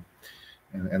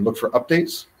look for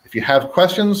updates. If you have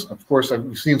questions, of course,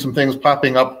 I've seen some things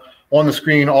popping up on the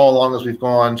screen all along as we've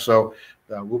gone. So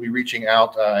we'll be reaching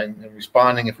out and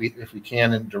responding if we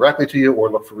can, and directly to you, or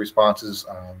look for responses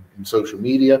in social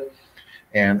media.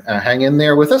 And hang in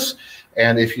there with us.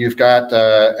 And if you've got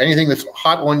anything that's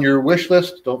hot on your wish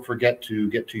list, don't forget to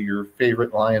get to your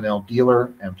favorite Lionel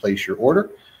dealer and place your order.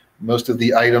 Most of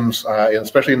the items,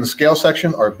 especially in the scale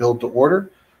section, are build to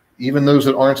order. Even those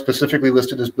that aren't specifically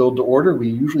listed as build to order, we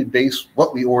usually base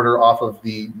what we order off of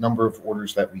the number of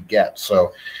orders that we get.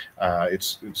 So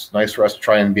it's nice for us to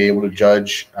try and be able to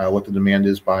judge what the demand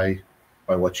is by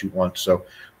what you want. So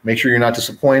make sure you're not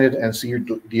disappointed, and see your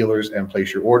dealers and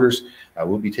place your orders.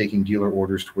 We'll be taking dealer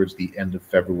orders towards the end of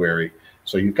February.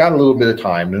 So you've got a little bit of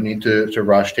time. No need to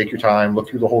rush. Take your time. Look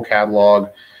through the whole catalog.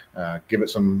 Give it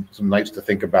some nights to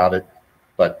think about it.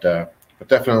 But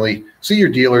definitely see your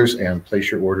dealers and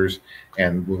place your orders,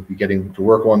 and we'll be getting to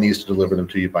work on these to deliver them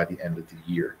to you by the end of the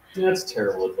year. That's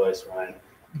terrible advice, Ryan.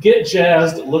 Get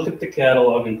jazzed, look at the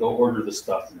catalog, and go order the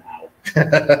stuff now.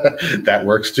 That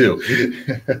works too.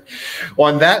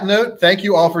 On that note, thank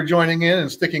you all for joining in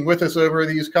and sticking with us over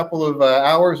these couple of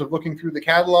hours of looking through the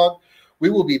catalog.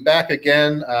 We will be back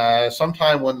again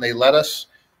sometime when they let us.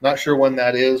 Not sure when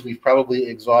that is. We've probably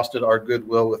exhausted our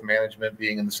goodwill with management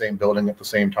being in the same building at the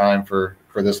same time for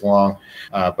this long.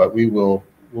 But we'll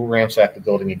ransack the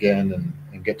building again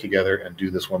and get together and do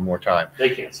this one more time.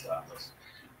 They can't stop us.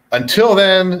 Until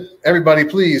then, everybody,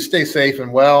 please stay safe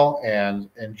and well, and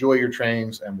enjoy your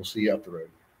trains, and we'll see you up the road.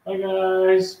 Bye,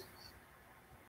 guys.